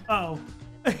 Oh.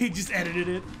 He just edited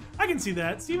it. I can see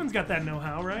that. Steven's got that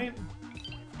know-how, right?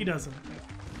 He doesn't.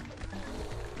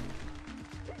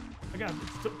 I got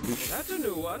this. that's a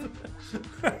new one.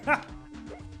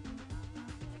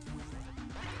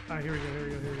 Alright, here we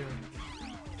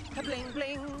go. Bling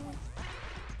bling.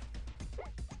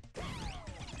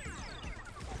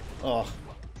 Oh.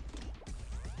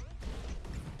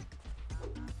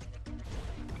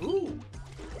 Ooh.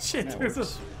 Shit, That there's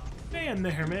works. a fan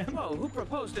there, man. Oh, who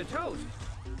proposed a toast?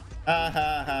 Ha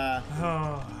ha ha.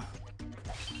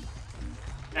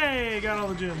 Oh. Hey, got all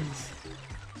the gems.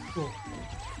 Cool.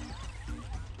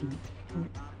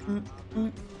 I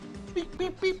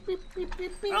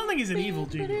don't think he's an evil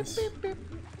genius.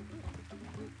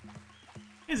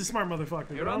 He's a smart motherfucker,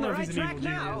 but You're I don't on know the if he's right an evil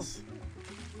track now. genius.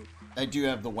 I do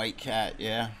have the white cat,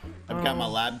 yeah. I've got my Oh.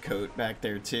 lab coat back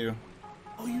there, too.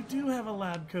 Oh, you do have a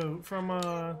lab coat from,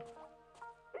 God,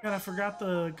 I forgot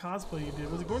the cosplay you did.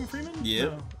 Was it Gordon Freeman?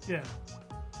 Yep. No. Yeah.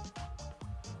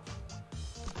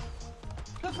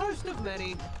 The first of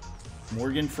many.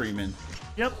 Morgan Freeman.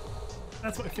 Yep.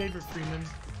 That's my favorite Freeman.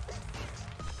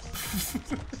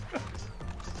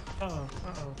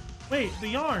 Uh-oh. Wait, the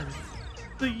yarn!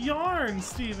 The yarn,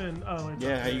 Steven! Oh, it's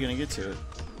Yeah, up how you there. gonna get to it?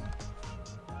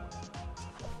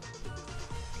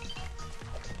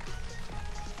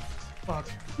 Fuck.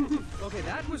 Okay,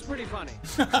 that was pretty funny.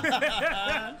 God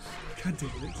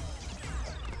damn it.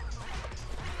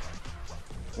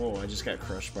 Whoa, I just got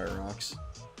crushed by rocks.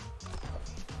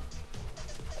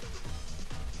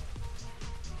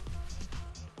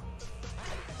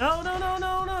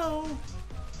 No.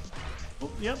 Oh,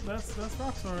 yep, that's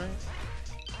rocks, alright.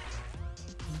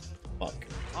 Fuck.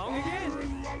 Honk again.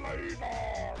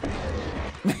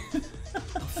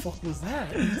 The fuck was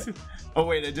that? Oh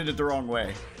wait, I did it the wrong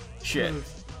way. Shit.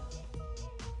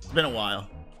 It's been a while.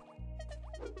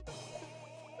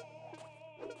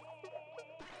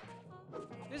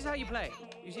 This is how you play.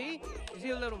 You see? You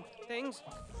see the little things?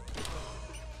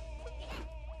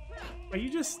 Are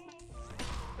you just...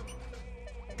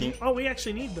 Oh, we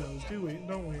actually need those, do we?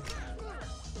 Don't we?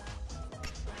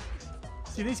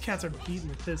 See, these cats are beating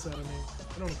the piss out of me.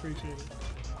 I don't appreciate it.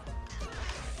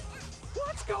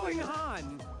 What's going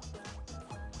on?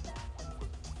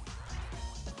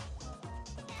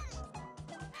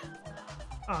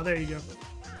 Oh, there you go.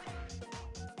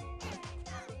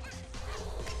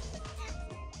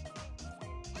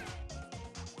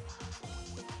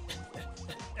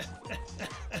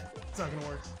 It's not gonna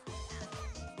work.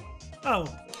 Oh,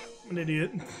 I'm an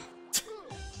idiot.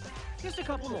 Just a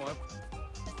couple more.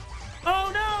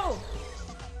 Oh no!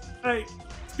 Hey,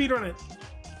 speedrun it.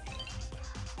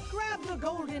 Grab the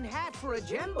golden hat for a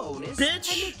gem bonus.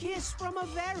 Bitch! And a kiss from a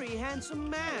very handsome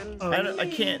man. Oh, I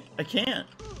can't. I can't.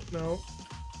 No.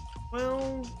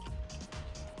 Well,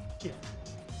 yeah.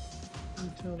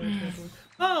 Until that happens.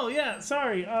 Oh yeah,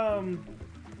 sorry.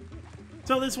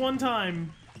 So this one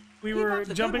time we were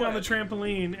jumping on the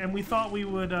trampoline and we thought we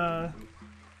would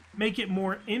make it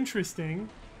more interesting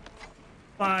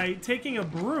by taking a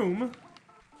broom.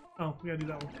 Oh, we gotta do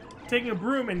that one. Taking a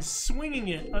broom and swinging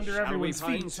it under everyone's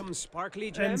feet. Some sparkly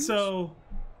gems? And so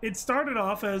it started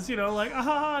off as, you know, like,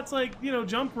 aha, it's like, you know,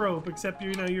 jump rope, except,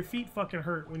 you know, your feet fucking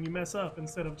hurt when you mess up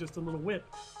instead of just a little whip.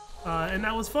 And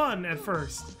that was fun at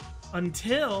first.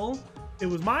 Until it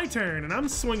was my turn, and I'm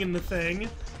swinging the thing,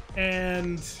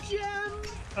 and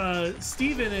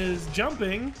Steven is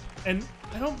jumping, and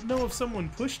I don't know if someone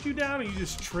pushed you down or you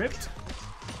just tripped.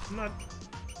 I'm not...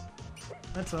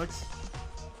 That sucks.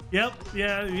 Yep,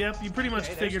 yep, you pretty much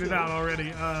figured it out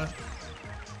already.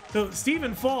 So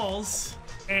Steven falls,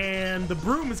 and the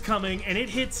broom is coming, and it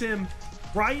hits him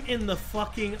right in the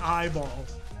fucking eyeball.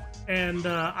 And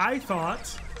I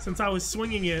thought, since I was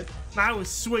swinging it, I was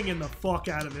swinging the fuck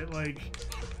out of it. Like,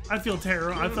 I feel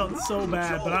terrible. I felt so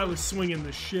bad, but I was swinging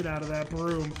the shit out of that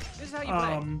broom. This is how you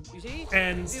play. You see?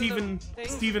 And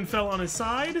Steven fell on his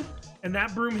side, and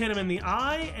that broom hit him in the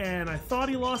eye, and I thought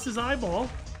he lost his eyeball.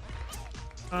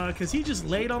 Because he just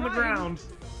laid on the ground.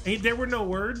 And there were no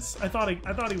words. I thought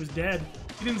he was dead.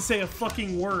 He didn't say a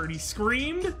fucking word. He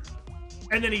screamed,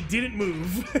 and then he didn't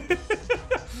move.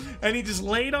 And he just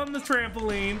laid on the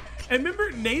trampoline. And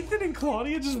remember, Nathan and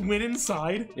Claudia just went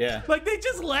inside? Yeah. Like, they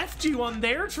just left you on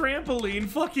their trampoline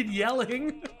fucking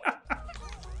yelling.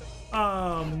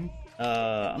 I'm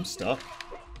stuck.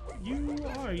 You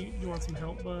are. You want some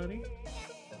help, buddy?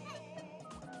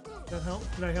 That help?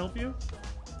 Did I help you?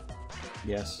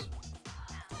 Yes.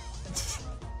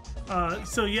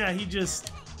 So yeah, he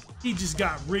just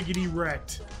got riggedy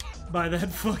wrecked by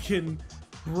that fucking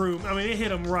broom. I mean, it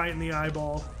hit him right in the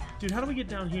eyeball. Dude, how do we get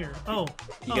down here? Oh,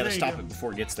 You gotta stop it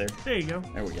before it gets there. There you go.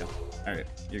 There we go. All right,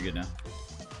 you're good now.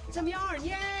 Some yarn,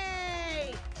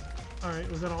 yay! All right,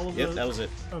 was that all of Yep, those? that was it.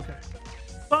 Okay.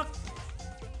 Fuck.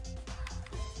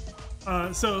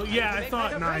 So yeah, I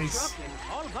thought nice.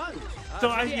 So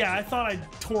I thought I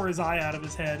tore his eye out of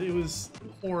his head. It was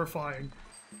horrifying,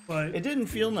 but It didn't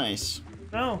feel nice.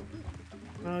 no,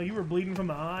 you were bleeding from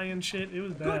the eye and shit. It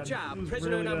was bad. Good job, it was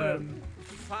prisoner really number bad.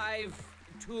 5,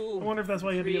 2. I wonder if that's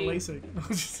why you had to get 3,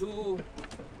 LASIK. 2.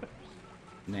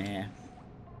 Nah.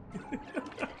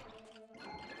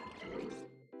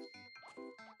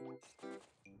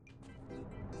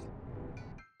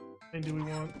 And do we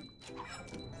want?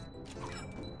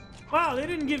 Wow, they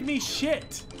didn't give me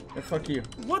shit. Yeah, fuck you.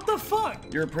 What the fuck?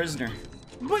 You're a prisoner.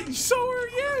 But so are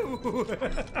you.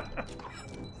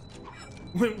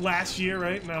 Went last year,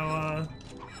 right? No, I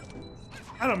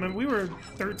don't remember. We were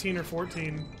 13 or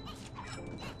 14.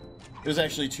 It was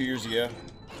actually 2 years ago.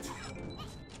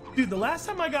 Dude, the last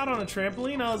time I got on a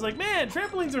trampoline, I was like, man,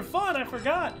 trampolines are fun. I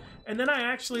forgot. And then I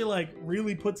actually like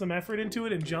really put some effort into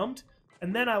it and jumped.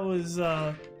 And then I was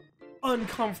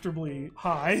uncomfortably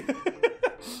high.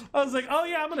 I was like, oh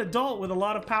yeah, I'm an adult with a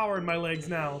lot of power in my legs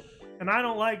now. And I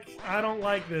don't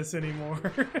like this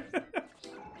anymore.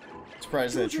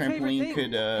 Surprised that trampoline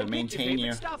could maintain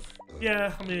you.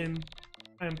 Yeah, I mean,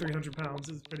 I am 300 pounds.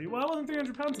 It's pretty... Well, I wasn't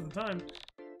 300 pounds at the time.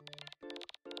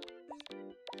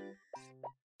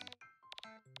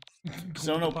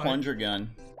 So no plunger gun.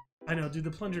 I know, dude,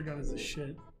 the plunger gun is the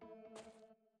shit.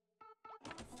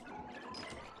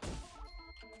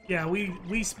 Yeah,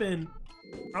 we spent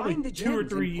probably 2 or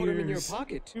 3 years.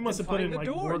 We must have put in like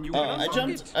work.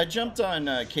 I jumped on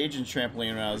Cajun's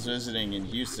trampoline when I was visiting in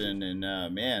Houston, and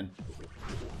man,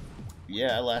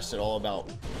 Yeah, I lasted all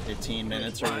about 15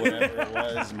 minutes or whatever it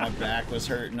was. My back was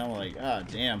hurting. I'm like, ah,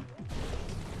 damn.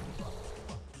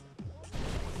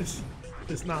 It's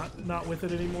not with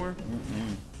it anymore.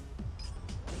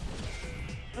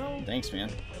 Oh. Thanks, man.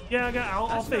 Yeah,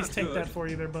 I'll face tank that for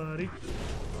you there, buddy.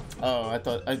 Oh, I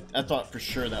thought for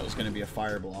sure that was gonna be a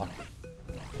fire block.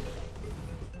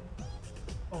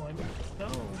 Oh, no. I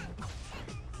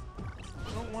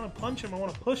don't want to punch him. I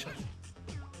want to push him.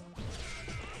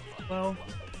 Well.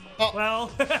 Oh. Well.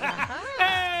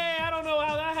 Hey, I don't know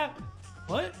how that happened.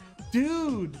 What?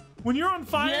 Dude, when you're on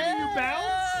fire, you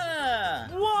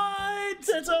bounce? What?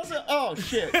 That's also. Oh,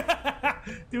 shit.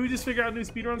 Did we just figure out new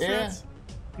speedrun stats?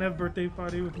 And have a birthday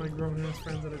party with my grown-ass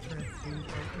friends at a trampoline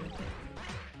park.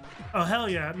 Oh, hell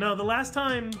yeah. No, the last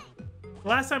time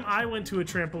I went to a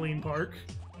trampoline park,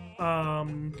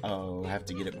 oh, I have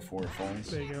to get it before it falls.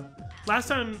 there you go. Last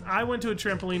time I went to a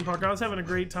trampoline park, I was having a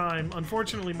great time.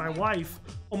 Unfortunately, my wife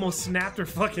almost snapped her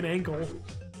fucking ankle.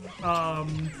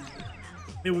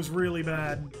 It was really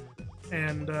bad.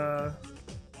 And, I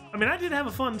mean, I did have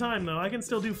a fun time, though. I can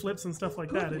still do flips and stuff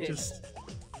like that. It just...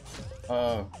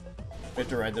 Oh, we have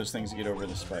to ride those things to get over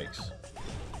the spikes.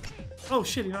 Oh,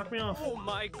 shit, he knocked me off. Oh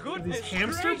my goodness! These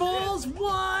hamster balls?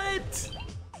 What?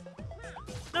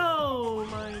 No,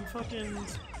 my fucking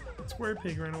square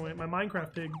pig ran away. My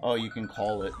Minecraft pig. Oh, you can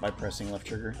call it by pressing left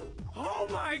trigger. Oh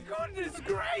my goodness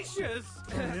gracious!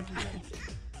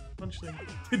 Punch thing.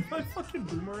 Did my fucking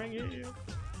boomerang hit you?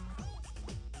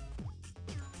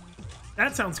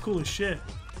 That sounds cool as shit.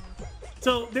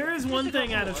 So there is one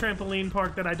thing at a trampoline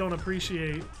park that I don't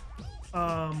appreciate,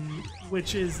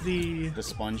 which is the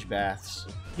sponge baths.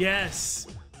 Yes,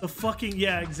 the fucking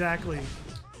yeah, exactly.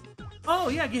 Oh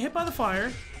yeah, get hit by the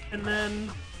fire, and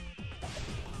then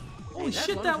holy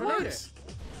shit, that works.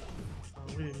 Oh,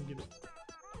 we didn't get it.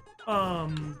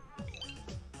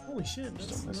 Holy shit,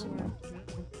 that's no...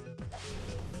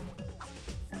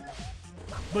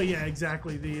 But yeah,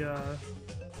 exactly.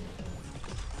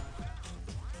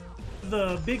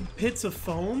 The big pits of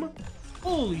foam.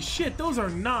 Holy shit, those are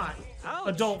not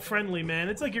adult friendly, man.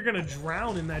 It's like you're gonna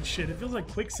drown in that shit. It feels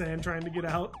like quicksand trying to get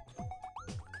out.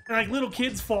 And like little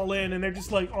kids fall in and they're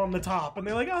just like on the top and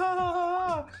they're like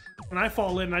ah. And I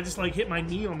fall in and I just like hit my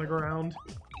knee on the ground.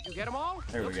 You get them all?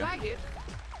 There we go. Like it.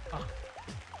 Ah.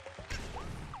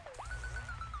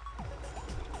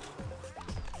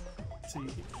 Let's see.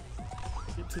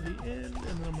 Get to the end and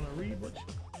then I'm gonna read what you...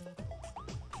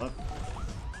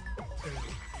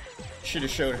 Should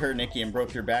have showed her, Nikki, and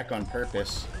broke your back on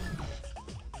purpose.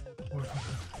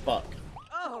 Fuck.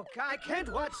 Oh, I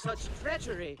can't watch such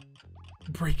treachery.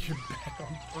 Break your back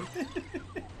on purpose.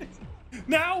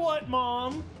 Now what,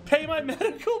 Mom? Pay my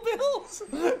medical bills?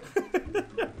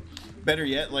 Better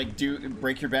yet, like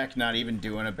break your back not even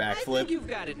doing a I think backflip. you've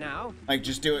got it now. Like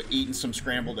just do it eating some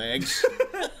scrambled eggs.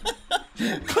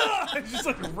 Just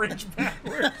like reach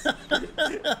backwards.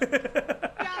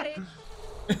 Got it.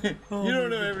 Oh, you don't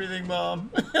know everything, Mom.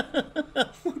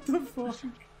 What the fuck?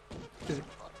 Okay.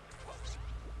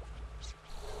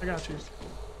 I got you.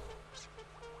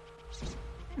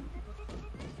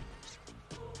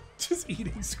 Just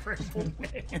eating scrambled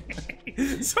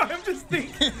eggs. So I'm just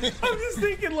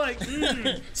thinking like,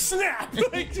 snap!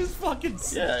 Like just fucking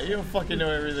snap. Yeah, you don't fucking know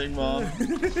everything, Mom.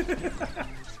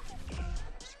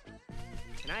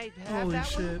 Can I have Holy that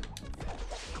shit. one?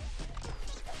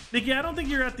 Nikki, I don't think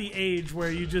you're at the age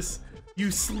where you just you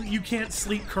can't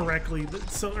sleep correctly,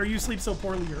 or you sleep so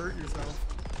poorly you hurt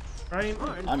yourself, right?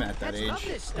 I'm at that age.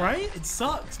 Right? It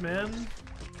sucks, man.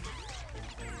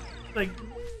 Like,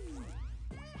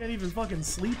 can't even fucking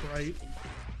sleep right.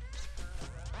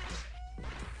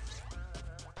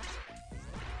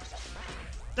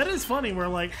 That is funny. Where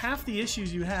like half the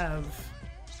issues you have,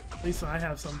 at least I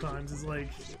have sometimes, is like.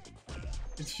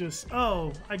 It's just,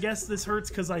 oh, I guess this hurts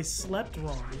because I slept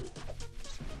wrong.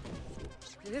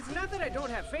 It's not that I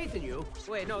don't have faith in you.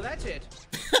 Wait, no, that's it.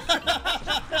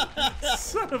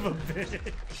 Son of a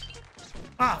bitch.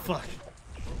 Ah, fuck.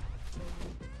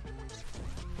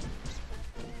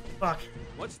 Fuck.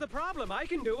 What's the problem? I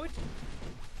can do it.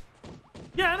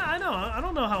 Yeah, I know. I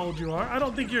don't know how old you are. I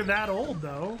don't think you're that old,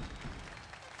 though.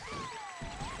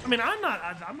 I mean, I'm not.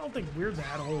 I don't think we're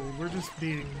that old. We're just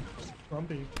being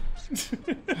grumpy.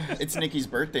 It's Nikki's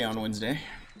birthday on Wednesday.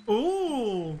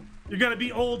 Ooh, you're gonna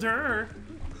be older.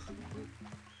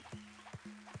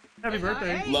 Happy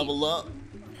birthday. Hey. Level up.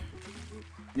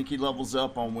 Nikki levels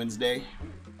up on Wednesday.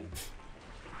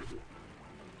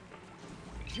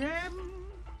 Gem.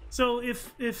 So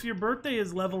if your birthday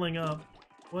is leveling up,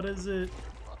 what is it?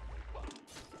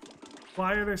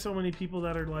 Why are there so many people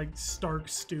that are like stark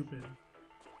stupid?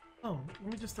 Oh,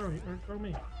 let me just throw you, or throw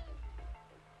me.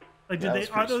 Like, did That they? was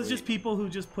Are pretty those sweet. just people who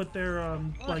just put their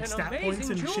like an stat points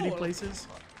in amazing shitty jewel. places?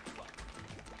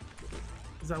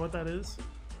 Is that what that is?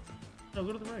 No,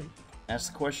 go to the right.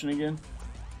 Ask the question again.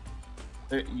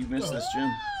 There, you missed this, Jim.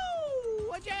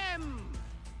 Ooh, a gem!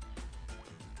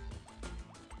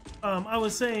 I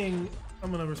was saying,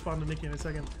 I'm gonna respond to Nikki in a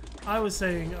second. I was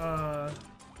saying, what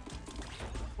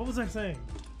was I saying?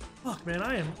 Fuck, man,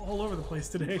 I am all over the place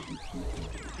today.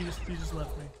 You just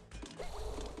left me.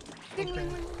 Okay.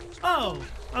 Oh,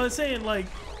 I was saying, like,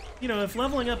 you know, if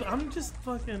leveling up, I'm just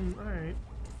fucking, alright.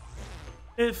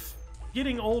 If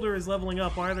getting older is leveling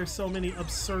up, why are there so many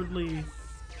absurdly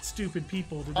stupid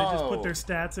people? Did they just put their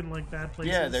stats in, like, bad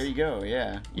places? Yeah, there you go,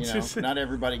 yeah. You know, not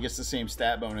everybody gets the same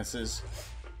stat bonuses.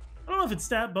 I don't know if it's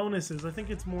stat bonuses. I think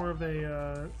it's more of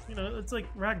a, you know, it's like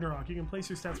Ragnarok. You can place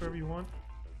your stats wherever you want.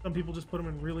 Some people just put them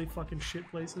in really fucking shit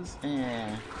places.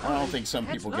 Yeah, I don't think some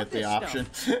people get the option.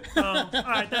 Oh,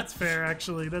 alright, that's fair,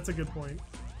 actually. That's a good point.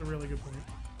 A really good point.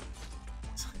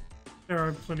 There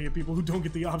are plenty of people who don't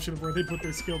get the option of where they put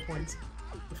their skill points.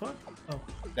 The fuck? Oh.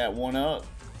 That one up.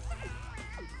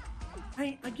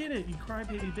 Hey, I get it, you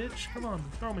crybaby bitch. Come on,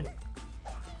 throw me.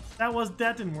 That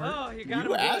didn't work. Oh, you got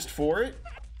You him asked for it.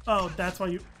 Oh, that's why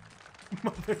you... A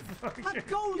Motherfucker.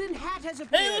 golden hat has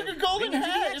appeared. Hey, look, a golden Bring it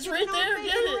to the hat. edge It's of right the there. Make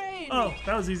Get it it. rain. Oh,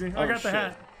 that was easy. I Oh, got the shit.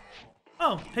 hat.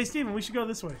 Oh, hey Steven, we should go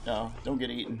this way. No, don't get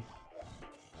eaten.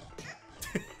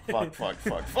 Fuck, fuck,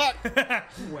 fuck, fuck.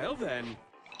 Well then.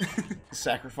 The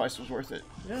sacrifice was worth it.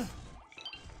 Yeah.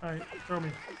 Alright, throw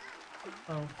me.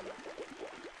 Oh.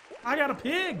 I got a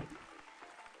pig!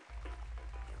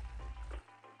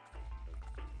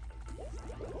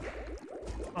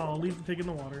 Oh, I'll leave the pig in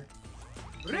the water.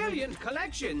 Brilliant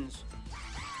collections.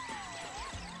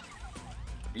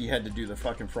 You had to do the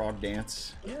fucking frog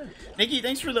dance. Yeah. Nikki,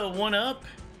 thanks for the one up.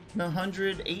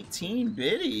 118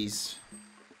 biddies.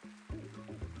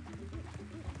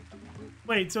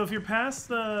 Wait, so if you're past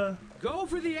the... Go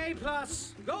for the A+.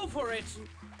 Go for it.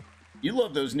 You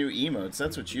love those new emotes.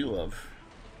 That's what you love.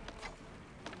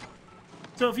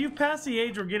 So if you've passed the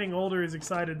age where getting older is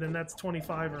excited, then that's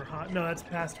 25 or hot. No, that's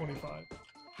past 25.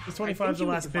 Because 25 is the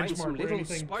last benchmark where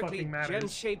anything fucking matters.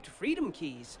 Gem-shaped freedom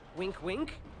keys. Wink,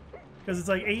 wink. Because it's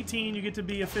like 18, you get to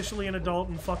be officially an adult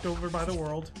and fucked over by the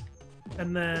world.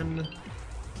 And then,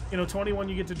 you know, 21,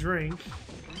 you get to drink.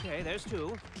 Okay, there's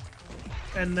two.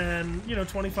 And then, you know,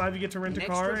 25, you get to rent a An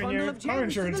car extra and your bundle of car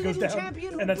gems for insurance the goes little down.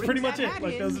 champion who And that's pretty brings much that it. hat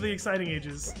Like, those in. are the exciting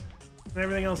ages. And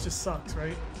everything else just sucks,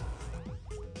 right?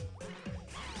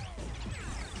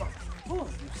 Oh,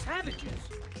 you savages.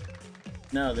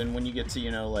 No, then when you get to,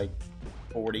 you know, like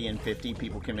 40 and 50,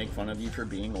 people can make fun of you for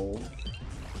being old.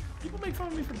 People make fun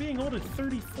of me for being old at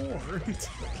 34.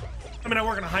 I mean, I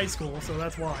work in a high school, so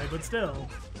that's why, but still.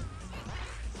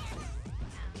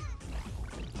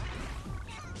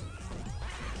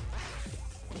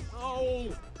 Oh.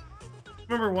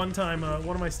 Remember one time,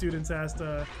 one of my students asked,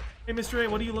 hey, Mr. A,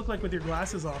 what do you look like with your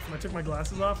glasses off? And I took my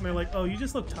glasses off, and they're like, oh, you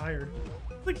just look tired.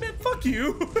 Like, man, fuck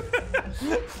you.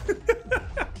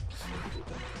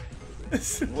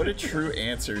 What a true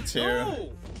answer, too. Oh.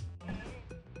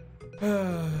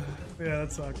 Yeah,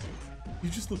 that sucked. You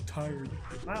just look tired.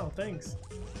 Wow, thanks.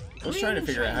 I was trying to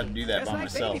figure out how to do that Just by like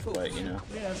myself, baby but, you know,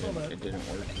 Yeah, I saw that. it didn't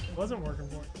work. It wasn't working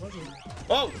for it, was it?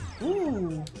 Oh!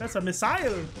 Ooh, that's a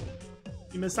missile.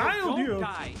 He missiled Don't you.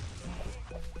 die.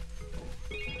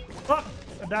 Fuck,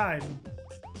 I died.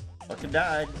 Fucking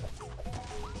died.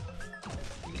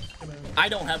 Gonna- I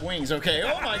don't have wings, okay?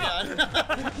 Oh my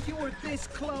god. You were this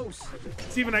close.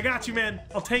 Steven, I got you, man.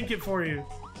 I'll tank it for you.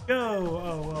 Go.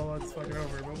 Oh, well, that's fucking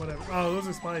over, but whatever. Oh, those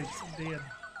are spikes. Damn.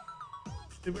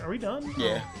 Are we done?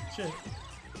 Yeah. Oh, shit.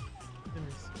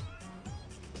 Anyways.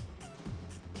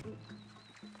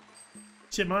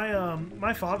 Shit,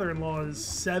 my father-in-law is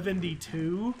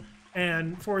 72,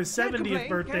 and for his 70th complain,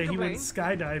 birthday, can't he went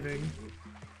complain. skydiving.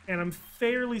 And I'm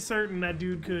fairly certain that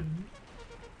dude could...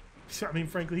 I mean,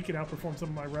 frankly, he could outperform some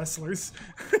of my wrestlers.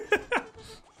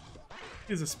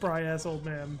 He's a spry-ass old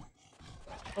man.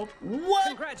 Oh, What?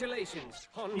 Congratulations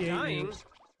on Yeah, dying.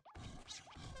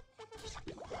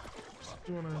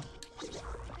 you wanna...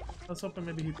 I was hoping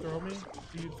maybe he'd throw me.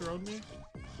 You throwed me?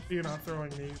 You're not throwing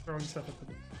me, you're throwing stuff at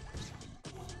the...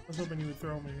 I was hoping you would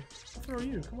throw me. I'll throw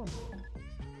you, come on.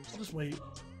 I'll just wait.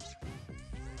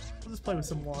 I'll just play with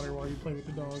some water while you play with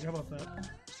the dog. How about that?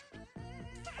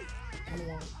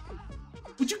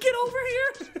 Would you get over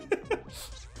here?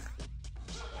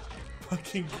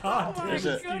 Fucking god damn There's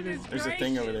it, a, Steven. there's a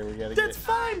thing over there we gotta That's get.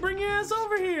 fine, bring your ass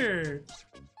over here!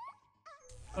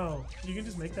 Oh, you can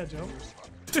just make that jump?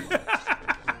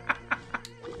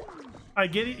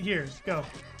 Alright, get it here, go.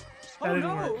 That Oh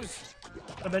didn't work.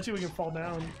 no! I bet you we can fall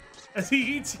down as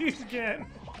he eats you again.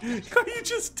 You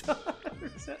just died.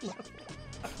 Reset level.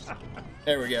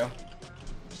 There we go.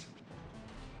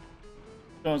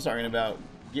 That's what I'm talking about.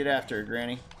 Get after it,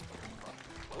 Granny.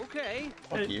 Okay.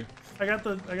 Fuck Hey, you. I got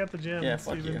the gem. Yeah,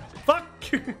 fuck Steven. you. Fuck.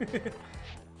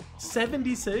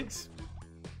 76.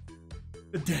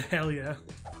 Hell yeah.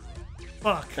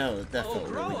 Fuck. Oh, that felt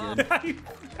grow really up. good.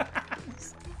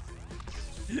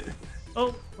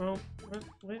 Oh, well,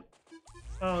 wait.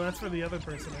 Oh, that's for the other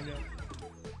person I got.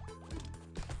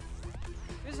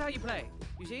 This is how you play.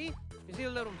 You see? You see the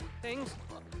little things?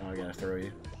 Oh, I gotta throw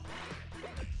you.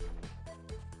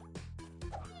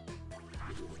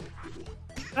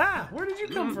 Ah, where did you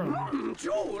come from?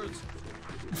 Jules!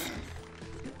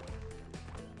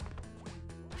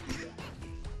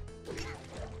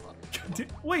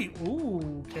 Wait,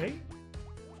 ooh, okay.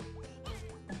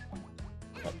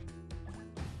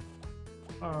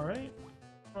 Alright.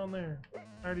 On there.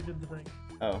 I already did the thing.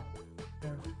 Oh. Yeah.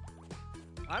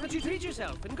 Why don't you treat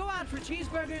yourself and go out for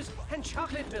cheeseburgers and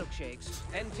chocolate milkshakes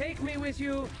and take me with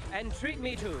you and treat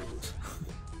me too.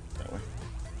 That way.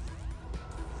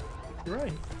 You're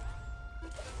right.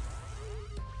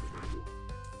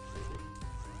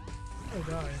 Oh,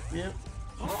 die. Yep.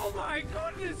 Oh my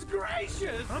goodness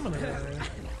gracious! I'm gonna die.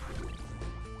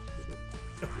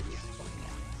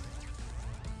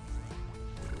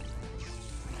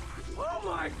 Oh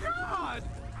my god!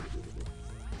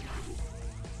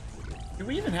 Do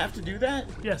we even have to do that?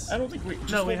 Yes. I don't think we.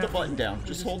 Just No, we hold the have to. button down.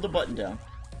 Just hold the button down.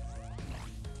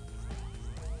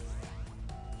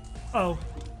 Oh.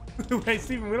 Hey,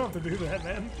 Steven, we don't have to do that,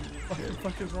 man. What the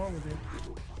fuck is wrong with you?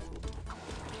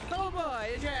 Oh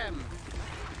boy, a gem!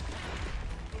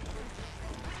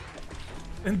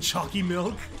 And chalky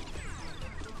milk.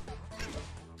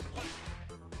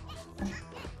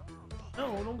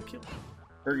 No, don't kill me.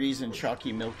 Fergie's and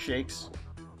chalky milkshakes.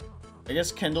 I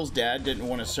guess Kendall's dad didn't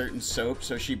want a certain soap,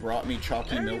 so she brought me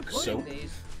chalky Where are you milk putting soap.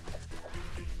 these?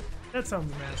 That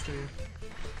sounds nasty.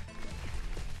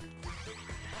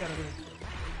 Gotta do it.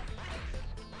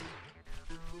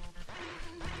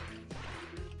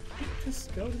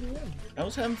 Just go to the end. I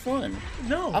was having fun.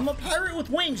 No. I'm a pirate with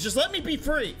wings. Just let me be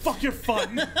free. Fuck your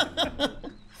fun.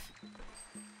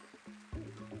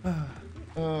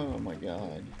 Oh my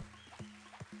god.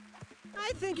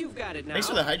 I think you've got it now. Thanks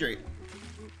for the hydrate.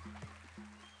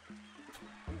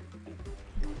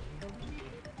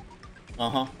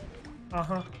 Uh-huh.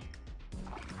 Uh-huh.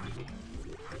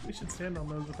 We should stand on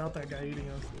those without that guy eating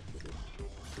us.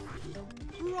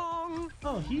 Wrong.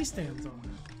 Oh, he stands on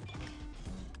them.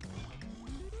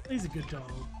 He's a good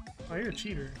dog. Oh, you're a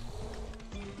cheater.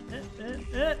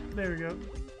 There we go.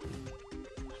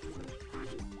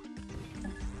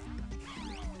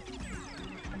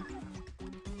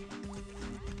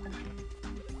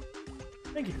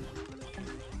 Thank you.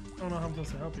 I don't know how I'm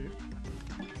supposed to help you.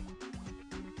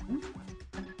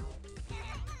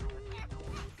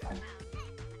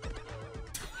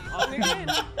 On again.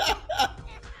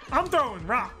 I'm throwing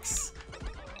rocks.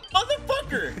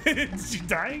 Motherfucker! Did you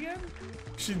die again?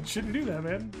 Shouldn't do that,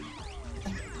 man.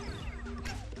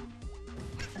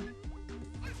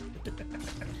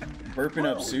 Burping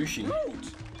up sushi.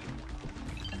 Root.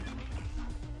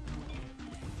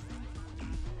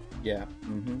 Yeah.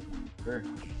 Mm-hmm. Sure.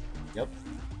 Yep.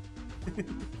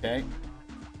 Okay.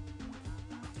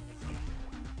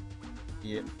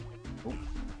 Yep. Nope.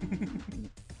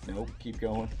 Nope. Keep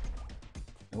going.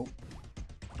 Nope.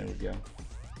 There we go.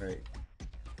 Right.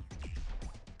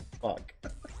 Fuck.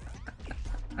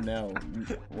 No.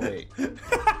 Wait. Do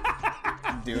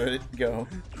it. Go.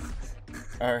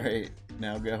 Alright.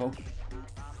 Now go.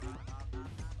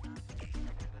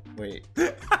 Wait.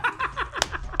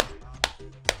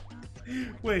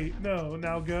 Wait, no,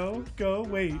 now go. Go,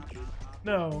 wait.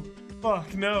 No.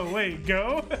 Fuck, no, wait,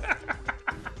 go.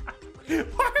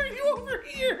 Why are you over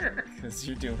here? Because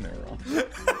you're doing it wrong.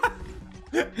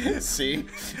 See?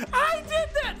 I did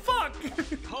that, fuck!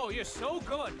 Oh, you're so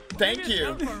good. Thank Give you.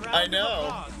 yourself a round I of know.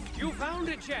 applause. You found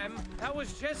a gem that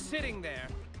was just sitting there.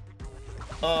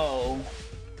 Oh.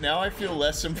 Now I feel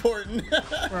less important.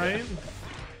 Right?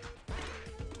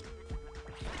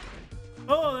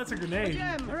 Oh, that's a A grenade.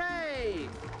 gem, hooray!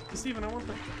 Steven, I want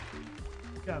the...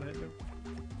 Got it.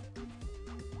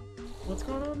 What's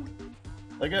going on?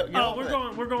 Like,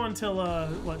 Oh, we're going till,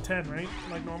 what, 10, right?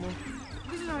 Like normal?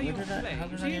 This is how you How play.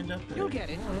 did You I see? end up there? You'll get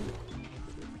it.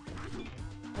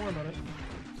 Don't worry about it.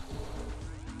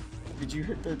 Did you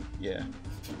hit the... Yeah.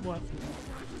 What?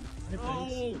 Hit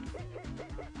things.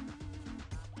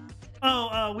 Oh,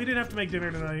 Oh, we didn't have to make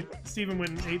dinner tonight. Steven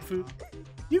went and ate food.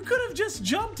 You could have just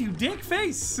jumped, you dick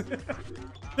face!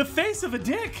 The face of a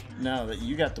dick. No, that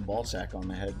you got the ball sack on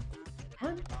the head.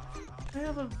 What? I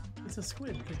have a. It's a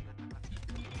squid thing.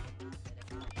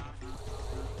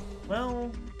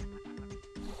 Well,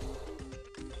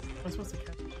 I'm supposed to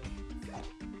catch it.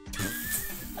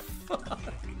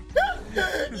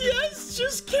 Yes,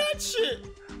 just catch it.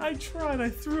 I tried. I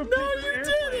threw a No, paper you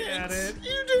airplane at it. didn't.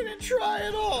 You didn't try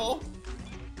at all.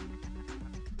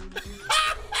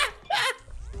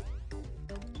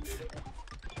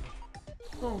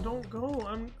 No, don't go.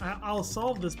 I'll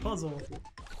solve this puzzle.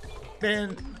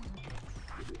 Man,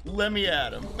 let me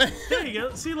at him. There you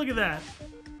go. See, look at that.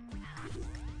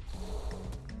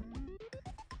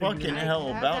 Fucking hell,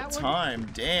 about time.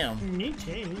 Damn. Me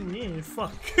too.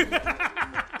 Fuck.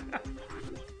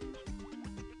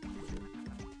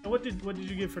 What did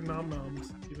you get for nom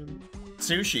noms? Even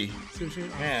Sushi. sushi.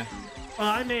 Yeah.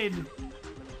 I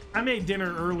made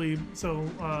dinner early, so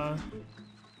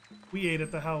we ate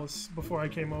at the house before I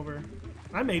came over.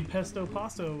 I made pesto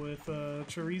pasta with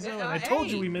chorizo, and I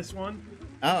told you we missed one.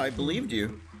 Oh, I believed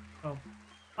you. Oh,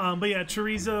 but yeah,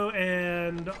 chorizo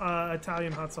and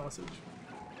Italian hot sausage.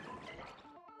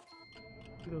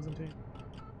 Get those in tea.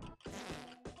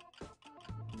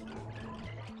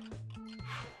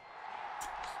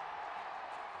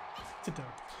 Sit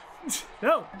down.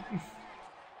 No.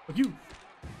 Fuck you.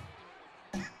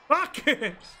 Fuck.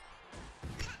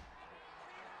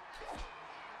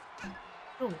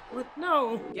 No, what?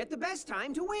 No! Get the best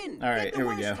time to win. All right, Get the here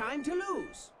we worst go. time to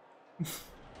lose.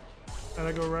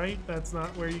 Gotta go right. That's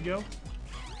not where you go.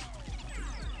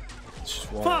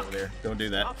 Just walk Fuck. over there. Don't do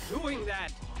that. Stop doing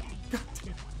that. God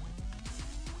damn.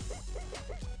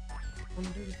 Wanna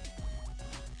do this?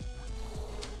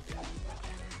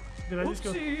 Did I just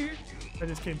go? Oopsie. I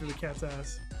just came through the cat's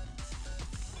ass.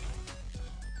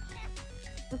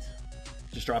 What?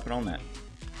 Just drop it on that.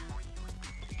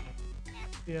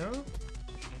 Yeah?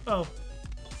 Oh.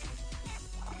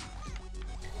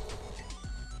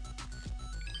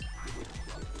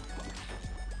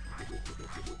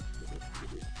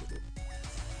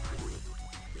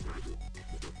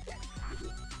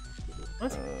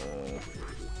 What?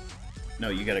 No,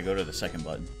 you gotta go to the second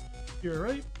button. You're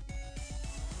right.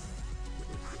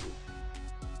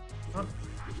 Huh?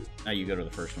 Now you go to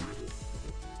the first one.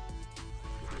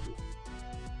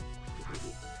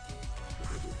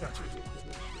 Gotcha.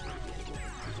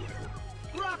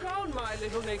 Rock on, my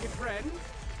little naked friend.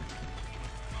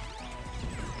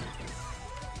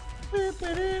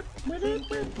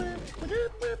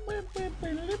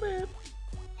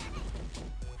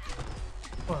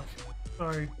 Fuck.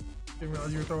 Sorry. Didn't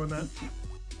realize you were throwing that.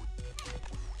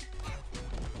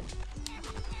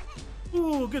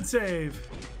 Ooh, good save.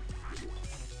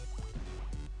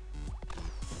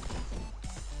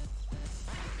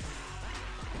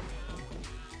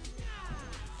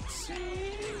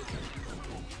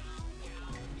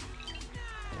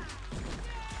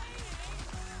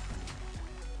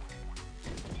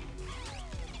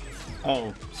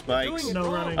 Oh, spikes. Doing it No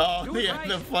wrong. running. Oh, Do it yeah, right.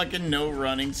 the fucking no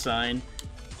running sign.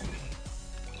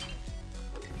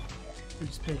 We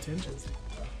just pay attention.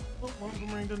 Well,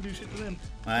 Boomerang doesn't do shit to them.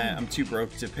 I'm too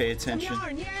broke to pay attention.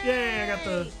 Yarn, yay! Yay, I got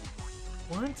the...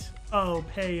 What? Oh,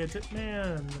 pay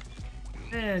attention.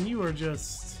 Man, you are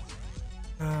just...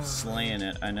 Slaying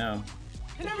it, I know.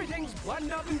 And everything's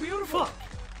buttoned up and beautiful. Fuck!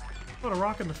 What a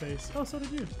rock in the face. Oh, so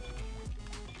did you.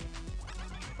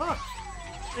 Fuck!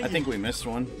 I think we missed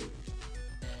one.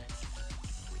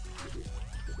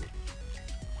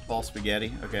 Ball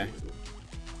spaghetti, okay.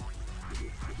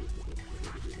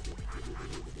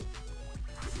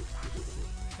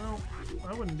 Well,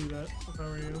 I wouldn't do that if I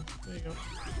were you. There you go.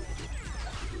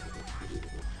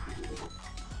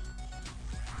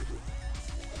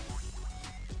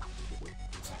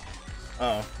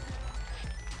 Oh.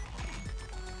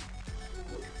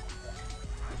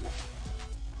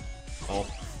 Oh.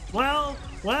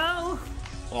 Well.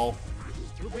 Oh.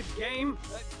 Stupid game.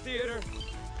 Theater.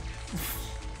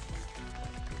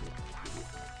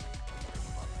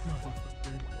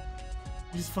 Motherfucker.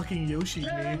 You just fucking Yoshi'd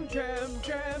Jam, me. jam,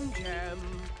 jam, jam.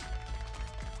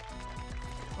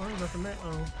 Oh, there's nothing there.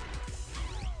 Oh.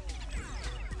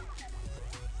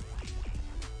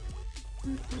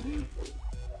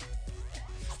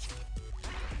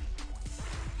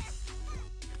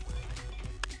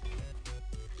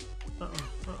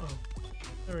 Uh-oh.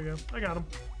 There we go. I got him.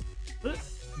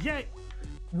 Yay!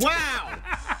 Wow!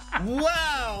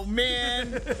 Wow,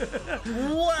 man!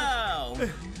 Wow!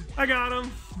 I got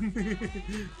him!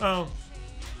 Oh.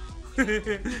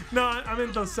 No, I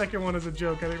meant the second one as a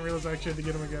joke. I didn't realize I actually had to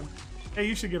get him again. Hey,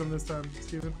 you should get him this time,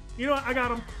 Steven. You know what? I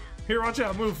got him. Here, watch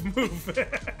out. Move.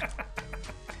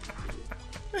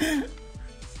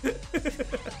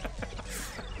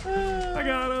 I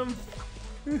got him.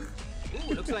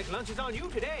 Ooh, looks like lunch is on you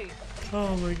today.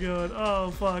 Oh my god.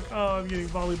 Oh fuck. Oh, I'm getting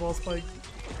volleyball spiked.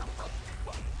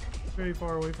 Very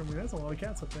far away from me. That's a lot of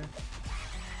cats up there.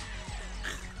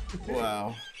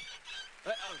 Wow.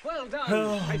 Well done.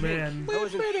 Oh I think. man. I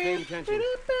wasn't paying attention.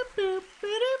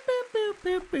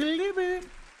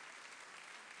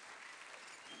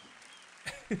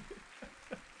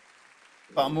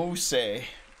 Famose.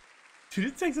 Dude,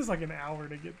 it takes us like an hour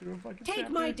to get through a fucking Take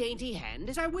chapter. my dainty hand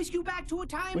as I whisk you back to a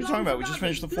time. What are you talking about? We just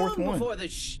finished the fourth one. Before the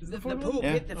fourth poop one?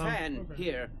 Yeah. hit the Oh, fan. okay.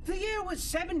 Here, the year was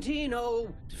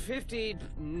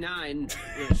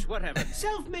 17059-ish, whatever.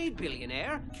 Self-made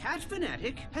billionaire, cat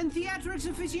fanatic, and theatrics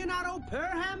aficionado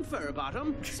Perham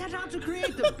Furbottom set out to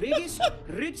create the biggest,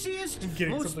 ritziest,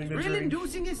 Getting most something to drink.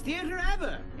 thrill-inducingest theater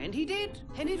ever. And he did.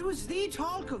 And it was the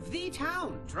talk of the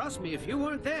town. Trust me, if you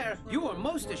weren't there, you were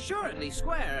most assuredly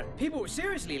square. People were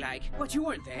seriously like, "What, you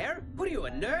weren't there? What are you,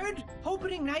 a nerd?"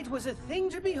 Opening night was a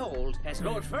thing to behold, as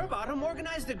Lord Furbottom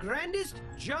organized the grandest,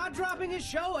 jaw-droppingest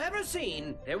show ever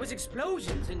seen. There was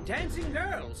explosions and dancing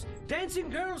girls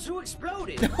who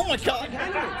exploded. Oh my god.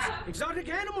 Exotic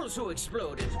animals who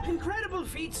exploded. Incredible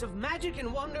feats of magic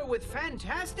and wonder with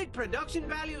fantastic production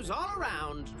values all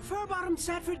around. Furbottom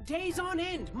sat for days on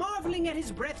end, marveling at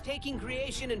his breathtaking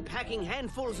creation and packing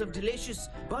handfuls of delicious,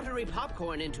 buttery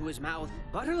popcorn into his mouth.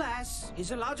 But alas,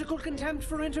 his illogical contempt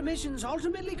for intermissions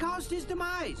ultimately caused his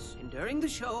demise. And during the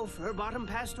show, Furbottom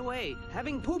passed away,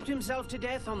 having pooped himself to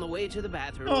death on the way to the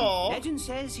bathroom. Aw. Legend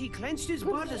says he clenched his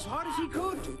butt as hard as he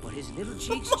could, but his little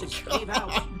cheeks just gave out.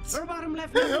 Furbottom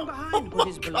left nothing behind but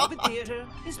his beloved theater,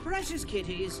 his precious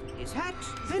kitties, his hat,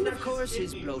 and of course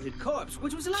his bloated corpse,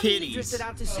 which was luckily Kitties. drifted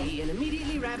out to sea and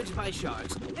immediately ravaged by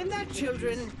sharks. And that,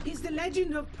 children, is the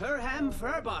legend of Perham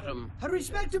Furbottom. A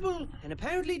respectable and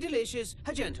apparently delicious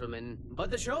a gentleman.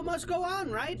 But the show must go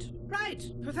on, right? Right.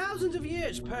 For thousands of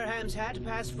years, Perham's hat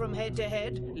passed from head to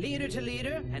head, leader to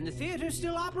leader, and the theater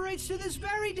still operates to this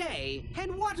very day.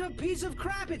 And what a piece of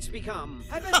crap it's become.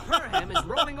 I bet Perham is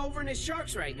rolling over in his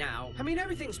sharks right now. I mean,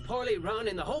 everything's poorly run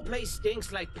and the whole place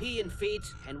stinks like pee and feet.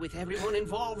 And with everyone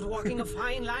involved walking a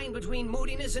fine line between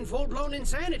moodiness and full-blown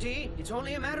insanity, it's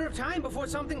only a matter of time before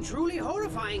something truly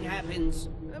horrifying happens.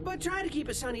 But try to keep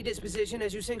a sunny disposition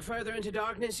as you sink further into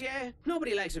darkness, yeah?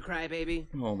 Nobody likes a crybaby.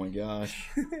 Oh my gosh.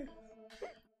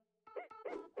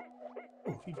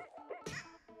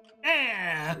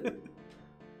 Ah!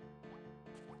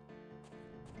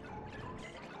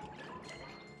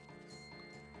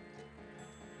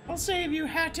 I'll save you,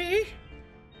 Hattie.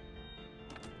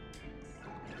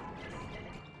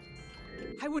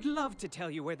 I would love to tell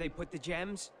you where they put the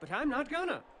gems, but I'm not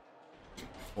gonna.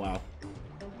 Wow.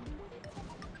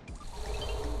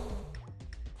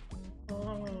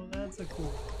 Oh, that's a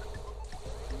cool.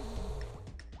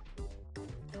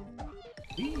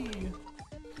 Whee.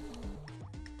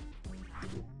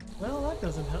 Well, that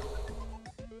doesn't help.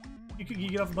 You could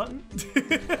get off the button.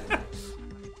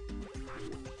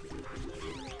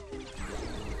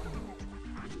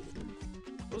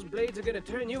 Those blades are gonna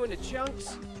turn you into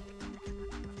chunks.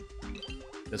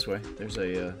 This way. There's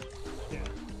a, Yeah.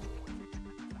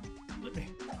 Let me.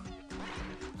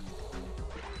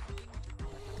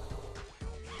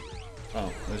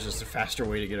 Oh, there's just a faster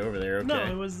way to get over there, okay. No,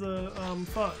 it was the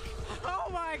fuck. Oh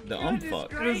my The goodness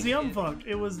fuck. It was the fuck.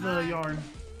 It was the yarn.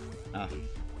 Ah.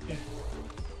 Yeah.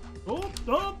 Oh,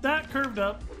 oh, that curved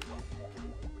up.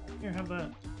 Here, have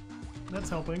that. That's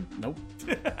helping. Nope.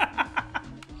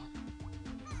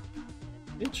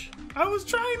 Bitch. I was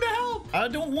trying to help. I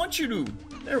don't want you to.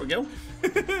 There we go.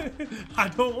 I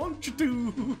don't want you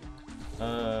to.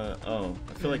 Oh.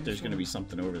 I feel like there's gonna be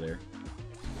something over there.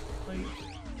 Like,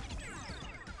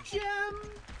 Gem!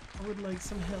 I would like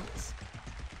some helps.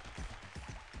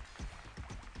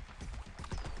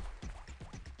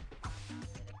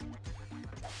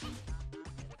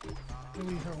 Can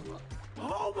we help?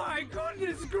 Oh my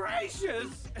goodness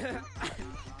gracious!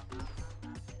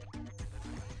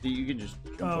 You can just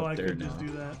jump Oh, up I there could now. just do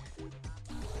that.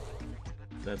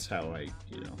 That's how I,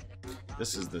 you know.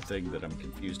 This is the thing that I'm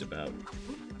confused about.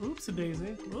 Oops a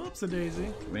daisy. Oops a daisy.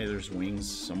 Maybe there's wings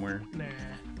somewhere. Nah.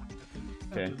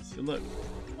 Okay, Happens. good luck.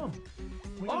 Oh.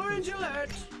 We got Orange this. alert!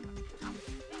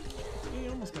 Yeah, you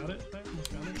almost got it. I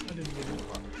almost got it. I didn't get it.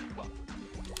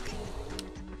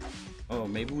 Oh,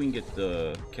 maybe we can get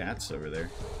the cats over there.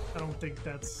 I don't think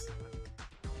that's.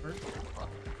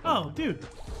 Oh, dude.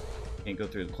 Can't go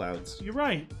through the clouds. You're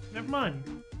right. Never mind.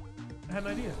 I had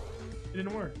an idea. It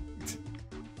didn't work.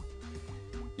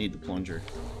 Need the plunger.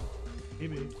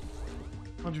 Maybe.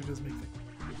 100 does make things.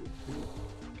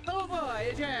 Oh boy,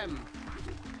 a gem!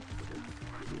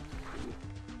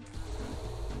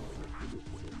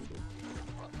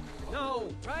 No,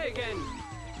 try again.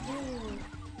 Oh,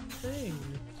 thing.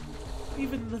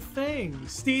 Even the thing.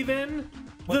 Steven!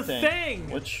 What the thing?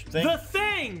 Which thing? The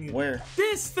thing! Where?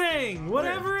 This thing!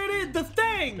 Whatever it is, the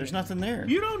thing! There's nothing there.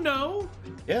 You don't know!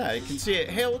 Yeah, I can see it.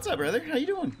 Hey, what's up, brother? How you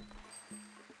doing?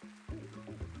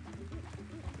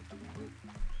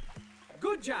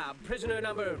 Good job, prisoner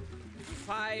number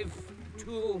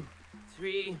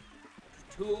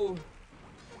 52322.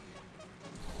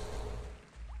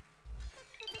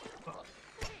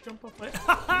 Jump off my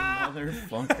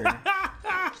Motherfucker.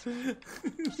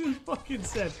 He fucking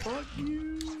said, fuck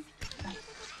you.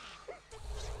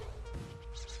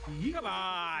 Come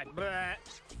on. Bleh.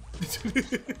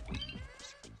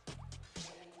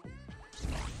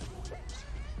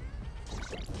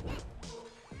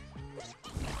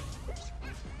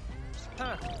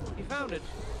 Huh, you found it.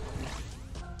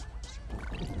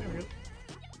 There we go.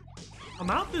 I'm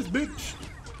out this bitch.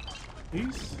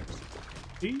 Peace.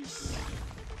 Peace.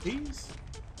 Peace.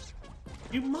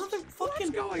 You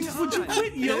motherfucking. Going Would you on?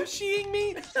 quit Yoshiing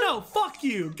me? No, fuck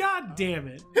you. God damn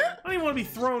it. I don't even want to be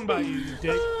thrown by you, you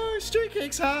dick. Stray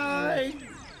Cakes, hi!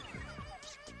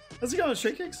 How's it going,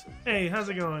 Stray Cakes? Hey, how's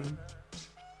it going?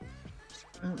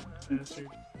 Oh. Bastard.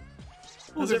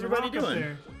 How's there's a everybody rock up doing?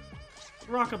 there.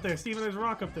 Rock up there, Steven. There's a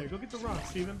rock up there. Go get the rock,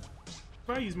 Steven.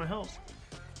 Probably use my help.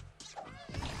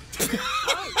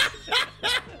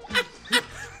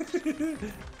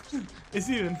 Hey,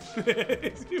 Steven.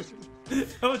 Hey, Steven.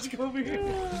 How about you come over here?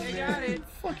 They got it.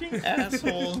 Fucking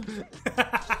asshole.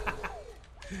 I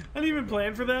didn't even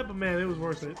plan for that, but man, it was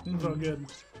worth it. It was all good.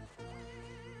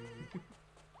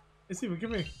 Hey, Steven,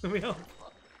 come here. Let me help.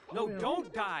 No,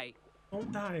 don't die.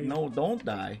 Don't die. No, don't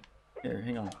die. Here,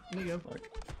 hang on. There you go. Fuck.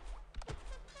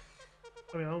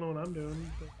 I mean, I don't know what I'm doing.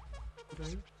 But...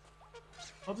 okay.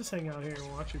 I'll just hang out here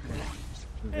and watch you play.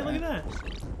 Hey, look at that. It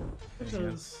There you go.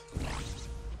 does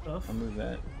stuff. I'll move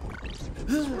that.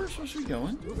 This is where we're supposed to be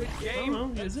going. Stupid game.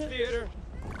 know, That's is it? theater.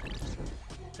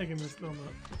 Taking this. No, I'm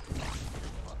not.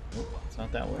 Nope, it's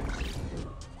not that way.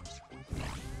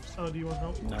 Oh, do you want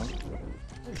help? No.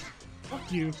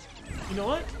 Fuck you. You know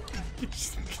what?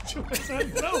 Get your ass out.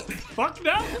 No. Fuck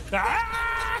no.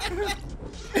 Ah!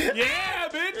 Yeah,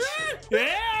 bitch.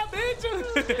 Yeah, bitch.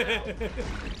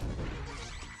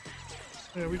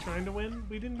 Are we trying to win?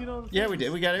 We didn't get all the Yeah, we things.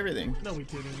 did. We got everything. No, we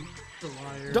didn't. You're a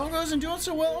liar. Dog wasn't doing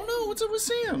so well. Oh no, what's up with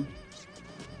Sam?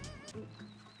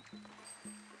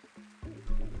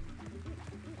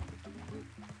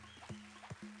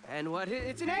 And what?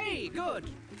 It's an A. Good.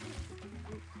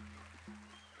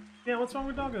 Yeah, what's wrong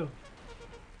with Doggo?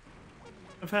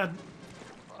 I've had,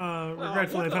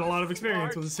 regretfully, I've had a lot of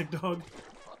experience with a sick dog.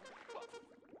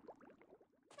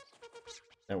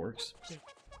 That works.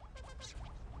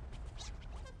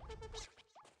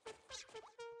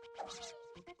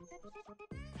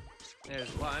 There's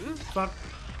one. Fuck.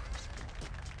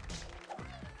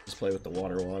 Just play with the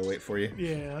water while I wait for you.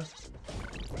 Yeah.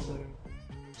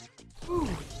 Ooh.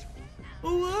 Ooh,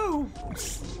 ooh.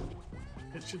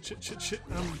 Shit.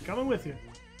 I'm coming with you.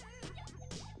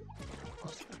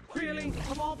 Really?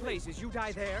 Of all places, you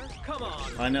die there? Come on.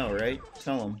 I know, right?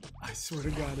 Tell him. I swear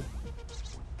to God.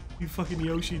 You fucking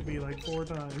Yoshi'd me like 4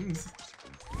 times.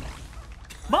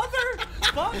 Mother!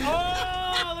 Fuck!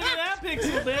 Oh, look at that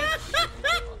pixel,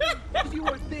 bitch! You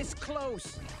were this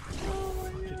close.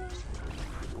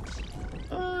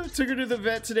 Took her to the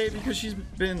vet today because she's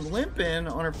been limping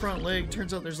on her front leg.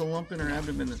 Turns out there's a lump in her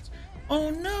abdomen that's... Oh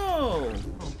no!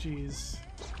 Oh, jeez.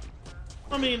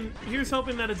 I mean, here's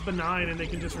hoping that it's benign and they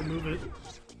can just remove it.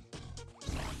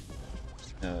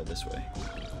 This way.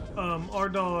 Our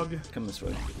dog, Come this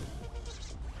way.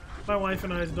 my wife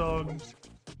and I's dog,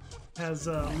 has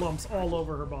lumps all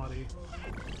over her body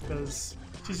because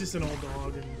she's just an old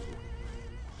dog and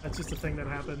that's just a thing that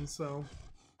happens, so.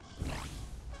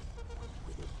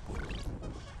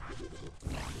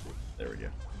 There we go.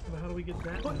 How do we get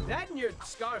that Put now? that in your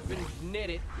scarf and knit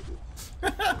it.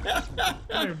 Come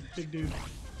here, big dude.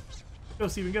 Go,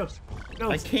 Steven, go.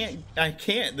 Go. I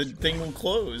can't. The thing will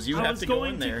close. You have to go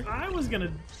in there. I was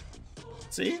gonna.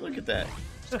 See? Look at that.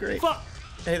 It's great. Fuck!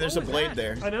 Hey, there's a What was blade that?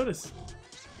 there. I noticed.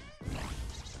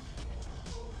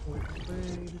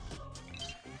 Blade.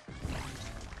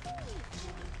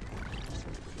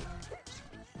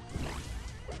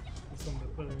 Something to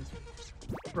put in his...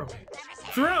 Throw me.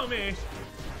 Throw me!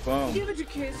 Boom. Give it a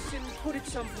kiss and put it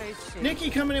someplace safe.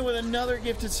 Nikki coming in with another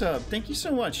gifted sub. Thank you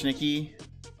so much, Nikki.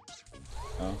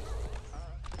 Oh.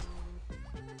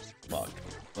 Fuck.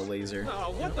 The laser.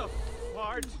 Oh, what the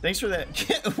fart? Thanks for that.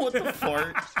 What the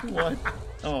fart? What?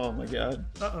 Oh my god.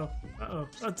 Uh-oh. Uh-oh.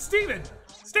 Steven!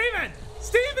 Steven!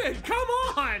 Steven! Come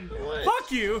on! What? Fuck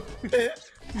Fuck you!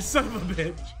 You son of a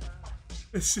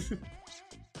bitch.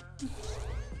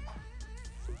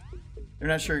 They're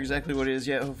not sure exactly what it is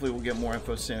yet. Hopefully we'll get more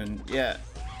info soon. Yeah.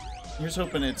 Here's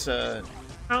hoping it's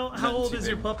How old is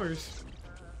your puppers?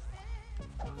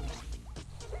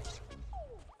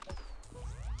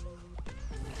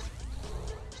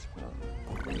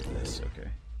 This, okay.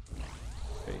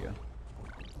 There you go.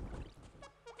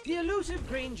 The elusive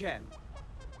green gem.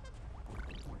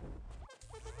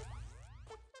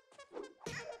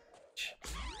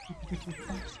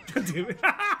 God damn it.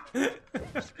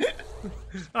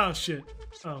 Oh shit.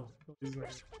 Oh.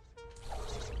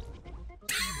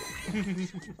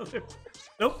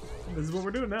 Nope. This is what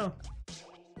we're doing now.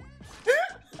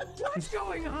 What's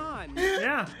going on?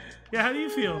 Yeah. Yeah, how do you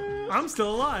feel? I'm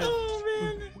still alive. Oh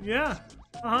man. Yeah.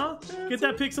 Uh-huh. Get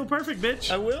that pixel perfect,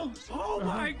 bitch. I will. Oh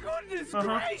my goodness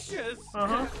gracious!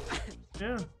 Uh-huh.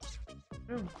 Yeah.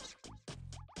 Yeah.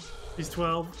 She's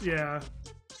 12. Yeah.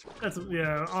 That's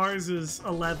yeah. Ours is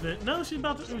 11. No, she's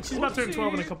about to turn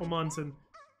 12 in a couple months, and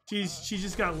she's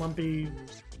just got lumpy.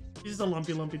 She's just a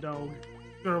lumpy dog.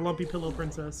 Or a lumpy pillow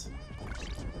princess.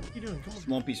 What are you doing? Come on.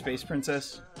 Lumpy space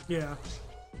princess. Yeah.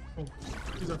 Oh,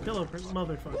 she's a pillow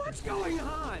motherfucker. What's going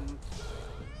on?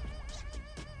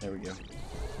 There we go.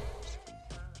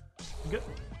 Get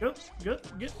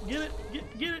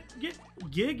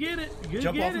it.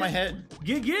 Jump off my head.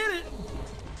 Get it.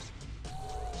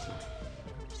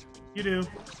 You do.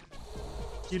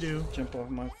 You do. Jump off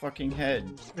my fucking head.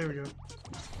 There we go.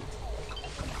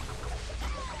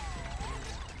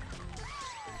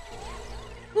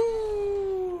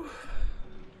 Woo!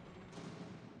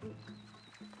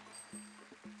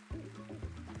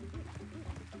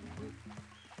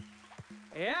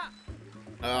 Yeah.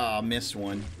 Ah, missed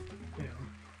one. Yeah.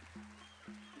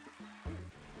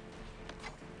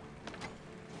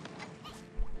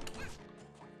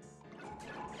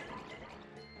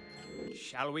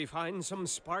 Shall we find some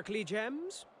sparkly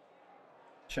gems?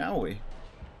 Shall we?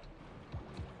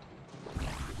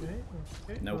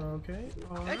 Okay. Nope. Okay.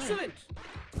 All right. Excellent.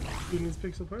 Dude is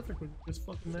pixel perfect when you're just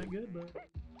fucking that good, but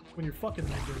when you're fucking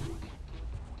that good.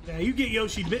 Yeah, you get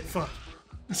Yoshi bit fucked.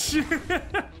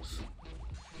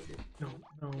 No,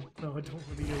 I don't want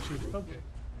to be Yoshi. Okay.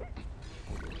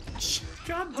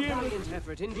 God A damn it. valiant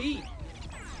effort indeed.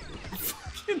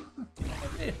 Fucking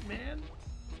damn it, man.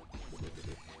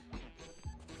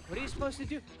 What are you supposed to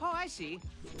do? Oh, I see.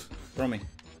 Throw me.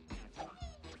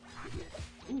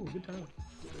 Ooh, good time.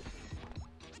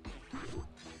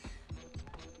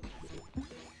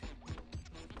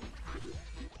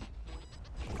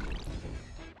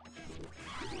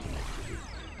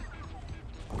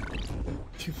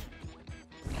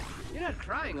 You're not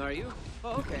crying, are you?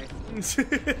 Oh, okay.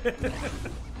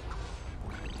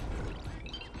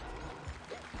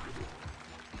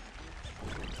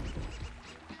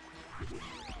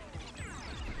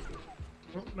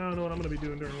 Well, now I know what I'm gonna be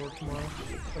doing during work tomorrow.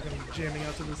 Fucking jamming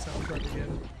out to this soundtrack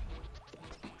again.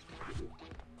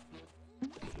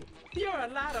 You're a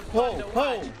lot of fun to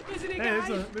watch, isn't it, Hey,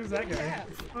 guys? there's that guy. Yeah.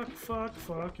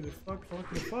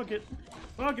 Fuck it.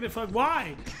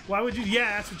 Why? Why would you?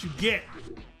 Yeah, that's what you get.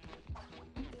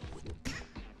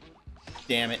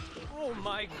 Damn it. Oh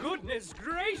my goodness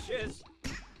gracious!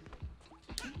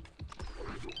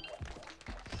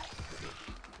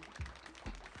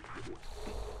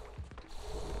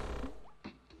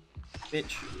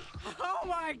 Bitch. Oh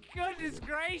my goodness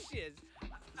gracious!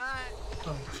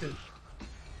 Oh shit.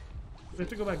 We have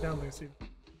to go back down there, see.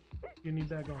 You need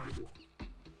that gone.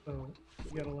 So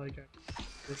you gotta like it.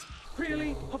 This.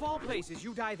 Really? Of all places,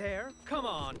 you die there? Come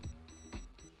on!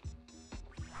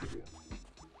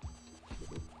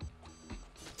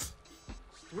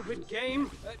 Stupid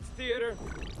game. That's theater.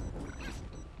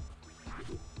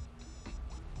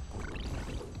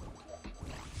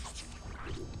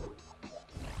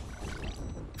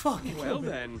 Fuck. You Well killed me.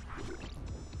 then.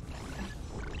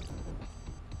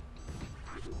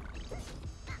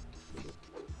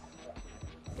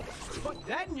 Put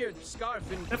that in your scarf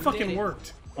and That fucking knit it.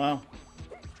 worked, Wow.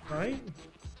 right?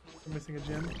 We're missing a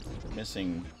gem.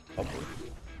 Missing a couple.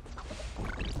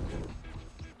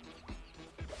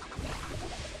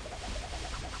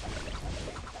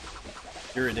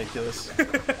 You're ridiculous.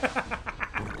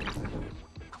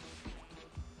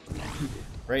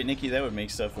 Right, Nikki? That would make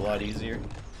stuff a lot easier.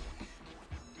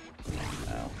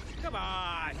 Ow. Come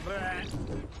on! Bleh.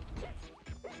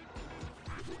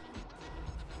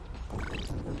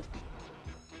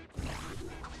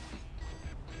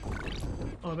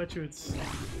 Oh, I bet you it's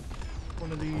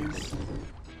one of these.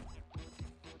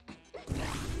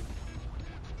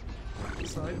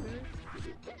 Side there?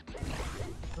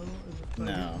 No, is it side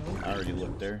No, here? I already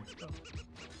looked there. Oh.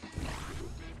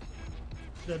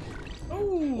 Dead.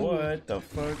 Oh! What the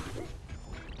fuck?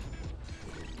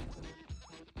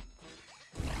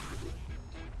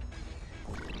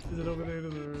 Is it over there to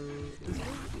the... This way?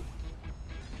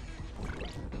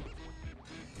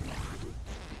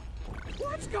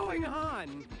 What's going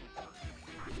on?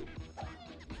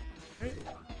 Right.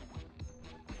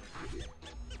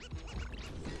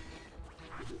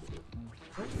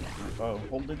 Oh,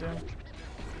 hold it down.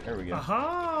 There we go.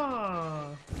 Aha!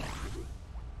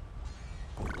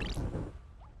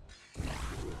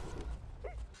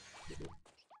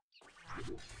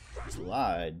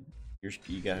 Slide.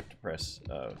 You gotta have to press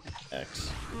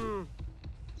X.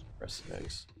 Press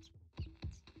X.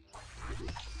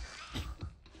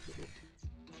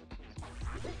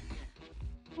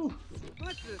 What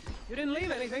the? You didn't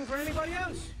leave anything for anybody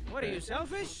else. What are you,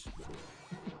 selfish?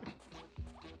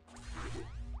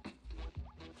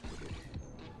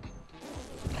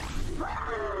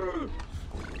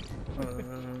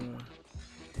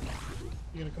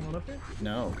 You gonna come on up here?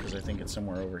 No, because I think it's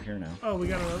somewhere over here now. Oh, we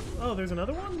got a... Oh, there's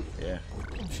another one? Yeah.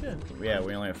 Oh, shit. Yeah,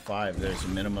 we only have 5. There's a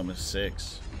minimum of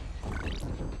 6.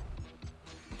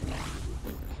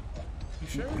 You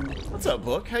sure? What's up,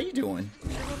 Book? How you doing?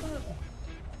 You sure about that?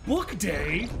 Book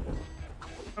day? I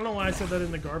don't know why I said that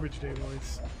in the garbage day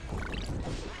voice.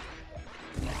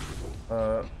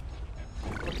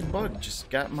 Fucking bug just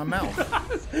got in my mouth.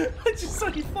 I just saw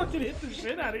you fucking hit the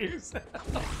shit out of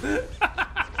yourself.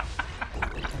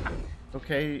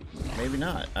 Okay, maybe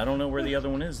not. I don't know where the other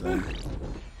one is then.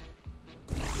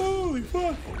 Holy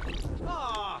fuck.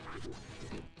 Ah!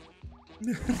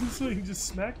 So you can just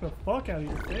smack the fuck out of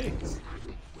your face.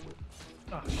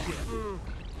 Oh shit.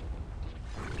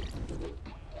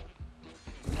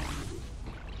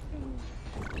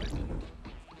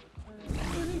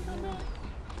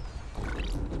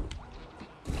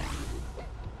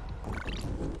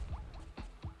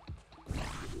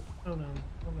 Oh no.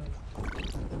 Oh no.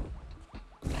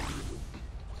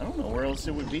 I don't know where else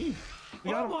it would be.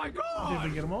 We got Oh my Did God!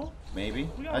 we get them all? Maybe.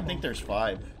 We got I them think all. there's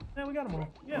 5. Yeah, we got them all.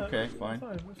 Yeah. Okay, we're fine.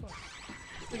 We're fine.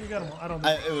 I think we got them all. I don't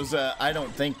I, know. it was. I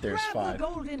don't think there's Grab 5. the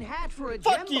golden hat for a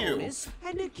Fuck gem you. bonus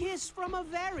and a kiss from a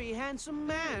very handsome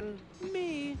man.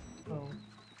 Me. Oh.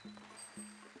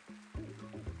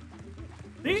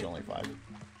 There's See? only 5.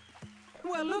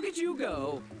 Well, look at you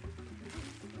go.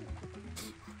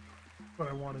 But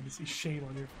I wanted to see shame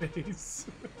on your face.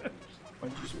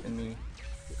 Why'd you spin me?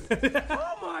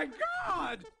 Oh my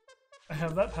God! I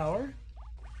have that power.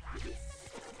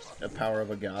 The power of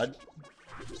a god.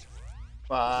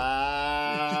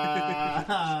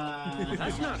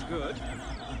 That's not good.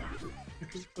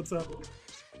 What's up?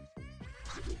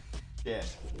 Yeah.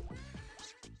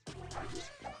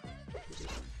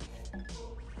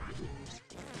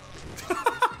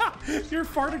 Your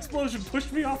fart explosion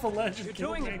pushed me off a ledge. And You're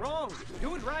killed doing me. it wrong.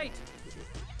 Do it right.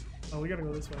 Oh, we gotta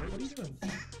go this way. What are you doing?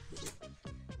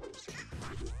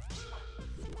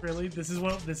 Really? This is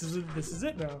what? This is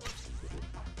it now.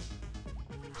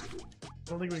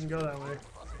 I don't think we can go that way.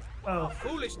 Oh.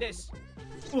 Foolishness.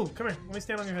 Ooh, come here. Let me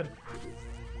stand on your head.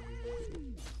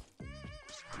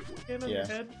 Stand on your Yeah.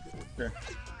 head. Sure.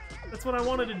 That's what I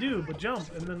wanted to do, but jump,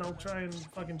 and then I'll try and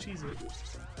fucking cheese it.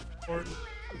 Or...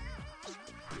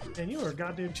 And you are a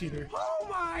goddamn cheater. Oh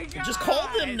my God! Just call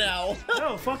them now.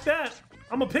 No, fuck that.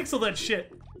 I'm a pixel that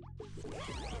shit.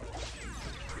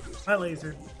 I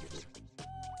lasered.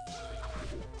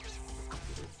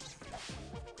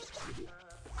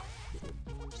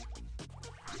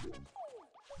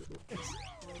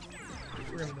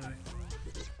 We're gonna die.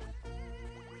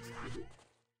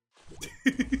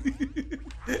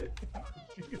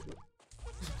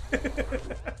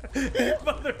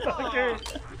 Motherfucker!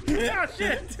 Oh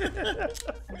shit!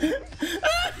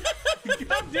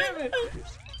 God damn it!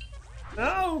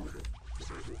 No!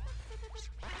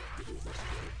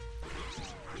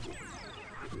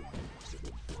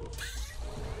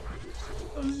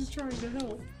 I was just trying to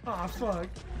help. Aw, fuck.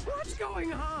 What's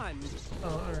going on? Oh,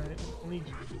 alright. I need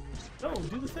you. No,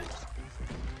 do the thing.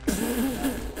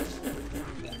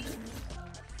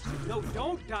 No,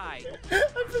 don't die.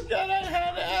 I forgot I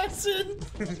had acid.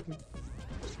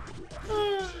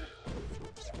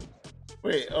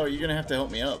 Wait, oh, you're gonna have to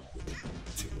help me up.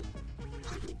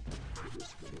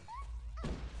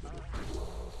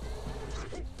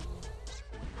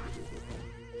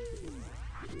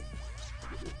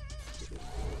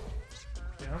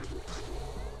 Yeah.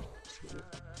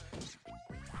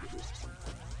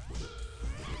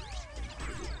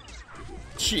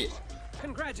 Shit.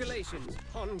 Congratulations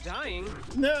on dying.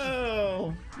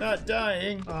 No, not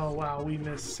dying. Oh wow, we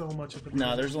missed so much at the Nah,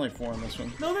 beginning. there's only 4 on this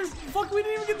one. No, there's fuck. We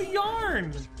didn't even get the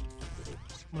yarn.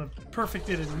 I'm gonna perfect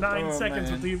it in 9 seconds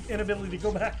man. with the inability to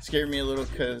go back. Scared me a little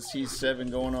because he's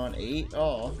 7 going on 8.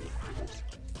 Oh.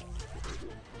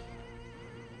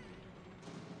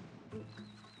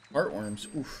 Heartworms.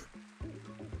 Oof.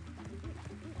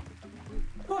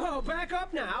 Whoa, back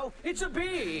up now. It's a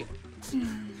bee.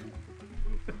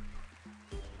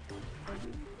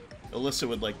 Alyssa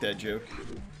would like that joke.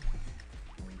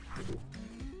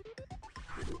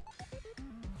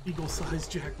 Eagle-sized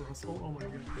Jack Russell. Oh my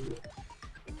god.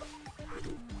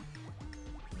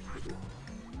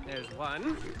 There's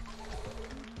one.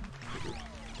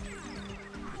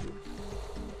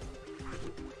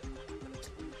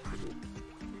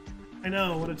 I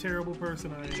know, what a terrible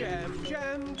person I am. Jam,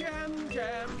 jam, jam,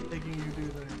 jam. Making you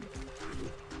do that.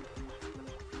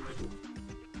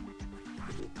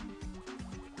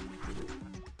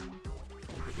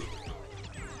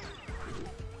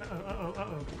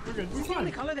 Uh-oh. We're good. We're See fine.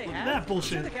 the color they have? That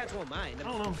bullshit. I'm sure the cats won't mind. I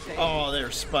don't know. Oh, there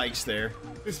were spikes there.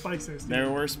 There's spikes there, Steve.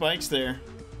 There were spikes there.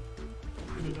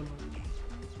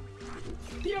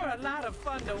 You're a lot of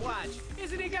fun to watch,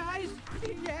 isn't he, guys?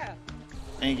 Yeah.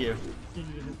 Thank you. You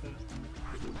need to hit that.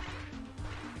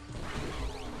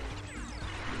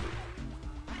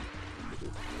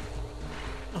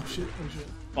 Oh shit, oh shit.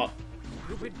 Oh.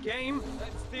 Stupid game.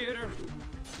 That's theater.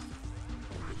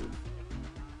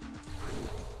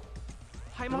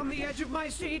 I'm on the edge of my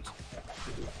seat.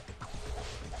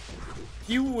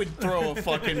 You would throw a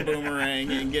fucking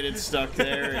boomerang and get it stuck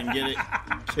there and get it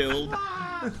killed.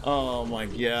 Oh my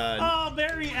god. Oh,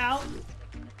 Barry out.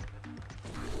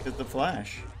 Get the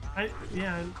flash.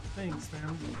 Yeah, thanks,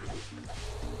 man.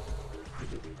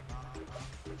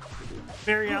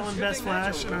 Barry Allen, best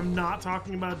Flash, and I'm not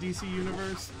talking about DC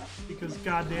Universe because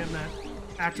goddamn that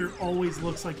actor always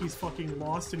looks like he's fucking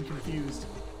lost and confused.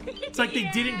 It's like they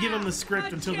didn't give him the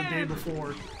script until the day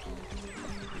before.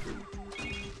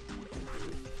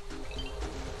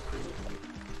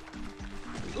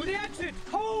 To the exit!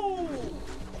 Ho!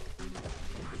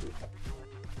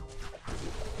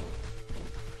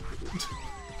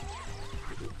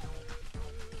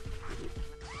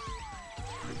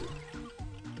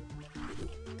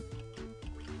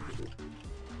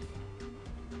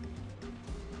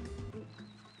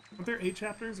 Aren't there 8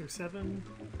 chapters or 7?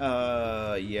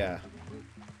 Yeah. Yeah,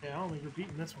 I don't think we're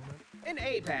beating this one. An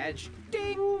A badge.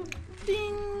 Ding!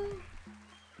 Ding!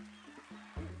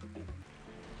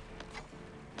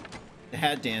 The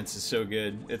hat dance is so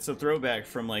good. It's a throwback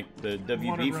from like the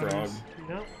WB Frog.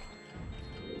 Yep.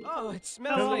 Oh, it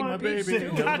smells Hello, like my beef baby.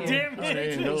 stew. God damn it.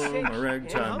 Say hello, my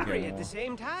ragtime and hungry girl. at the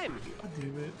same time. God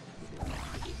damn it.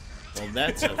 Well,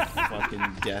 that's a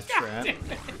fucking death trap.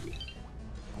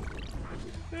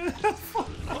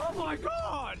 Oh my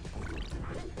god!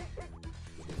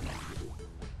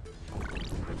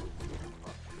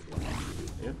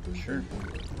 Yep, sure.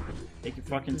 Take your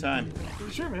fucking time.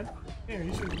 Sure, man. Here,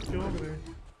 you should go over there.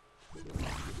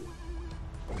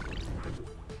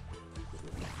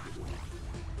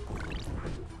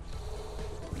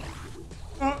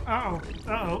 Uh-oh.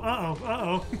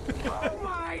 Oh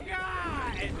my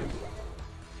god!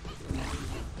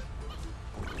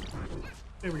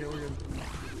 There we go, we're good.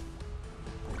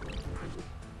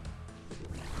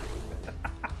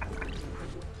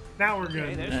 Now we're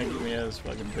good. Okay, Nah, get me out of this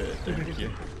fucking pit. Thank you.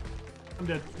 I'm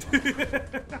dead.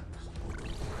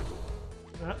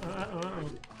 Uh-oh.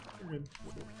 We're good.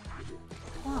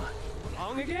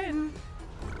 Wrong again.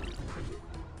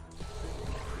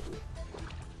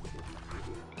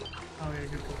 Oh, yeah,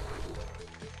 good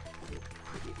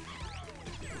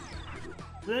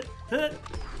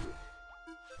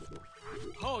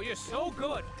call. Oh, you're so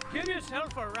good. Give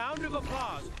yourself a round of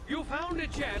applause. You found a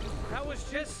gem that was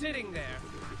just sitting there.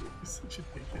 You're such a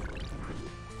dickhead.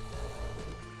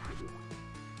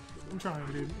 I'm trying,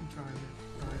 dude. I'm trying.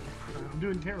 I'm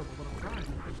doing terrible, but I'm trying.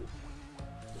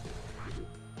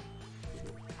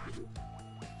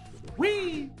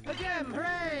 Whee! A gem,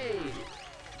 hooray!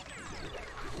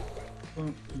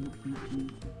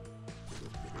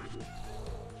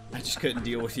 I just couldn't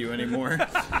deal with you anymore.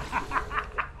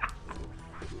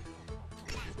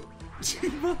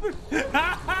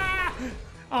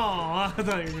 Aw, I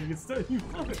thought you were gonna get stuck. You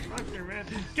motherfucker, man.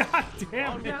 God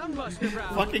damn Calm it. down, Buster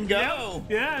Brown. Fucking go.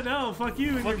 Yeah, no, fuck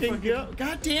you. And Fucking your go.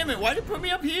 God damn it. Why'd you put me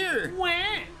up here? Wah.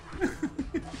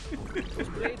 Those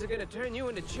blades are gonna turn you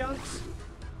into chunks.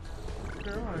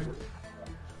 Where are you?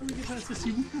 Let me get past this,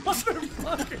 you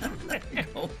motherfucker, man.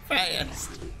 Go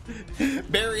fast.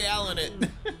 Barry Allen it.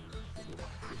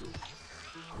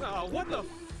 Oh, what the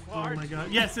Oh fart? my god.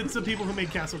 Yes, it's the people who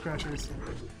made Castle Crashers.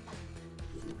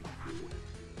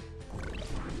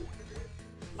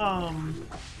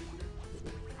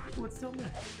 What's down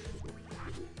there?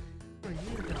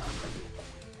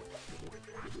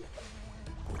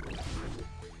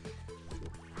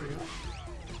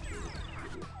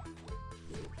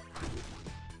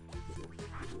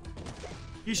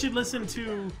 You should listen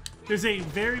to. There's a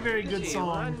very, very good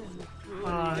song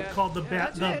called the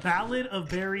Ballad of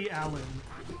Barry Allen.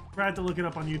 I had to look it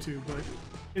up on YouTube, but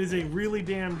it is a really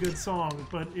damn good song.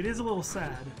 But it is a little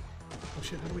sad. Oh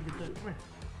shit! How do we get that? Come here.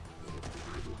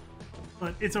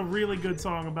 But it's a really good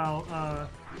song about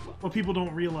what people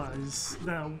don't realize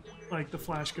that like the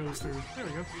Flash goes through. There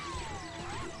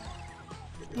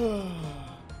we go.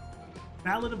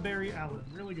 Ballad of Barry Allen,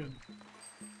 really good.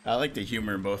 I like the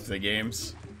humor in both the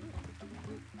games.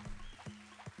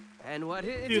 And what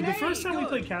is Dude, the first time we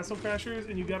played Castle Crashers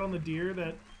and you got on the deer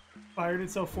that fired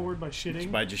itself forward by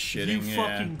shitting. By just shitting, you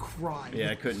fucking cried.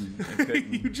 Yeah, I couldn't.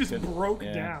 You just broke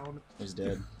down. I was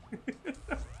dead.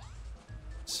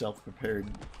 Self-prepared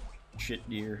shit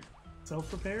deer.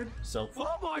 Self-prepared?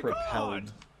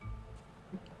 Self-propelled.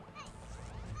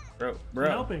 Bro. I'm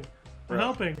helping. I'm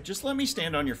helping. Just let me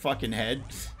stand on your fucking head.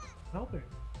 I'm helping.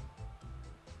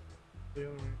 The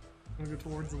other way. I'm gonna go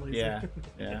towards the laser. Yeah,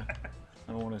 yeah.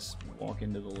 I don't want to walk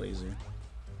into the laser.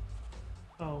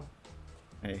 Oh.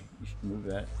 Hey, you should move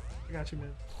that. I got you,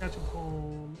 man. Got you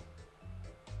home.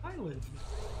 I live.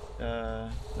 No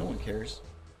one cares.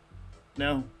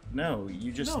 No,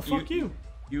 you just. No, fuck you.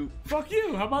 You. Fuck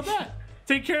you. How about that?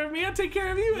 Take care of me, I'll take care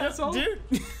of you, asshole. Dude,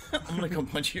 I'm gonna come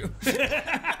punch you.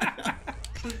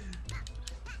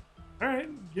 Alright,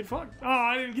 get fucked. Oh,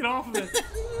 I didn't get off of it.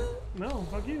 No,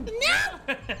 fuck you.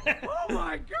 No! Oh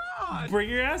my god! Bring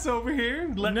your ass over here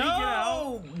and let me get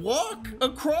out. Walk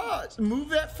across. Move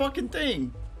that fucking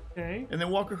thing. Okay. And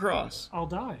then walk across. I'll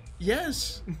die.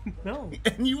 Yes. No.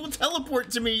 And you will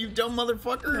teleport to me, you dumb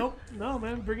motherfucker. Nope. No,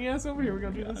 man. Bring your ass over here. We're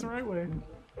gonna do this the right way.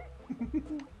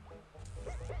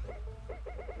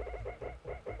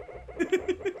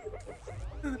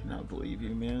 I don't believe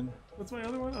you, man. What's my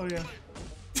other one? Oh, yeah.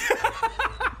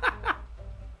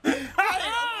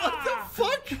 What the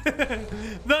fuck?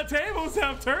 The tables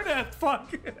have turned,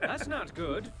 fuck. That's not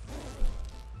good.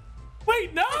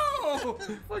 Wait, no!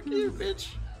 Fuck you, bitch.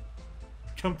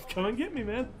 Come and get me,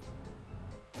 man.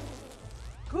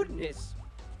 Goodness.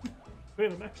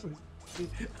 Wait, I'm actually...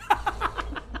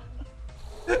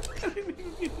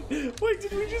 Wait,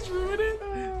 did we just ruin it?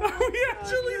 We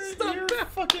actually stuck You're that. a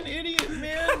fucking idiot,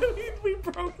 man. We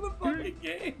broke the fucking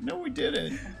game. No, we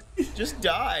didn't. Just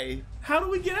die. How do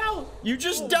we get out? You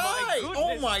just Oh die. my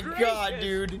Oh my goodness god,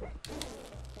 gracious. dude.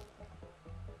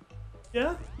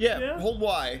 Yeah? Yeah, hold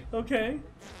Y. Okay.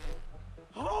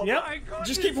 Oh Yep. my goodness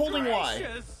Just keep holding Y.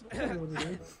 gracious.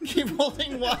 Keep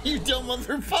holding Y, you dumb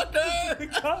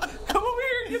motherfucker. Come over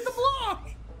here and get the block.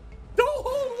 Don't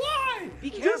hold Y. Be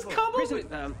Just careful. come over.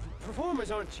 Prison, performers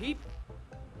aren't cheap.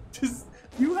 Just,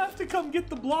 you have to come get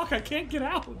the block. I can't get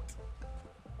out.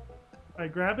 I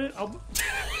grab it. I'll...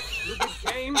 Stupid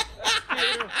game.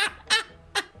 Theater.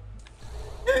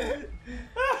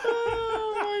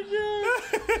 Oh my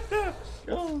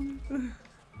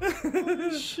god.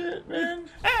 Holy shit, man.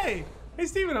 Hey! Hey,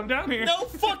 Steven, I'm down here. No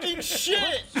fucking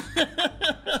shit.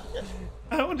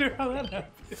 I wonder how that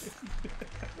happened.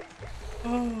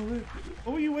 Oh, man.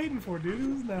 What were you waiting for, dude? It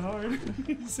wasn't that hard.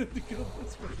 You said to go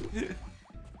this way.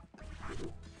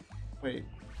 Wait.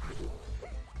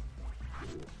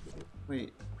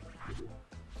 Wait.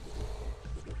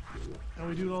 Now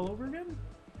we do it all over again?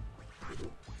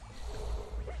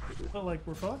 But like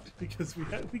we're fucked because we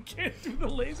can't do the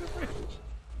laser bridge.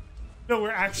 No, we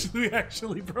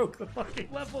actually broke the fucking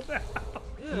level down.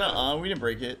 Nuh-uh, we didn't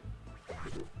break it.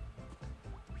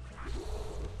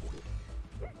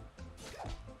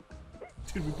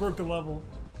 Dude, we broke the level.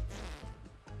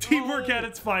 Teamwork at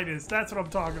its finest. That's what I'm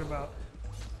talking about.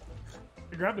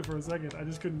 I grabbed it for a second. I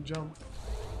just couldn't jump.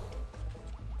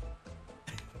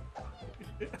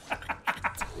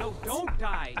 No, don't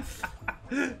die.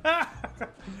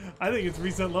 I think it's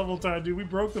reset level time, dude. We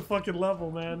broke the fucking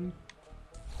level, man.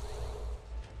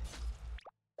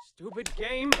 Stupid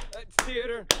game.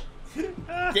 Theater.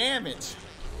 Damn it.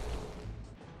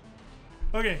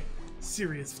 Okay,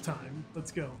 serious time.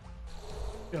 Let's go.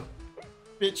 Go.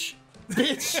 Bitch.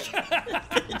 Bitch.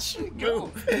 Bitch.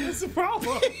 Move. What's the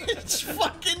problem? Bitch,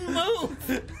 fucking move.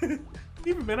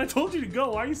 Even, man, I told you to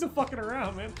go. Why are you still fucking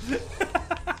around, man?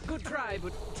 Good try,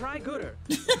 but try gooder.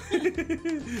 God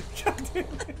damn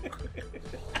it.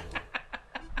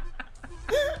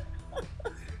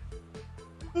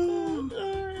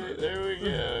 Alright, there we go,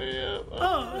 yeah.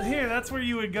 Oh, here, that's where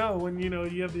you would go when, you know,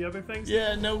 you have the other things.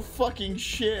 Yeah, no fucking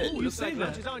shit. You Looks say like that.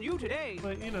 lunch is on you today.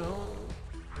 But, you know,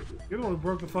 you're the one who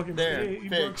broke the fucking There, stage. You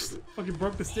fixed. fucking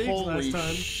broke the stage Holy last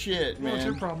time. shit, I don't know what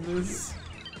your man. problem is.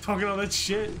 Talking all that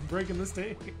shit and breaking the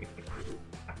stage.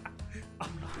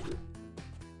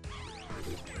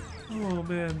 Oh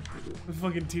man, the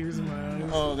fucking tears in my eyes.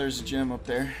 Oh, there's a gem up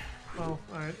there. Oh,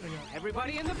 alright, I got it.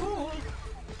 Everybody in the pool.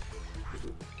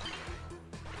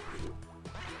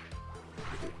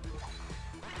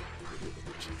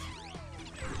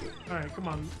 Alright, come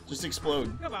on. Just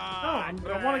explode. Come No,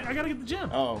 on. I gotta get the gem.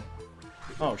 Oh.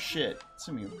 Oh shit.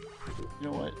 You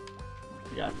know what?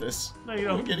 You got this. No, you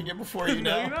don't. I'm getting it before you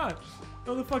No, know. you're not.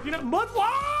 No, the fuck you're not. Mud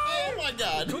why? Oh my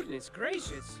god. Goodness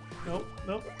gracious. Nope,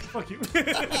 nope. Fuck you.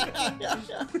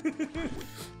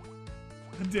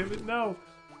 Damn it, no.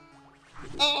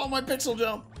 Oh, my pixel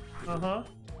jump. Uh-huh.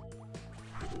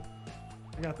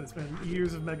 I got this, man.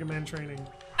 Years of Mega Man training.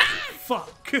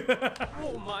 Fuck.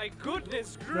 Oh my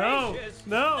goodness No, gracious.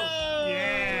 no.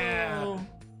 Yeah.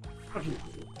 Fuck you.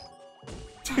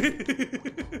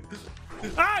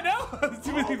 Ah, no.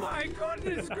 Too many. Oh my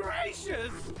goodness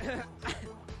gracious.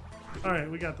 Alright,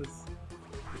 we got this.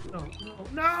 No, no,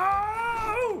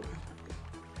 no!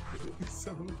 You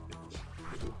son of a bitch.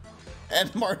 And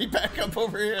I'm already back up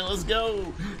over here. Let's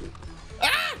go.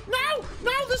 Ah! No!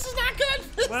 No, this is not good.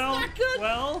 This is not good.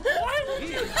 Well, why would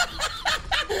you?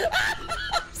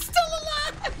 I'm still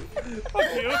alive. Fuck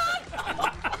you.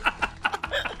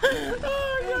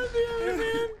 Oh, god damn it,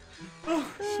 man. Oh,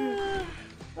 shit.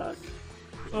 Fuck.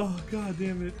 Oh, god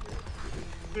damn it.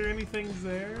 Is there any things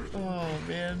there? Oh,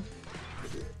 man.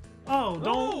 Oh,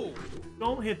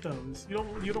 don't hit those. You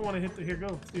don't want to hit the. Here,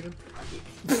 go, Steven.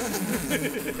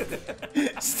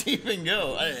 Stephen,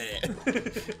 go. God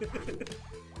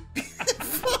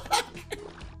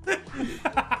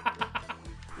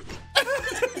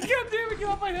damn it, get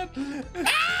off my head.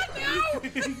 Ah, no!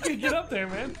 Get up there,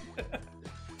 man.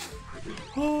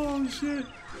 Oh, shit.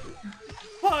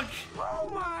 Fuck. Oh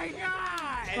my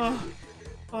god.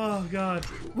 Oh, God.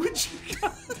 Would you?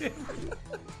 God damn it.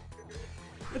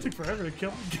 That took forever to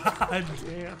kill me. God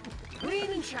damn.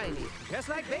 Clean and shiny, just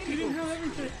like You baby didn't boots. have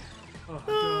everything. Oh, God.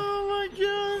 Oh, my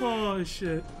god. Oh,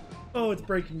 shit. Oh, it's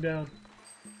breaking down.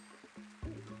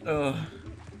 Oh.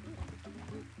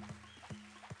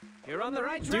 You're on the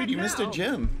right track Dude, you missed a now.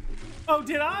 gem. Oh,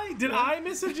 did I? Did I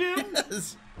miss a gem?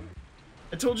 Yes.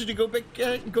 I told you to go back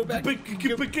and get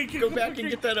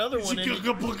that other one and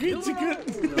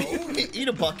eat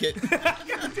a bucket.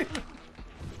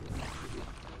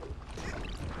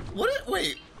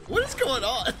 Wait, what is going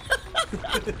on?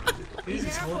 He's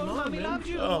just holding on, Mommy man. loves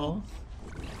you. Oh.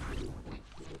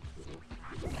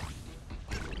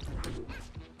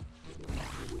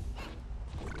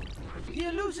 The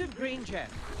elusive green gem.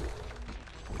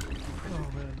 Oh,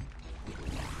 man.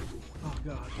 Oh,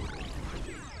 God.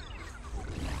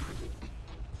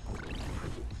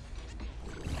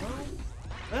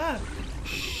 Ah!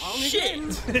 Shit!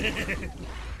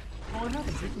 What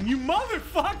happened? You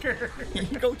motherfucker!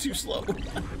 You go too slow. Oh,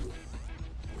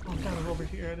 God, I'm over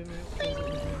here. I didn't know.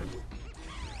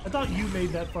 I thought you made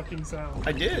that fucking sound.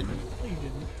 I did. No, you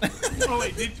didn't. Oh,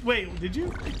 wait, did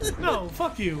you? No,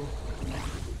 fuck you.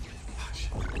 Oh,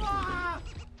 shit. Ah!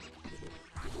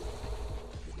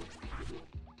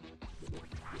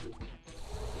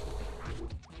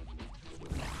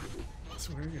 I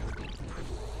swear to God.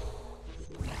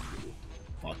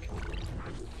 Fuck.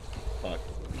 Fuck.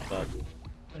 Fuck.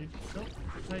 Nope.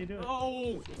 That's how you do it.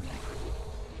 Oh!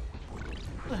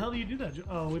 How the hell do you do that?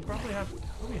 Oh, we probably have. How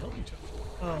do we help each other?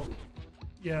 Oh,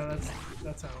 yeah,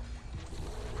 that's how.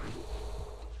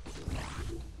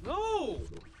 No!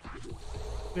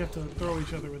 We have to throw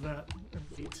each other with that. And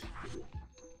eat.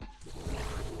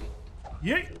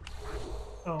 Yay!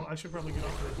 Oh, I should probably get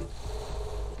off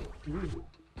there. Ooh.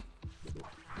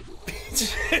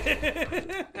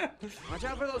 Watch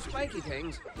out for those spiky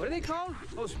things. What are they called?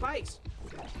 Oh, spikes.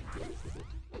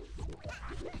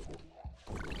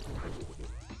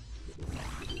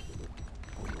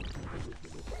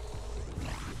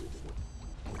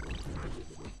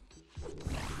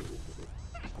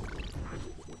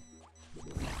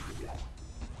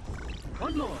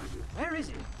 One more. Where is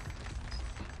it?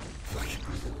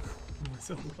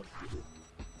 Myself up.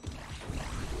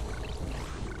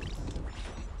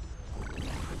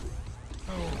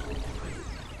 Oh.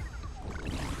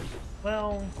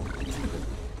 Well.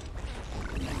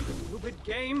 Stupid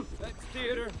game. That's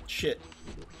theater. Shit.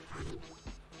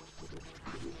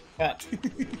 Fuck.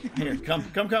 Here, come.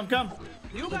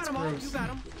 You got them all. gross. You got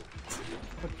them.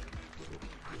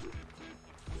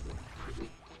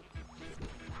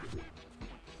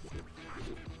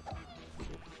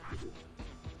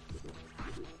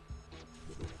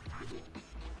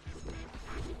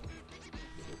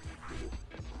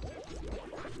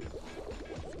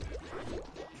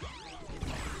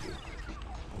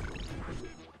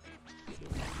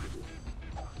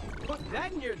 Put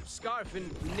that in your scarf and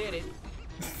knit it.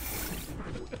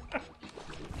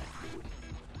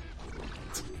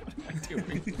 am I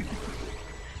doing?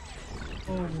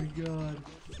 Oh my god.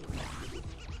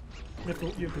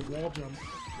 You have to wall jump.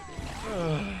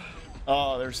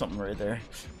 Oh, there's something right there.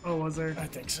 Oh, was there? I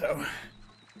think so.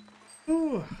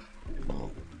 Ooh.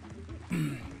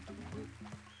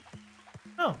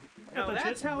 Oh, Now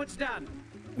that's how it's done.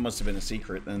 It must have been a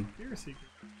secret then. You're a secret.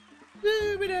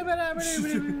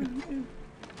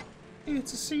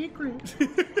 It's a secret.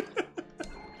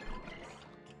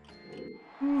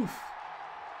 Oof.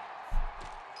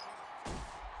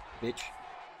 Bitch.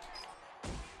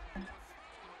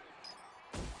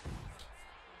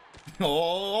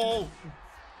 Oh.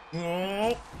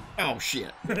 Oh. Oh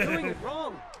shit. Doing it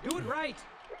wrong. Do it right.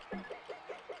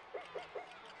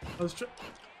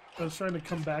 I was trying to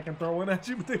come back and throw one at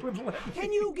you, but they wouldn't let me.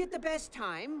 Can you get the best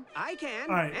time? I can.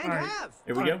 All right, and all right. have.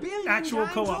 Here we go. A billion Actual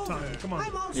times co-op over. time. Come on.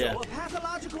 I'm also Yeah. a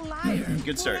pathological liar.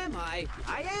 Good start. Or am I?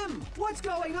 I am. What's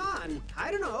going on? I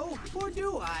don't know. Or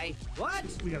do I? What?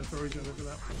 We gotta throw each other for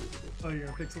that. Oh, you're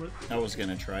gonna pixel it? I was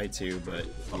gonna try to, but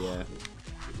yeah.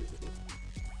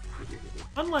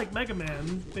 Unlike Mega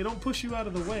Man, they don't push you out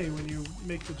of the way when you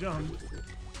make the jump.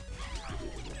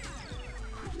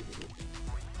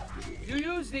 You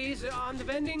use these on the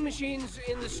vending machines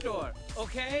in the store.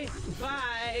 Okay?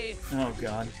 Bye. Oh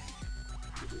god.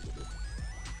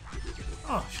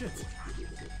 Oh, shit.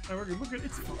 Alright, we're good. We're good.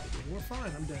 It's fine. We're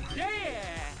fine. I'm dead. Yeah.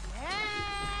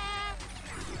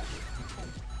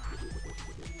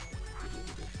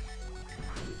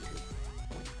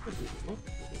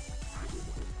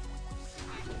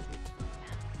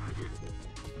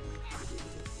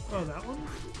 Oh, that one?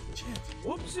 Shit.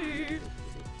 Whoopsie.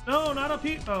 No, not up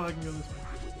here. Oh, I can go this way.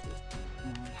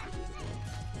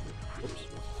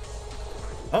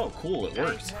 Oh, cool, it Nice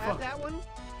works. to have that one.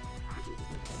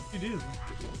 You do.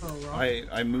 Oh, Rob.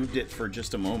 I moved it for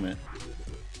just a moment,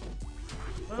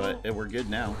 but we're good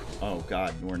now. Oh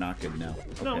god, we're not good now.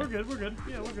 Okay. No, we're good. We're good.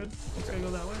 Yeah, we're good. Just gotta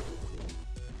go that way.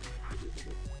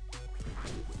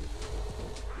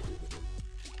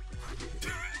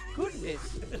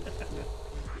 Goodness.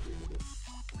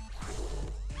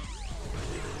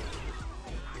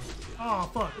 Oh,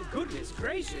 fuck. Goodness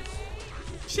gracious.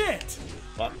 Shit!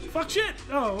 Fuck. Fuck shit!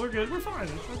 Oh, we're good. We're fine.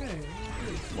 It's okay.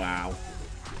 We're good. Wow.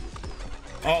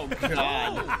 Oh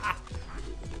god.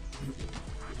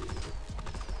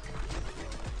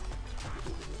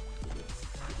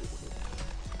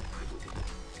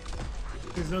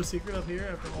 There's no secret up here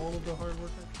after all of the hard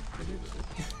work I did.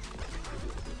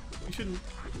 You shouldn't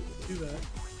do that.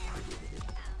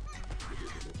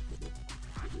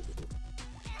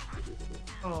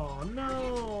 Oh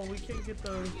no, we can't get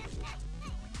the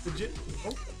gym.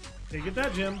 Oh, can't get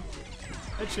that gym.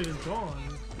 That shit is gone.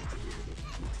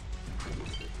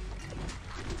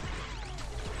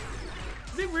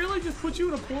 Did they really just put you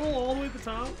in a portal all the way at the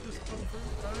top? Just on the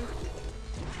first time?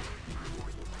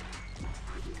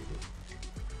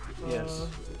 Yes.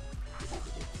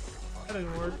 That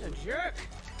didn't work. A jerk.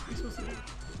 What are you supposed to do?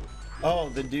 Oh,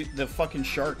 the fucking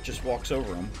shark just walks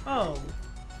over him. Oh,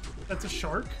 that's a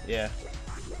shark? Yeah.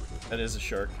 That is a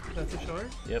shark. That's a shark?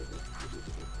 Yep.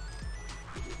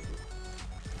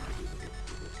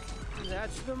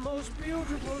 That's the most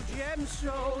beautiful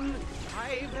gemstone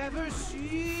I've ever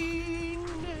seen.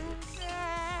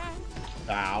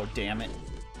 Ow, damn it.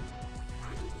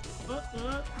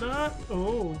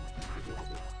 Oh.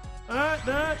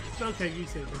 Okay, you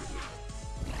saved it.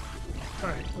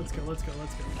 Alright, let's go, let's go,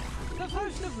 let's go. The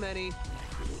first of many.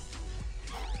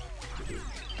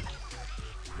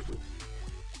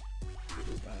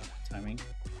 Timing.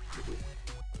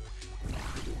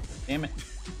 Damn it.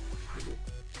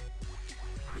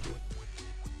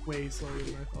 Way slower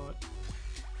than I thought.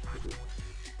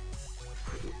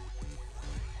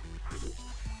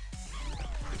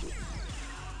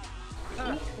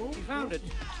 You found it.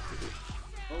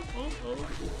 Oh.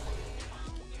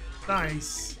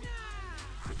 Nice.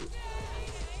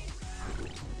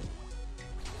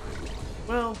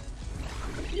 Well,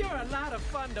 You're a lot of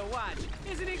fun to watch,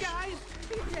 isn't he, guys?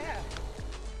 Yeah.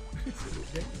 did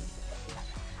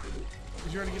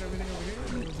you already get everything over here?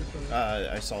 Or was it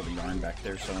the... I saw the yarn back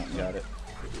there, so I went and got it.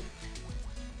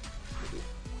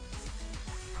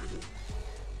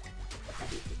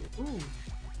 Ooh.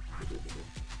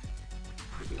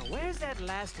 Now, where's that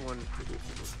last one?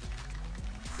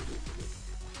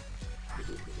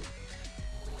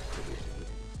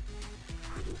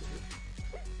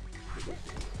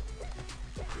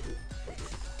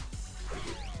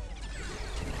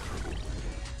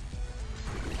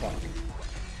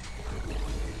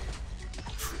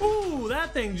 Ooh,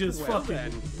 that thing just Well fucking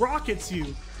then. rockets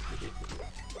you.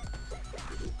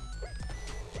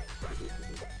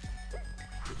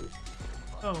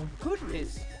 Oh.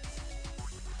 Goodness.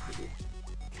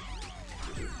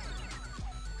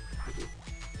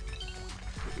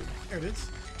 There it is.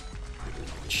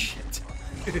 Shit.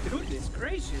 Goodness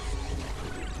gracious.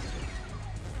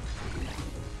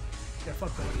 Yeah,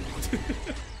 fuck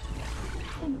that.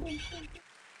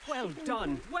 Well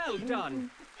done. Well done.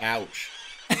 Ouch.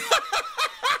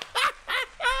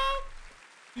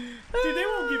 Dude, they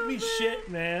won't give me shit,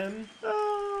 man.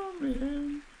 Oh,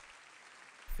 man.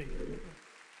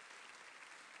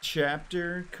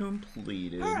 Chapter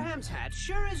completed. Perham's hat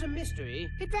sure is a mystery.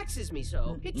 It vexes me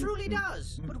so. It truly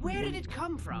does. But where did it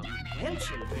come from? Well,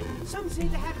 children, some say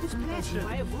the hat was blessed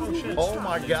by a voodoo witch Oh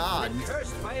my doctor, God. and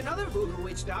cursed by another voodoo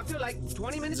witch doctor like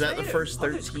 20 minutes Is that later. the first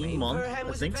Others 13 claim month? Perham I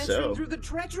was think adventuring so. through the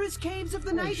treacherous caves of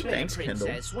the Nightmare Thanks, Kendall.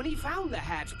 Princess when he found the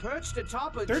hat perched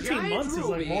atop a 13 giant months ruby, is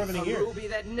like more than a year. ruby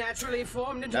that naturally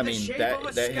formed into I the mean, shape that- of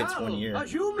a that skull. hits 1 year. A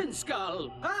human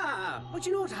skull. Ah, but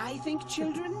you know what I think,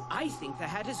 children? I think the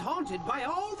hat is haunted by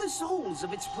all the souls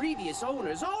of its previous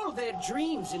owners, all their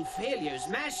dreams and failures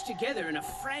mashed together in a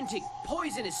frantic,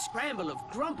 poisonous scramble of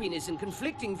grumpiness and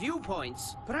conflicting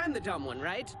viewpoints. But I'm the dumb one,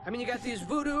 right? I mean, you got these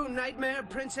voodoo nightmare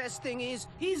princess thingies,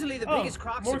 easily the biggest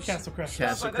crocs more of Castle Crash.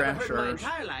 stuff I've ever heard in my Crashers.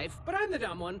 entire life. But I'm the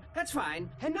dumb one. That's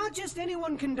fine. And not just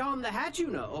anyone can don the hat, you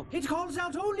know. It calls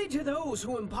out only to those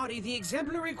who embody the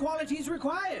exemplary qualities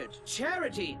required: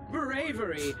 charity,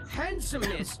 bravery,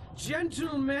 handsomeness,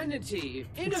 gentlemanity,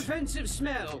 inoffensive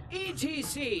smell,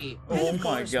 etc. Oh And of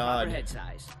my course, God. proper head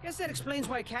size. Guess that explains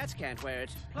why cats can't wear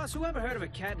it. Plus, whoever heard of a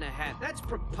cat in a hat? That's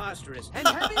preposterous. And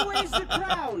having weighs the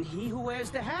crown, he who wears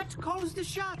the hat calls the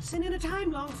shots, and in a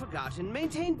time long forgotten,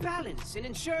 maintained balance and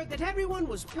ensured that everyone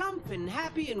was plump and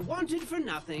happy and wanted for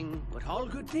nothing. But all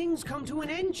good things come to an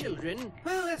end, children.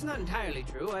 Well, that's not entirely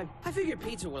true. I figure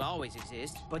pizza will always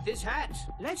exist. But this hat,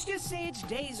 let's just say its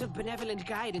days of benevolent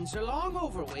guidance are long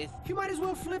over with. You might as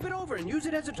well flip it over and use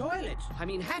it as a toilet. I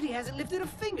mean, Hattie hasn't lifted a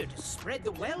finger to spread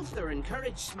the wealth or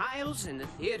encourage smiles, and the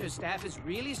theater staff is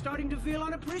really starting to feel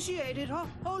unappreciated.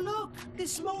 Oh look,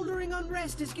 this smoldering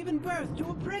unrest has given birth to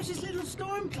a precious little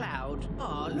storm cloud.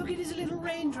 Oh, look at his little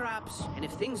raindrops. And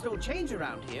if things don't change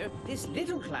around here, this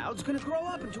little cloud's gonna grow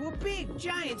up into a big,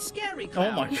 giant, scary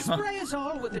cloud my and God. spray us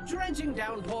all with a drenching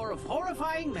downpour of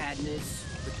horrifying madness.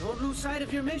 But don't lose sight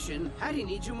of your mission. Hattie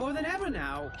needs you more than ever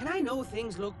now. And I know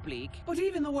things look bleak, but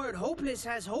even the word hopeless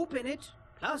has hope in it.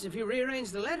 Plus, if you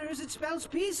rearrange the letters, it spells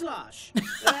peace-losh. The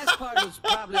last part was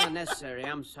probably unnecessary.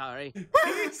 I'm sorry.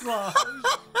 Peace Lodge.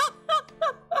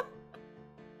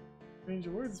 Range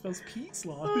of words spells Peace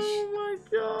Lodge. Oh my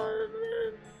God,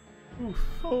 man. Oof,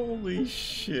 holy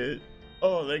shit.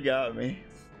 Oh, they got me.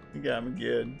 They got me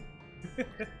good.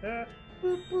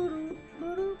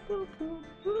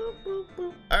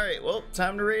 Alright, well,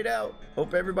 time to raid out.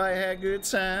 Hope everybody had a good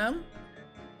time.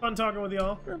 Fun talking with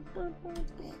y'all.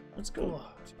 Let's go.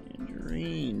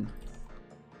 Tangerine.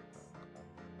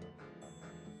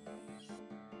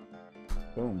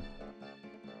 Boom.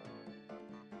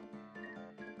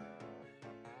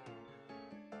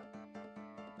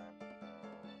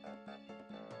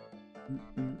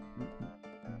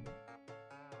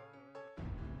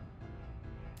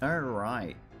 All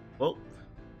right. Well,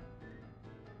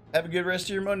 have a good rest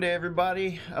of your Monday,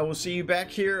 everybody. I will see you back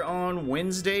here on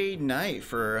Wednesday night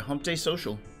for Hump Day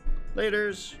Social.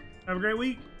 Laters. Have a great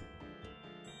week.